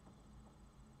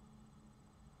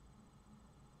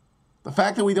 The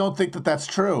fact that we don't think that that's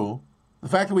true, the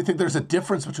fact that we think there's a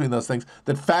difference between those things,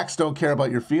 that facts don't care about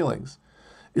your feelings,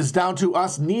 is down to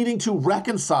us needing to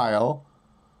reconcile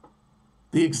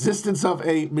the existence of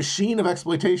a machine of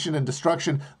exploitation and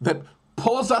destruction that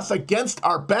pulls us against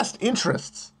our best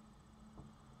interests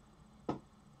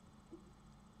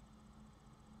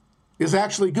is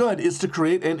actually good, is to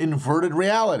create an inverted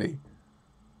reality.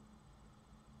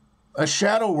 A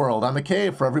shadow world on the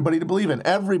cave for everybody to believe in.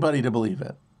 Everybody to believe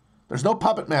in. There's no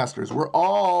puppet masters. We're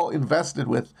all invested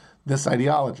with this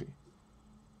ideology.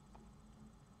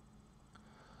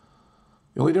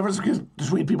 The only difference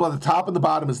between people at the top and the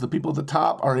bottom is the people at the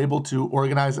top are able to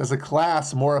organize as a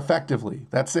class more effectively.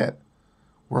 That's it.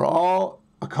 We're all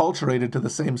acculturated to the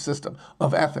same system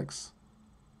of ethics.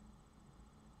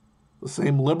 The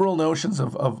same liberal notions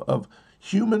of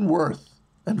human worth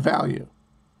and value,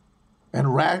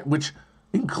 and which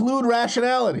include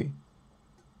rationality,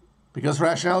 because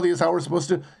rationality is how we're supposed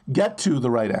to get to the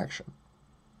right action.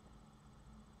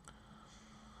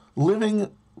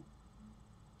 Living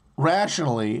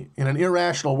rationally in an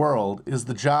irrational world is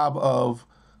the job of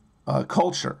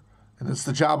culture, and it's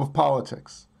the job of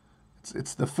politics.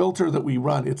 It's the filter that we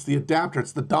run. It's the adapter.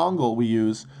 It's the dongle we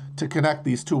use to connect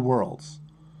these two worlds.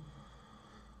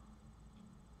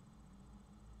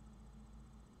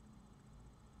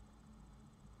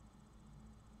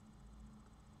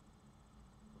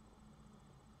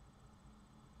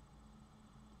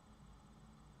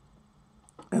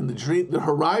 And the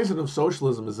horizon of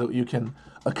socialism is that you can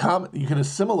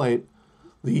assimilate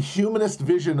the humanist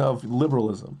vision of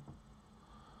liberalism,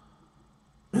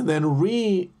 and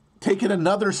then take it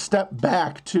another step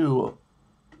back to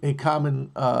a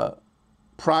common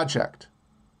project,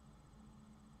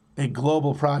 a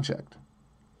global project,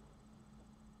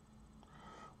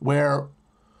 where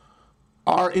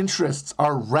our interests,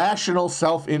 our rational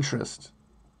self-interest,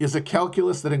 is a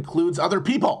calculus that includes other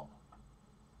people.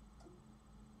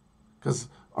 Because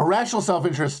a rational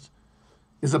self-interest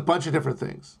is a bunch of different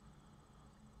things.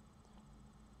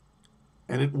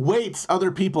 And it weights other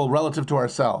people relative to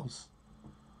ourselves.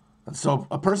 And so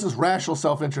a person's rational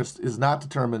self-interest is not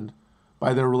determined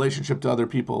by their relationship to other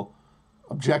people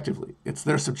objectively. It's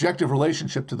their subjective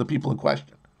relationship to the people in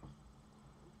question.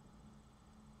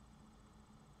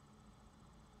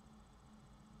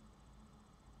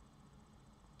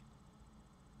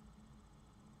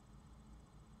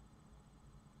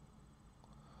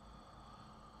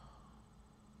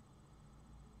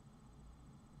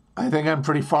 I think I'm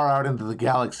pretty far out into the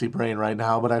galaxy brain right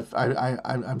now, but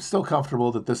I'm still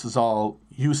comfortable that this is all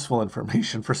useful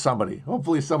information for somebody.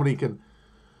 Hopefully somebody can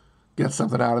get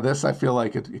something out of this. I feel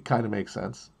like it kind of makes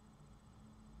sense.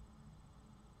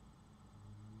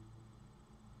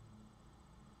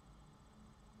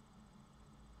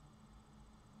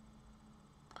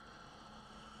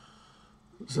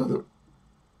 So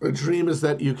the dream is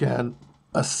that you can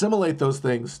assimilate those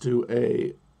things to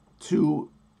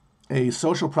a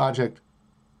social project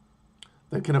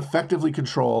that can effectively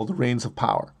control the reins of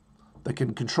power, that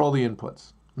can control the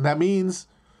inputs. And that means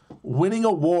winning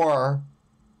a war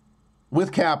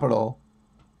with capital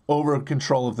over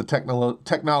control of the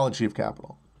technology of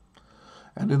capital.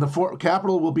 And in the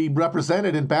capital will be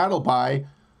represented in battle by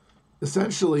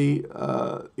essentially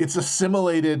its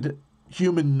assimilated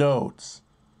human nodes.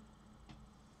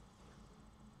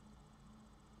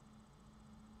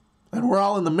 And we're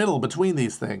all in the middle between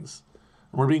these things.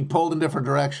 We're being pulled in different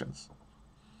directions.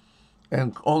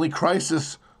 And only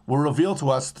crisis will reveal to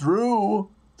us through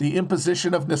the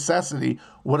imposition of necessity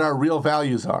what our real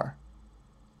values are.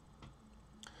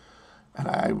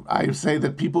 And I say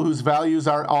that people whose values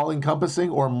are all-encompassing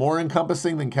or more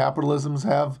encompassing than capitalism's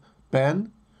have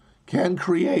been can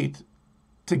create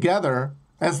together,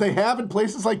 as they have in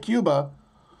places like Cuba,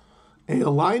 an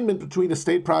alignment between a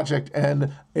state project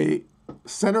and a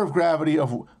center of gravity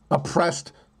of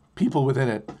oppressed people within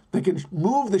it. They can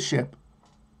move the ship,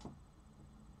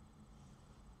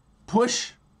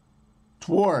 push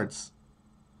towards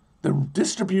the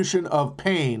distribution of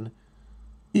pain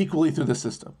equally through the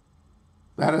system.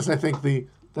 That is, I think,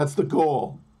 that's the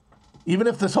goal. Even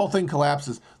if this whole thing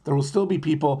collapses, there will still be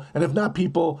people, and if not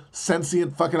people,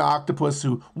 sentient fucking octopus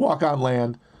who walk on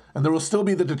land. And there will still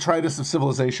be the detritus of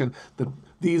civilization that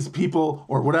these people,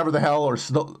 or whatever the hell,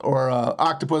 or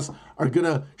octopus, are going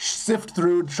to sift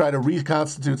through to try to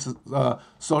reconstitute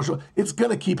social. It's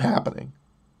going to keep happening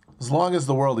as long as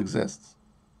the world exists.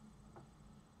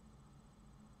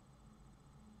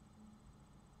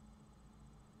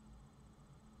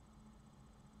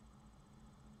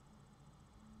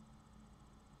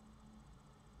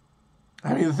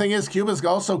 I mean, the thing is, Cuba's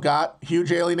also got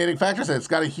huge alienating factors. It's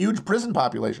got a huge prison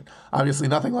population. Obviously,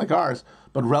 nothing like ours,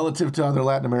 but relative to other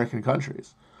Latin American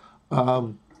countries.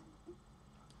 Like,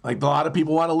 a lot of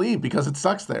people want to leave because it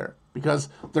sucks there. because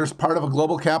they're part of a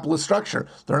global capitalist structure.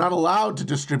 They're not allowed to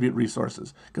distribute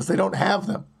resources because they don't have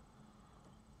them.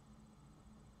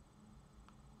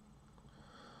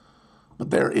 But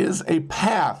there is a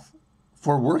path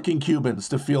for working Cubans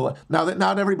to feel, now that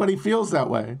not everybody feels that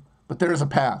way, but there is a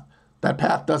path. That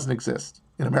path doesn't exist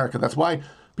in America. That's why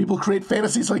people create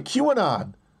fantasies like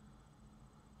QAnon.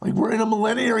 Like we're in a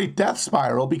millenary death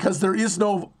spiral because there is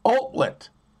no outlet.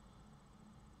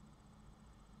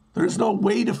 There is no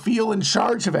way to feel in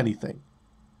charge of anything.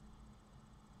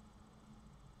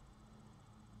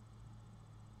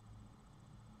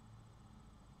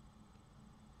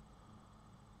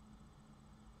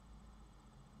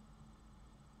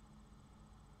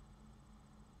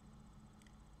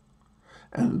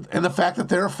 And the fact that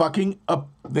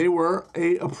they were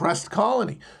a oppressed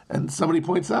colony. And somebody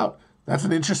points out, that's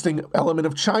an interesting element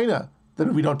of China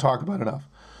that we don't talk about enough,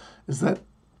 is that,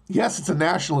 yes, it's a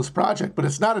nationalist project, but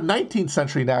it's not a 19th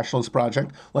century nationalist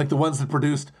project like the ones that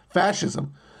produced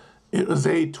fascism. It was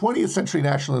a 20th century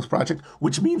nationalist project,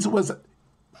 which means it was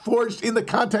forged in the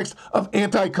context of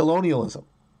anti-colonialism.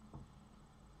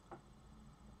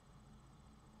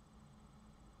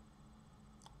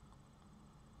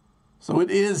 So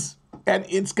it is, and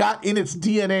it's got in its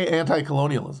DNA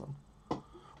anti-colonialism,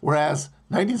 whereas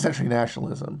 19th century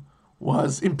nationalism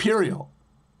was imperial.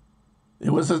 It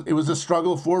was a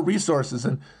struggle for resources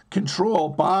and control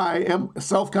by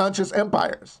self-conscious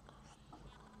empires.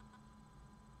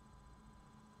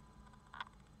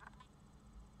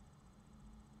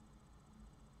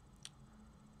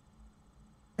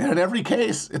 And in every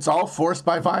case, it's all forced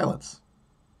by violence.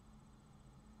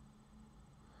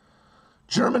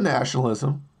 German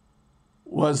nationalism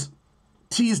was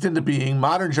teased into being,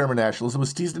 modern German nationalism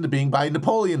was teased into being by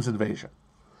Napoleon's invasion.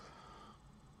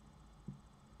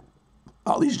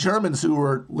 All these Germans who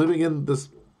were living in this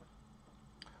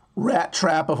rat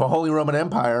trap of a Holy Roman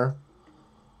Empire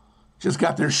just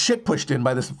got their shit pushed in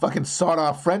by this fucking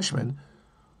sawed-off Frenchman.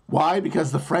 Why?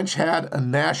 Because the French had a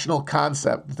national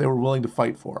concept that they were willing to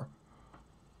fight for.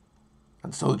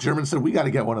 And so the Germans said, we got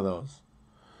to get one of those.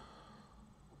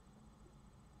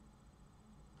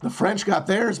 The French got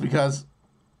theirs because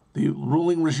the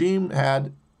ruling regime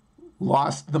had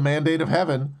lost the mandate of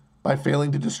heaven by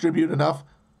failing to distribute enough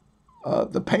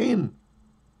the pain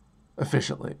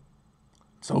efficiently.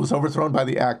 So it was overthrown by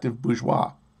the active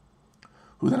bourgeois,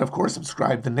 who then, of course,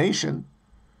 subscribed the nation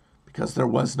because there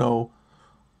was no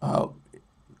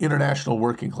international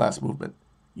working class movement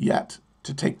yet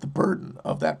to take the burden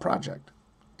of that project,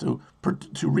 to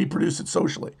reproduce it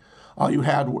socially. All you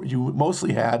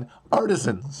mostly had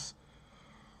artisans.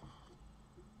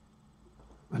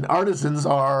 And artisans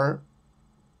are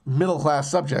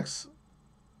middle-class subjects.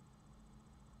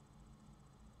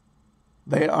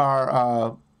 They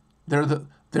are they're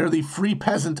the free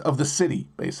peasant of the city,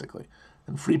 basically.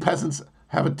 And free peasants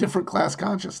have a different class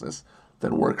consciousness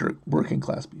than working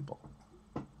class people.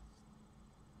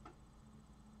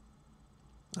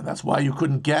 And that's why you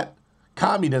couldn't get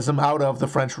communism out of the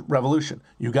French Revolution.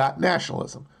 You got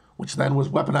nationalism, which then was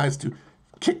weaponized to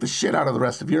kick the shit out of the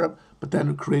rest of Europe, but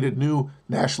then created new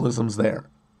nationalisms there.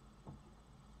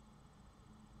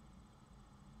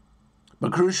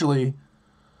 But crucially,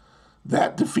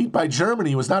 that defeat by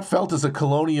Germany was not felt as a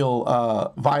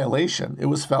colonial violation. It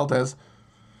was felt as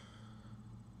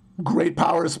great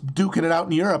powers duking it out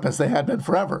in Europe as they had been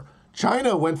forever.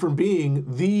 China went from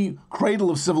being the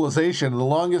cradle of civilization, the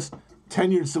longest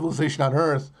tenured civilization on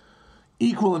Earth,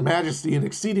 equal in majesty and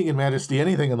exceeding in majesty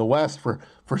anything in the West for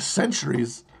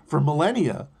centuries, for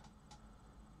millennia,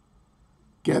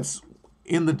 gets,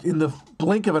 in the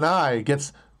blink of an eye,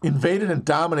 gets invaded and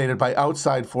dominated by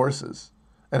outside forces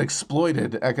and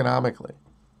exploited economically,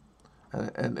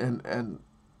 and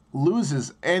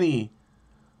loses any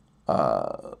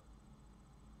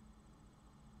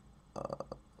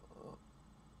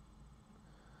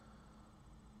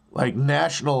like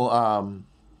national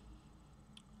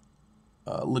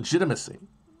legitimacy,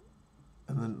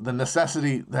 and then the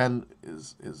necessity then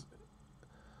is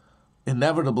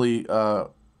inevitably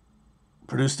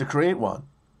produced to create one.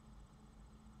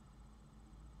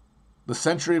 The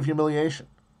century of humiliation.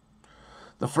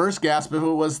 The first gasp of it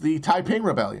was the Taiping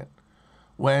Rebellion,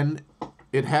 when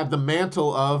it had the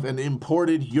mantle of an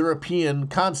imported European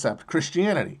concept,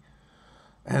 Christianity.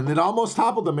 And it almost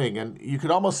toppled the Ming, and you could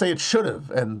almost say it should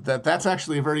have. And that's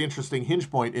actually a very interesting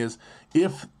hinge point, is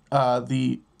if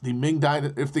the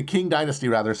Qing dynasty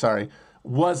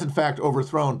was in fact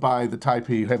overthrown by the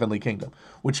Taipei Heavenly Kingdom,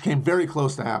 which came very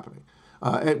close to happening.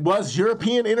 It was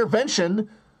European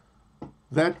intervention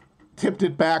that tipped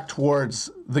it back towards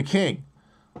the king.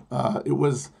 It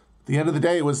was At the end of the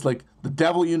day, it was like the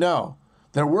devil you know.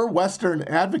 There were Western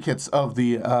advocates of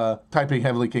the Taiping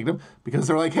Heavenly Kingdom because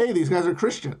they're like, hey, these guys are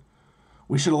Christian.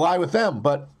 We should ally with them.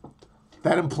 But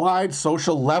that implied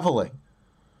social leveling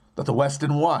that the West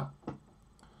didn't want.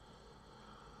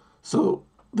 So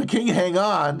the king hang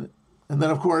on, and then,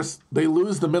 of course, they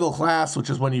lose the middle class, which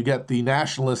is when you get the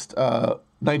nationalist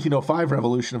 1905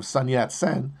 revolution of Sun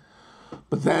Yat-sen.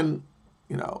 But then,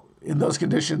 you know, in those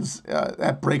conditions,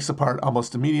 that breaks apart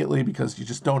almost immediately because you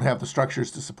just don't have the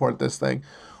structures to support this thing.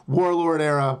 Warlord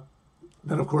era,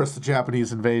 then, of course, the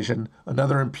Japanese invasion,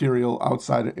 another imperial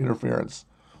outside interference.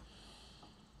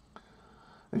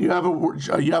 And you have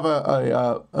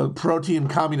a protein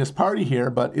communist party here,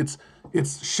 but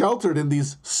it's sheltered in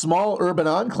these small urban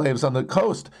enclaves on the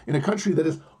coast in a country that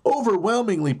is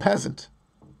overwhelmingly peasant.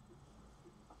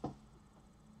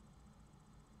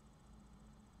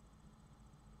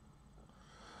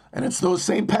 And it's those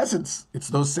same peasants, it's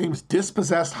those same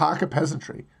dispossessed Hakka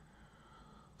peasantry,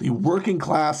 the working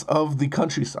class of the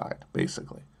countryside,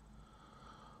 basically,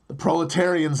 the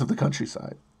proletarians of the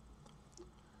countryside,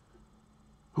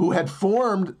 who had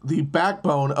formed the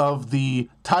backbone of the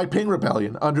Taiping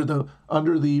Rebellion under the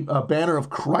banner of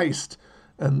Christ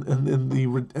and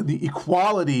the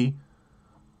equality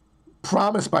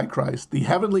promised by Christ, the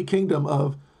heavenly kingdom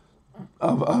of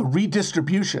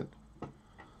redistribution,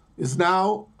 is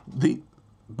now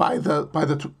by the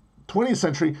 20th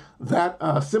century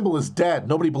that symbol is dead.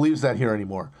 Nobody believes that here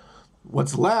anymore.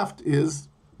 What's left is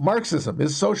Marxism,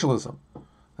 is socialism,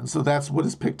 and so that's what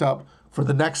is picked up for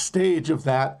the next stage of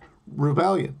that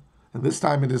rebellion. And this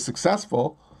time it is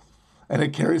successful, and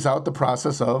it carries out the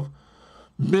process of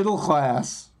middle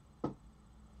class,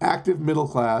 active middle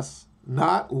class,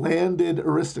 not landed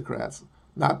aristocrats,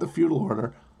 not the feudal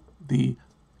order, the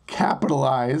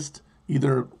capitalized,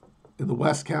 either in the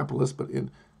West capitalist, but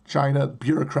in China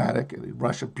bureaucratic, and in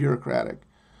Russia bureaucratic,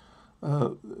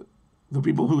 the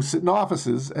people who sit in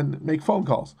offices and make phone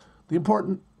calls,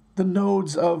 the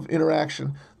nodes of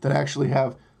interaction that actually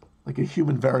have like a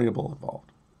human variable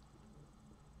involved.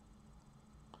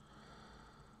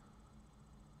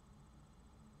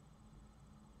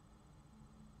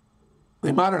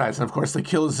 They modernize, and of course they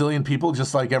kill a zillion people,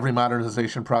 just like every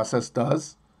modernization process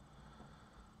does.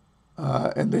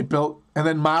 And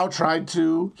then Mao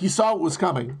he saw what was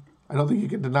coming. I don't think you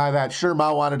can deny that. Sure,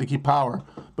 Mao wanted to keep power,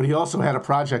 but he also had a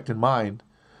project in mind,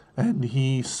 and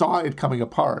he saw it coming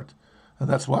apart. And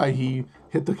that's why he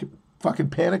hit the fucking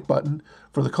panic button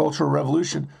for the Cultural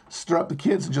Revolution, stir up the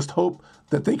kids and just hope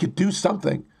that they could do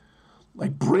something,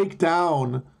 like break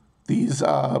down these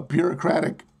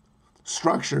bureaucratic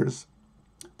structures,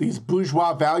 these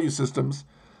bourgeois value systems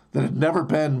that had never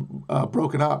been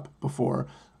broken up before,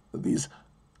 these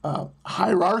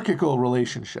hierarchical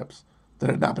relationships that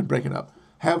had not been broken up.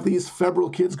 Have these febrile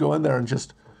kids go in there and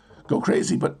just go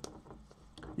crazy, but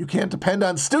you can't depend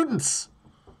on students.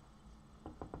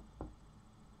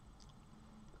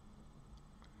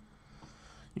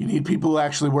 You need people who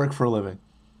actually work for a living.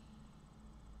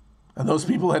 And those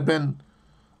people had been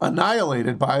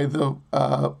annihilated by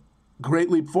the Great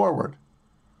Leap Forward.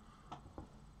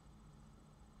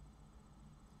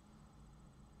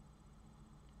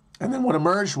 And then what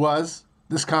emerged was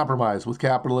this compromise with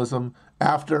capitalism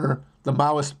after the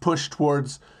Maoist push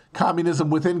towards communism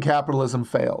within capitalism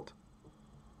failed.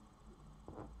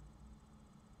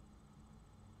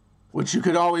 Which you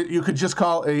could just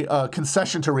call a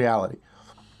concession to reality.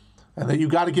 And that you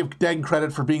got to give Deng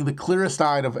credit for being the clearest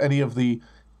eyed of any of the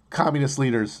communist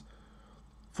leaders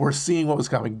for seeing what was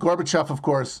coming. Gorbachev, of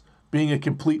course, being a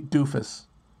complete doofus.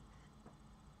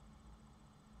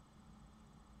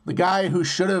 The guy who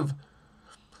should have...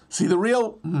 See, the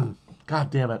real... God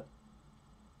damn it.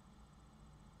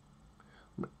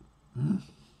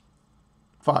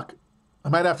 Fuck. I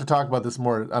might have to talk about this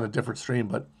more on a different stream,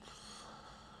 but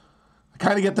I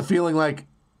kind of get the feeling like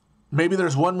maybe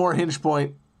there's one more hinge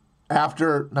point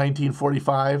after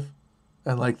 1945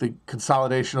 and like the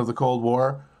consolidation of the Cold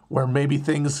War where maybe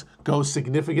things go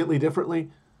significantly differently,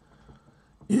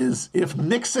 is if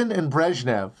Nixon and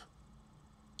Brezhnev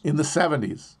in the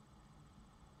 70s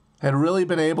had really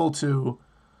been able to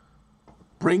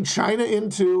bring China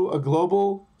into a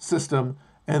global system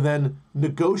and then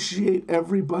negotiate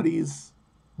everybody's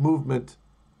movement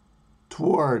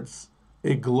towards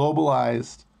a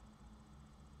globalized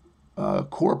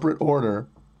corporate order,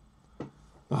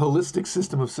 a holistic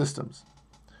system of systems.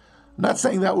 I'm not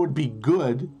saying that would be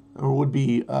good or would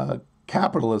be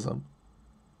capitalism,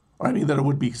 or I mean that it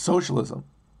would be socialism.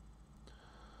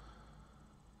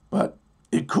 But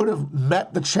it could have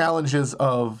met the challenges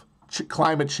of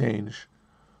climate change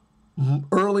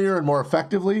earlier and more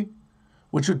effectively,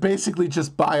 which would basically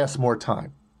just buy us more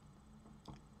time.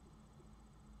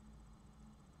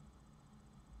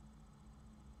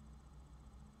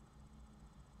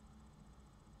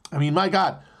 I mean, my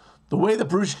God, the way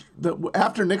that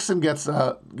after Nixon gets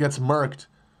murked,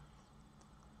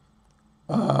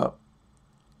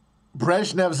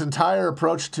 Brezhnev's entire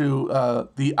approach to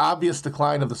the obvious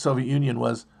decline of the Soviet Union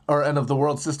and of the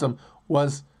world system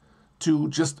was to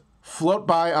just float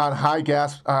by on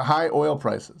high oil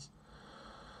prices.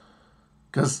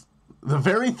 Because the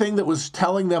very thing that was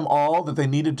telling them all that they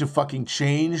needed to fucking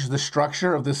change the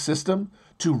structure of this system,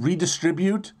 to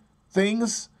redistribute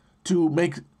things, to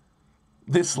make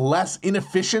this less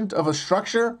inefficient of a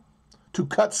structure, to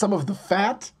cut some of the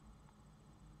fat,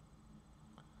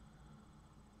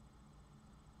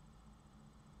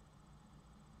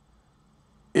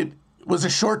 it was a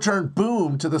short-term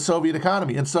boom to the Soviet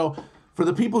economy. And so for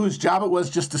the people whose job it was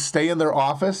just to stay in their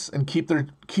office and keep their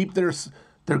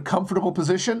comfortable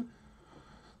position,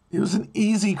 it was an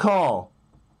easy call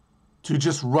to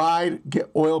just get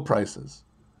oil prices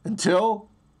until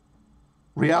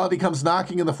reality comes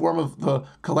knocking in the form of the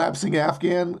collapsing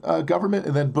Afghan government,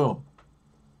 and then boom.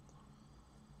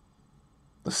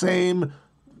 The same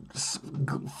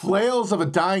flails of a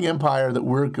dying empire that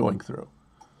we're going through.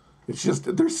 It's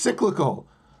just, they're cyclical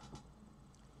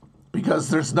because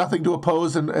there's nothing to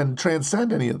oppose and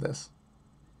transcend any of this.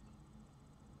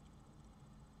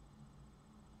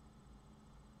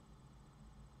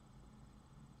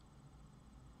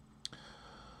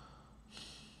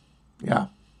 Yeah.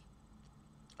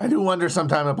 I do wonder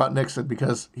sometime about Nixon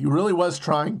because he really was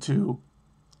trying to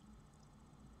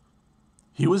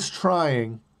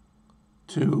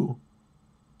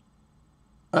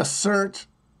assert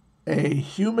a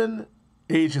human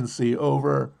agency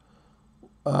over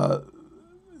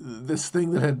this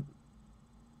thing that had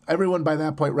everyone by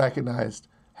that point recognized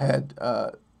had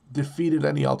defeated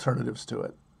any alternatives to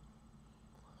it.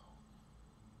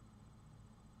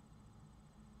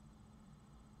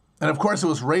 And of course it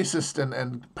was racist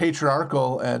and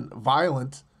patriarchal and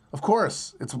violent. Of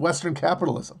course, it's Western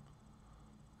capitalism.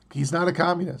 He's not a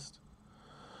communist.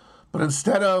 But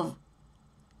instead of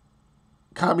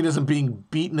communism being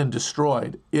beaten and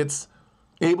destroyed, it's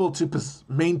able to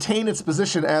maintain its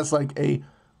position as like a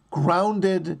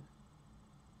grounded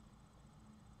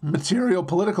material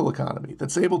political economy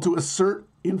that's able to assert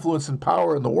influence and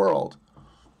power in the world.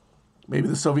 Maybe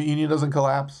the Soviet Union doesn't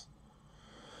collapse.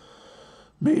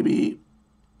 Maybe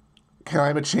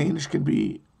climate change can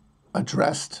be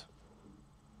addressed.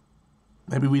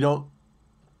 Maybe we don't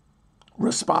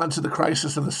respond to the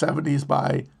crisis of the 70s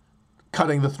by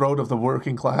cutting the throat of the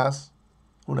working class.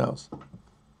 Who knows?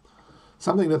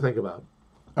 Something to think about.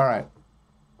 All right.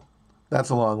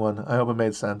 That's a long one. I hope it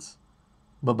made sense.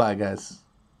 Bye-bye, guys.